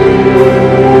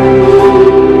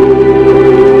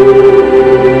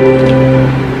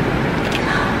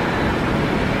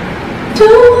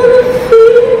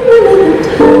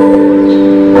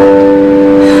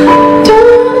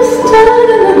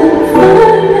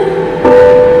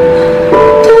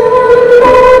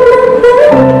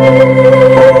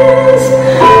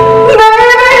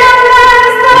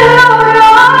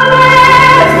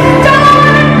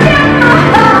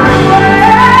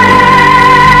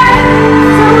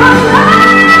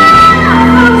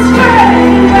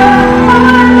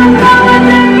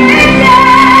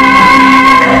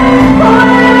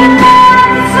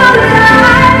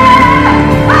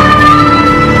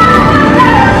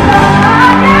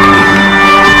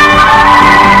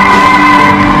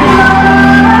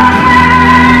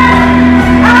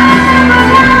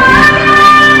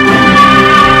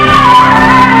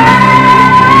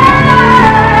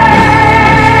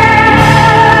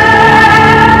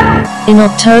 In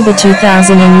October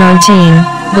 2019,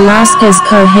 Velasquez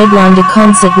co-headlined a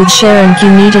concert with Sharon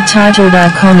Cunita titled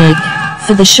Iconic.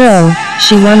 For the show,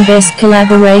 she won Best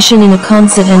Collaboration in a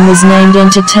Concert and was named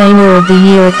Entertainer of the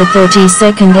Year at the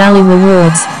 32nd Aliw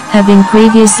Awards, having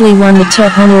previously won the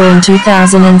top honor in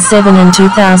 2007 and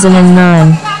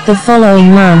 2009. The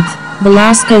following month,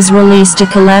 Velasquez released a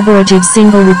collaborative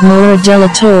single with Maura de la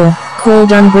Torre,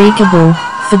 called Unbreakable,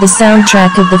 for the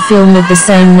soundtrack of the film of the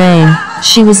same name.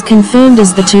 She was confirmed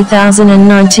as the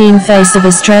 2019 face of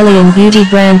Australian beauty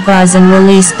brand Buys and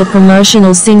released the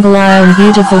promotional single I Am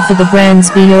Beautiful for the brand's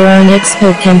Be Your Own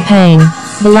Expert campaign.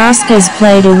 Velasquez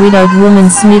played a widowed woman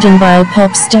smitten by a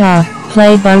pop star,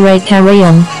 played by Ray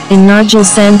Carrion, in Nigel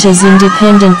Santa's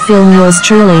independent film Yours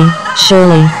Truly,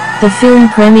 Shirley. The film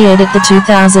premiered at the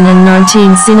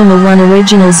 2019 Cinema One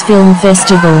Originals Film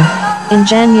Festival. In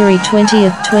January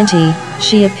 2020,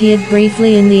 she appeared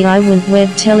briefly in the I Went web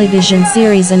television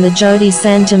series and the Jodie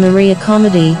Santa Maria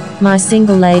comedy, My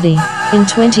Single Lady. In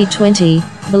 2020,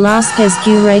 Velasquez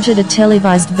curated a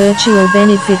televised virtual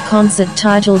benefit concert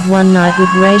titled One Night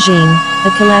with Regine,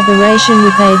 a collaboration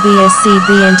with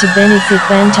ABS-CBN to benefit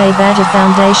Bante Bata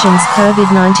Foundation's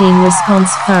COVID-19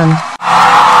 Response Fund.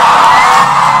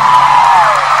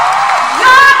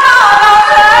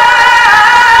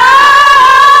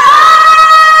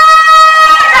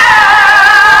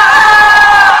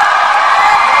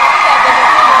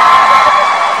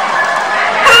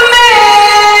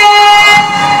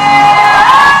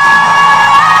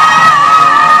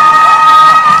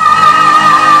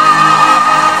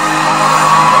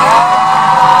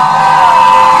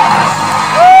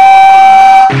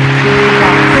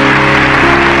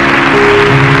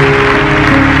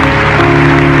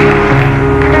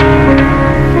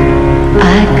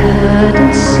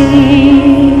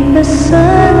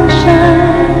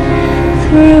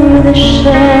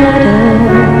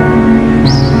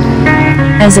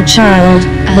 As a child,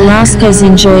 Velasquez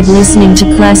enjoyed listening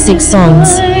to classic songs.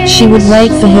 She would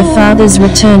wait for her father's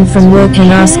return from work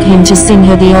and ask him to sing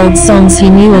her the old songs he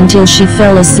knew until she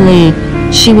fell asleep.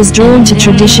 She was drawn to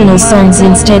traditional songs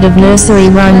instead of nursery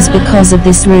rhymes because of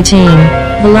this routine.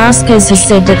 Velasquez has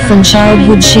said that from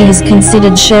childhood she has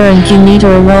considered Sharon Cuneta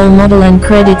a role model and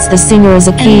credits the singer as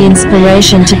a key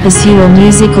inspiration to pursue a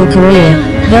musical career.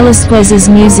 Velasquez's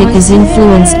music is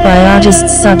influenced by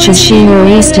artists such as Sheena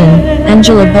Easton,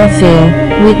 Angela Bofill,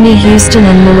 Whitney Houston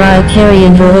and Mariah Carey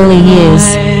in her early years.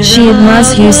 She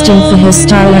admires Houston for her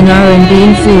style and R&B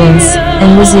influence,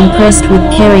 and was impressed with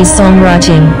Carey's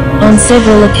songwriting. On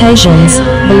several occasions,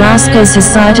 Velasquez has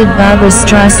cited Barbra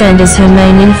Streisand as her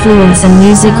main influence and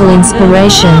musical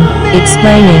inspiration,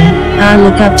 explaining, "I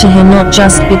look up to her not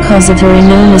just because of her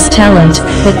enormous talent,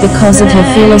 but because of her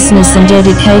fearlessness and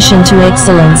dedication to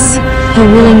excellence. Her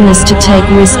willingness to take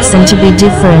risks and to be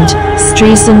different."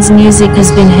 Streisand's music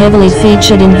has been heavily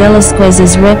featured in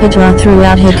Velasquez's repertoire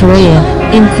throughout her career,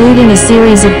 including a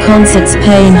series of concerts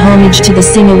paying homage to the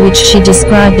singer which she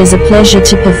described as a pleasure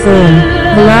to perform.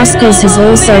 Velasquez has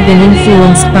also been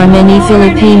influenced by many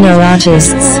Filipino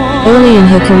artists. Early in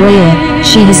her career,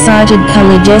 she has cited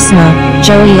Cully Desma,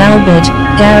 Joey Albert,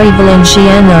 Gary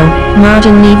Valenciano,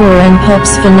 Martin Nievera and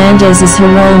Pops Fernandez as her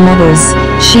role models.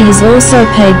 She has also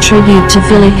paid tribute to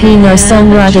Filipino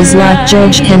songwriters like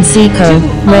George Canseco,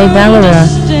 Ray Valera,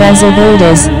 Basil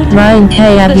Valdez, Ryan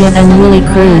K. Abia and Willie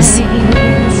Cruz.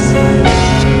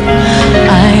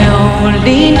 I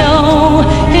only know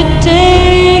it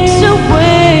takes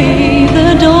away the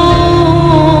dawn.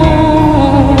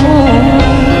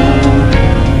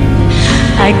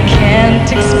 I can't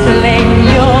explain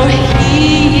your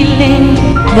healing.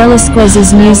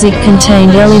 Velasquez's music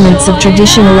contained elements of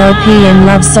traditional OPM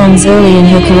love songs early in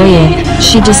her career.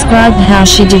 She described how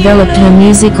she developed her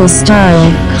musical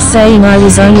style, saying, "I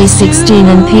was only 16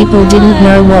 and people didn't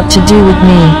know what to do with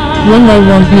me. When they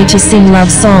want me to sing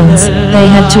love songs, they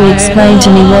had to explain to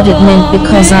me what it meant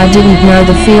because I didn't know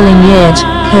the feeling yet."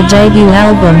 Her debut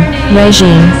album,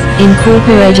 Regine,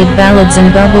 incorporated ballads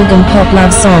and bubblegum pop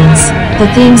love songs. The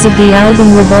themes of the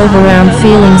album revolve around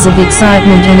feelings of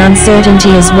excitement and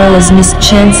uncertainty as well as missed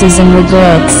chances and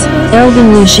regrets.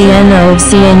 Elvin Luciano of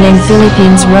CNN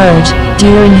Philippines wrote,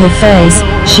 "During her phase,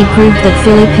 she proved that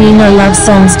Filipino love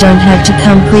songs don't have to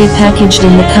come pre-packaged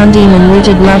in the Kundim and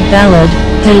rooted love ballad."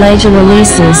 Her later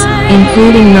releases,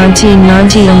 including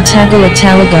 1990 and Tagala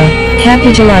Talaga,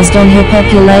 capitalized on her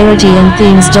popularity and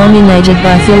themes dominated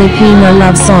by Filipino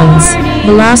love songs.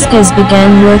 Velasquez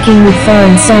began working with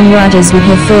foreign songwriters with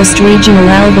her first regional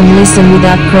album Listen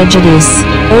Without Prejudice.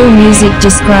 AllMusic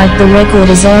described the record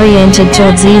as oriented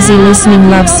towards easy listening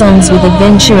love songs with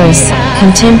adventurous,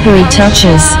 contemporary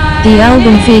touches. The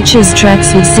album features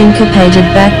tracks with syncopated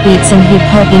backbeats and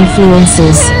hip-hop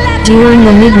influences. During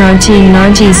the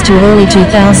mid-1990s to early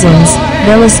 2000s,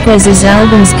 Velasquez's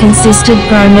albums consisted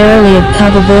primarily of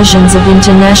cover versions of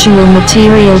international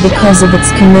material because of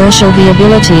its commercial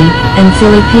viability, and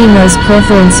Filipinos'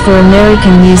 preference for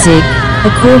American music.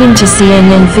 According to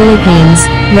CNN Philippines,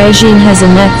 Regine has a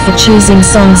knack for choosing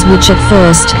songs which at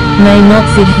first may not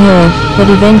fit her, but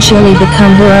eventually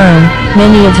become her own.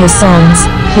 Many of her songs,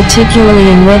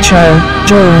 particularly in retro,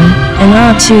 drone, and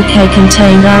R2K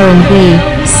contained R&B,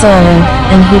 soul,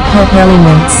 and hip-hop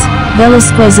elements.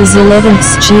 Velasquez's 11th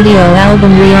studio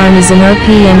album Regine is an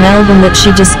OPM album that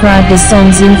she described as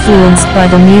songs influenced by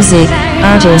the music,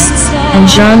 artists, and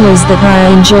genres that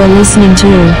I enjoy listening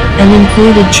to, and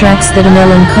included tracks that are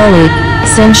melancholic,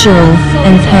 sensual,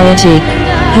 and poetic.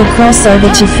 Her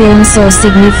crossover to film saw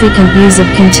significant use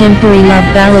of contemporary love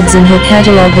ballads in her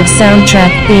catalogue of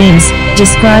soundtrack themes,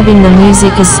 describing the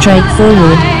music as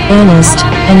straightforward, earnest,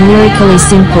 and lyrically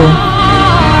simple.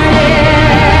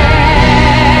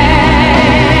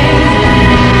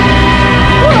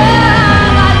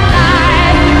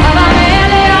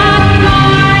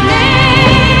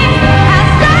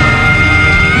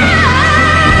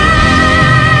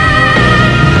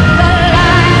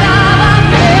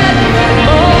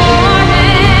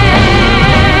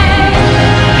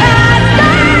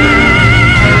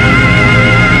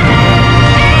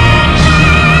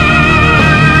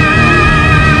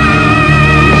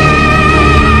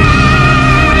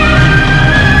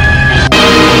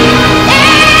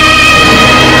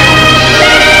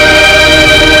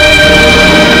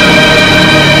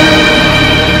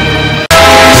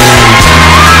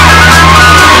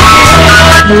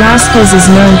 Velasquez is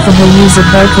known for her use of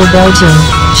vocal belting.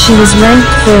 She was ranked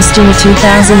first in the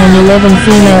 2011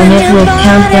 Female Network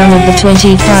Countdown of the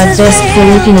 25 Best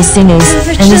Filipino Singers,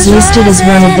 and is listed as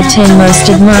one of the 10 most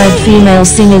admired female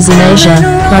singers in Asia,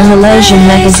 by Malaysian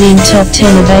magazine Top 10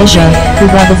 of Asia,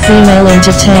 with other female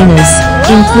entertainers,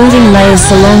 including Lea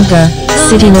Salonga,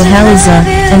 Siti Nurhaliza,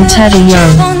 and Tata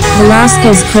Young.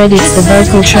 Velasquez credits the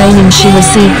vocal training she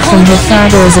received from her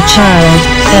father as a child.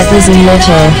 That was in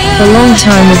letter. A long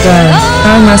time ago.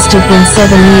 I must have been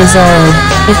 7 years old.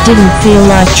 It didn't feel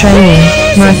like training.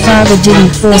 My father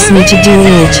didn't force me to do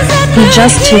it. He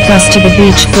just took us to the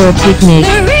beach for a picnic.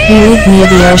 He lived near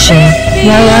the ocean.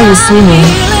 While I was swimming,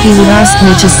 he would ask me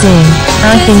to sing.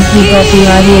 I think he got the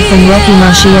idea from Rocky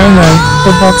Marciano,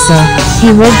 the boxer.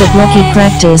 He read that Rocky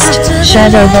practiced,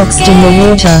 shadow boxed in the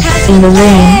water. In the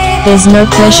ring, there's no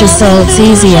pressure so it's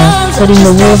easier, but in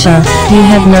the water, you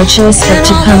have no choice but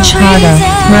to punch harder.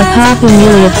 My papa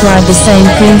merely applied the same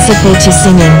principle to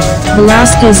singing.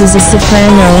 Velasquez is a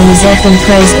soprano and is often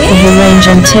praised for her range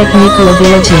and technical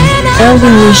ability.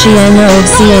 Elvin Luciano of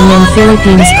CNN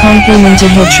Philippines complimented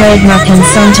her trademark and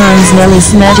sometimes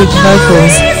melismatic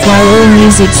vocals, while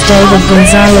AllMusic's David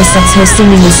Gonzalez says her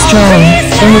singing is strong,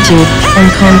 emotive, and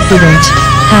confident.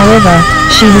 However,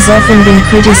 she has often been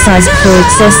criticized for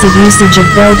excessive usage of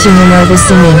belting and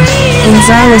over-singing.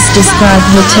 Gonzalez described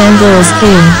her timbre as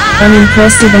thin,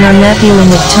 unimpressive and unappealing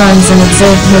at times and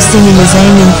observed her singing as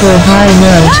aiming for a higher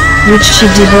note, which she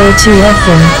did all too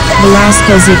often.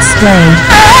 Velasquez explained,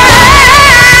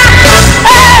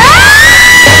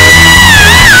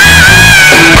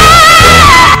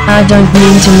 I don't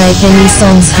mean to make any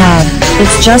songs hard,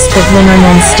 it's just that when I'm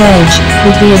on stage,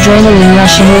 with the adrenaline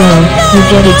rushing on, you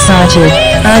get excited.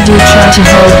 I do try to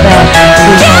hold back,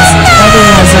 because,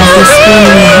 otherwise I'll be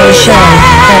screaming the whole show,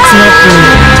 that's not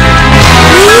good.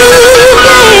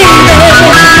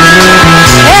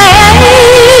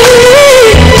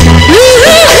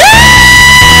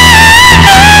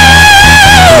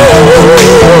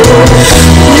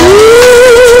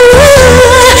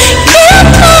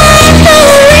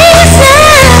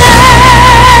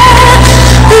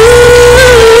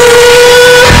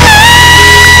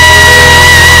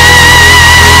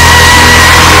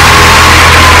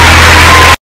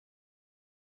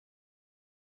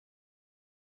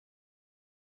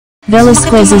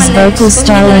 Velasquez's vocal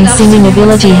style and singing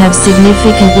ability have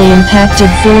significantly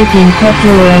impacted Philippine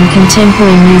popular and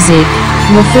contemporary music.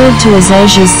 Referred to as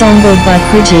Asia's Songbird by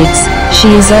critics,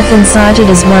 she is often cited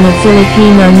as one of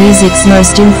Filipino music's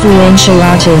most influential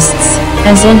artists.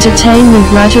 As entertainment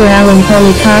writer Alan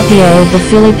Policarpio of the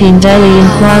Philippine Daily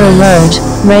Inquirer wrote,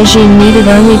 Regine needed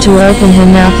only to open her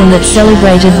mouth and that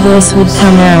celebrated voice would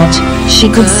come out. She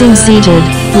could sing seated,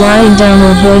 lying down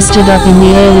or hoisted up in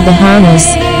the air with a harness,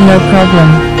 no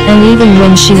problem. And even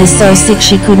when she was so sick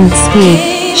she couldn't speak,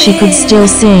 she could still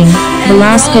sing.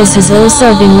 Velasquez has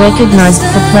also been recognized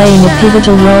for playing a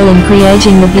pivotal role in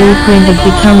creating the blueprint of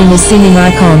becoming a singing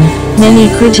icon.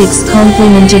 Many critics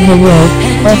complimented her work,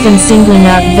 often singling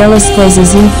out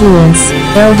Velasquez's influence.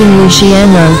 Elvin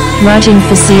Luciano, writing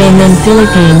for CNN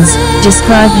Philippines,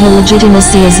 described her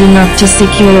legitimacy as enough to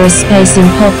secure a space in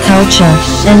pop culture,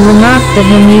 and remarked that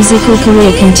her musical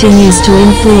career continues to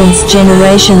influence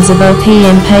generations of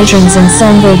OPM patrons and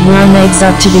Songbird roommates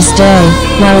up to this day,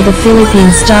 while the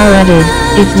Philippine star added,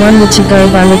 if one were to go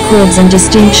by records and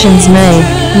distinctions made,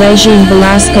 Regine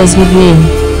Velasquez would win.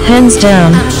 Hands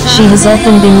down, she has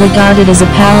often been regarded as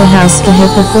a powerhouse for her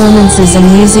performances and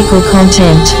musical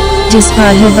content.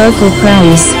 Despite her vocal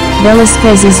prowess,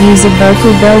 Velasquez's use of vocal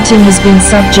belting has been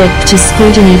subject to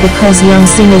scrutiny because young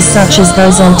singers such as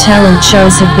those on talent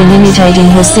shows have been imitating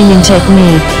her singing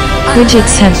technique.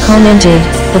 Critics have commented,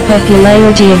 the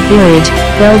popularity of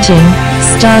belting,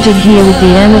 started here with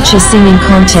the amateur singing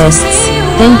contests.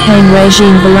 Then came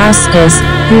Regine Velasquez,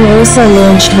 who also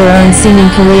launched her own singing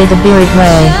career the Birit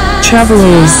way. Trouble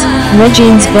is,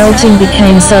 Regine's belting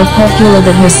became so popular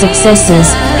that her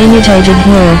successors imitated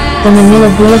her. The Manila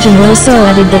Bulletin also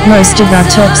added that most of our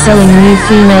top-selling new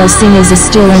female singers are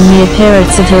still mere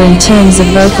parrots of her in terms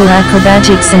of vocal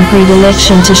acrobatics and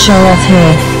predilection to show off her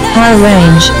high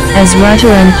range. As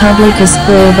writer and publicist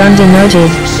Paul Bunder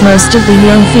noted, most of the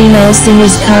young female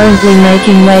singers currently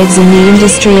making waves in the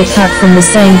industry are cut from the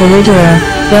same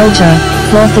belter,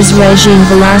 cloth as Regine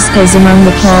Velasquez among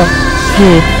the pop,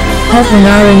 hip, pop and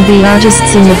R&B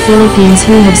artists in the Philippines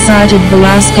who have cited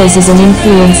Velasquez as an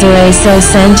influencer Aso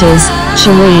Santos,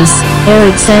 Charisse,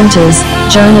 Eric Santos,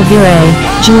 Jonah Bire,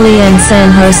 Julian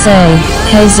San Jose,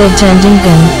 KZ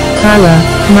Tandingan, Carla,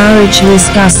 Marich Luis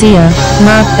Garcia,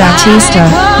 Mark Bautista,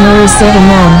 Marisa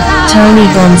Damon, Tony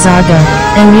Gonzaga,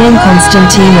 and Ian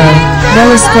Constantino.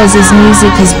 Velasquez's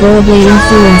music has broadly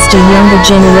influenced a younger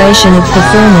generation of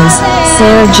performers.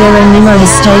 Sarah Geronimo has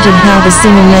stated how the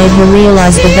singer made her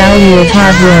realize the value of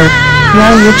hard work,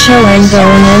 while Rachel Ango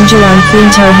and Angeline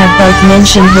Quinto have both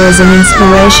mentioned her as an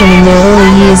inspiration in their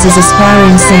early years as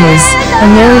aspiring singers.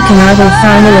 American Idol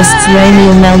finalists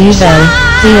Rainier Malube,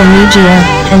 Sofia Mejia,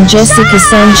 and Jessica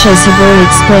Sanchez have all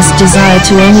expressed desire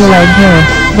to emulate her.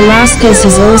 Velasquez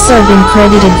has also been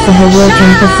credited for her work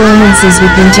and performances with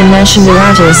international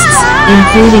artists,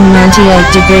 including 98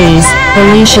 Degrees,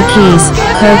 Alicia Keys,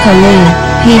 Coca Lee,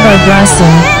 Peebo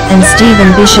Bryson, and Stephen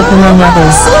Bishop, among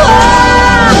others.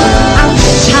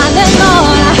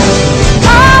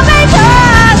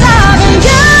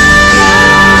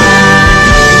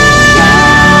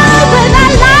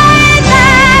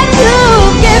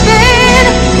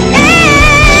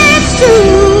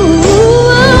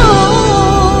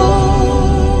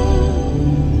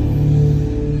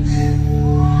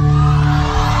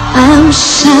 I'm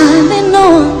shining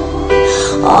on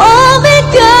all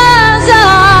because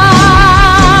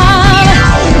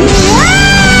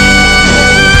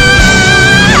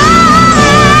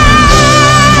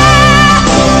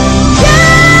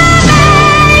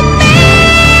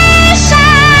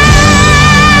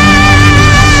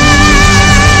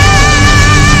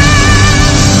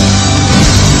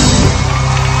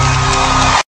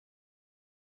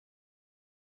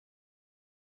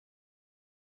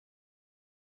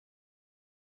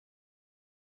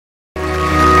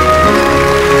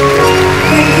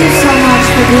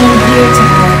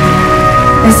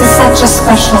This is such a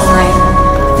special night.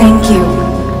 Thank you.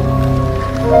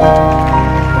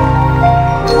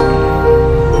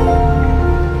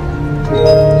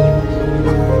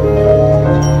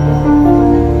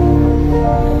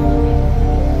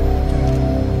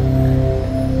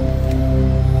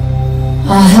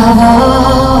 I have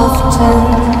often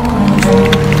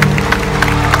dreamed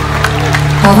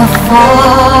of a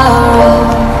far-off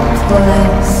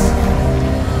place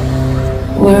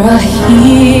where a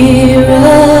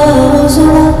hero's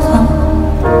welcome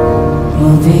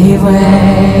will be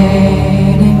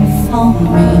waiting for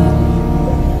me,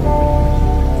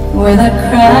 where the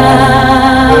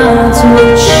crowds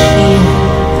will cheer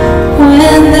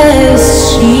when they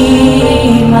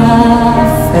see my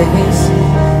face,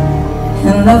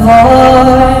 and the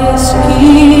voice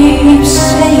keeps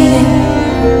saying,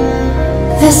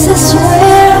 this is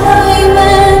where I'm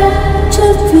meant to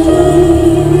be.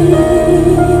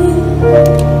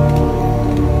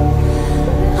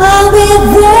 I'll be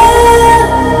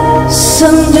there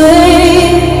someday.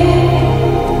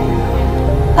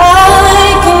 I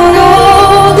can go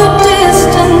the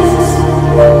distance.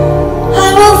 I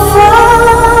will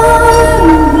find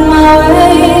my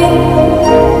way.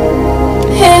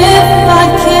 And if I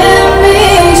can be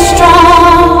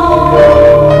strong,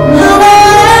 I'll know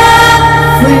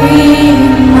every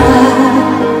mile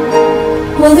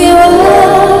will be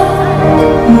worth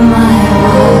my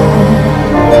while.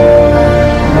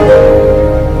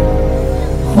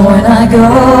 When I go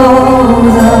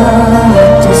the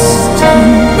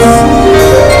distance,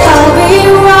 I'll be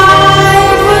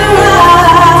right where I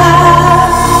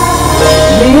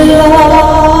belong.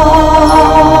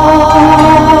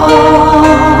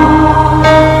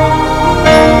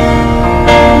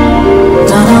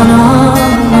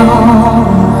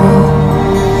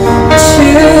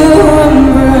 To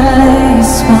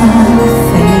embrace my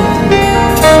fate,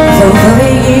 though the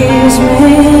years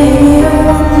may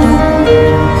wander,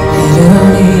 it'll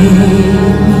lead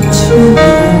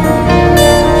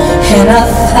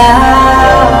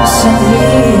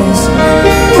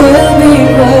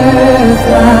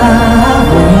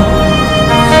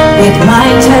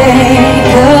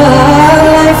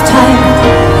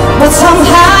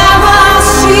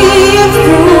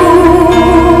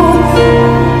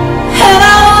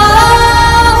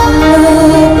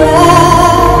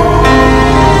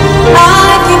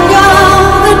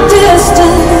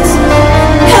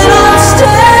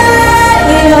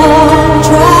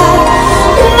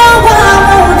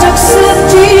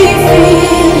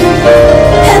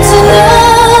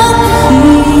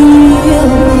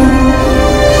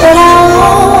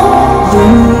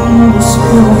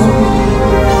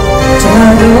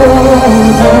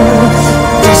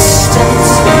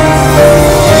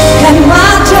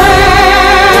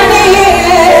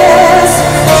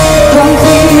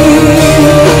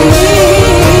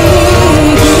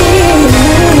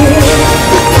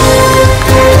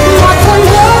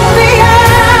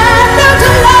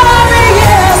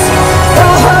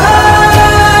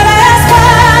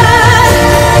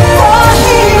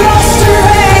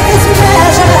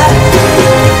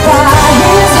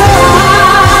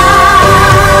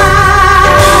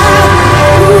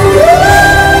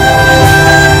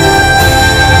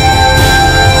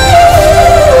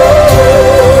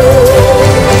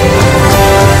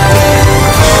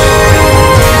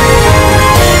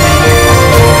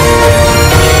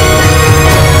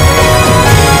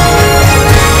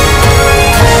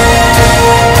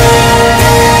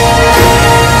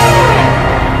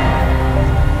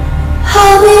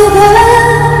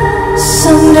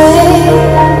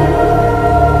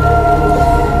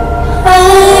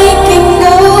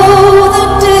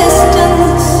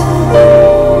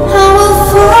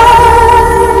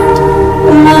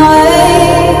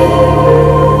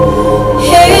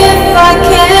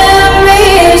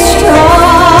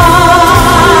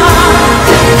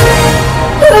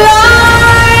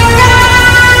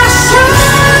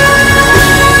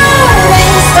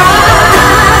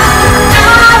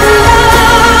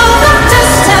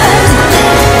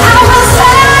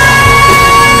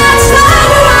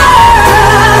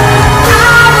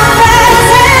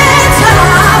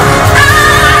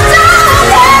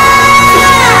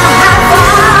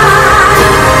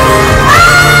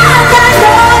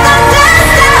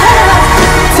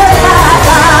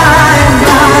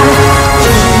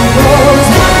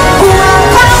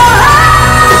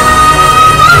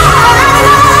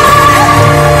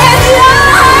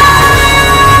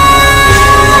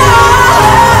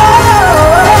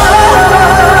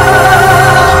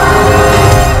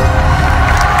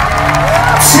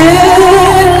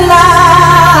till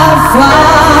I find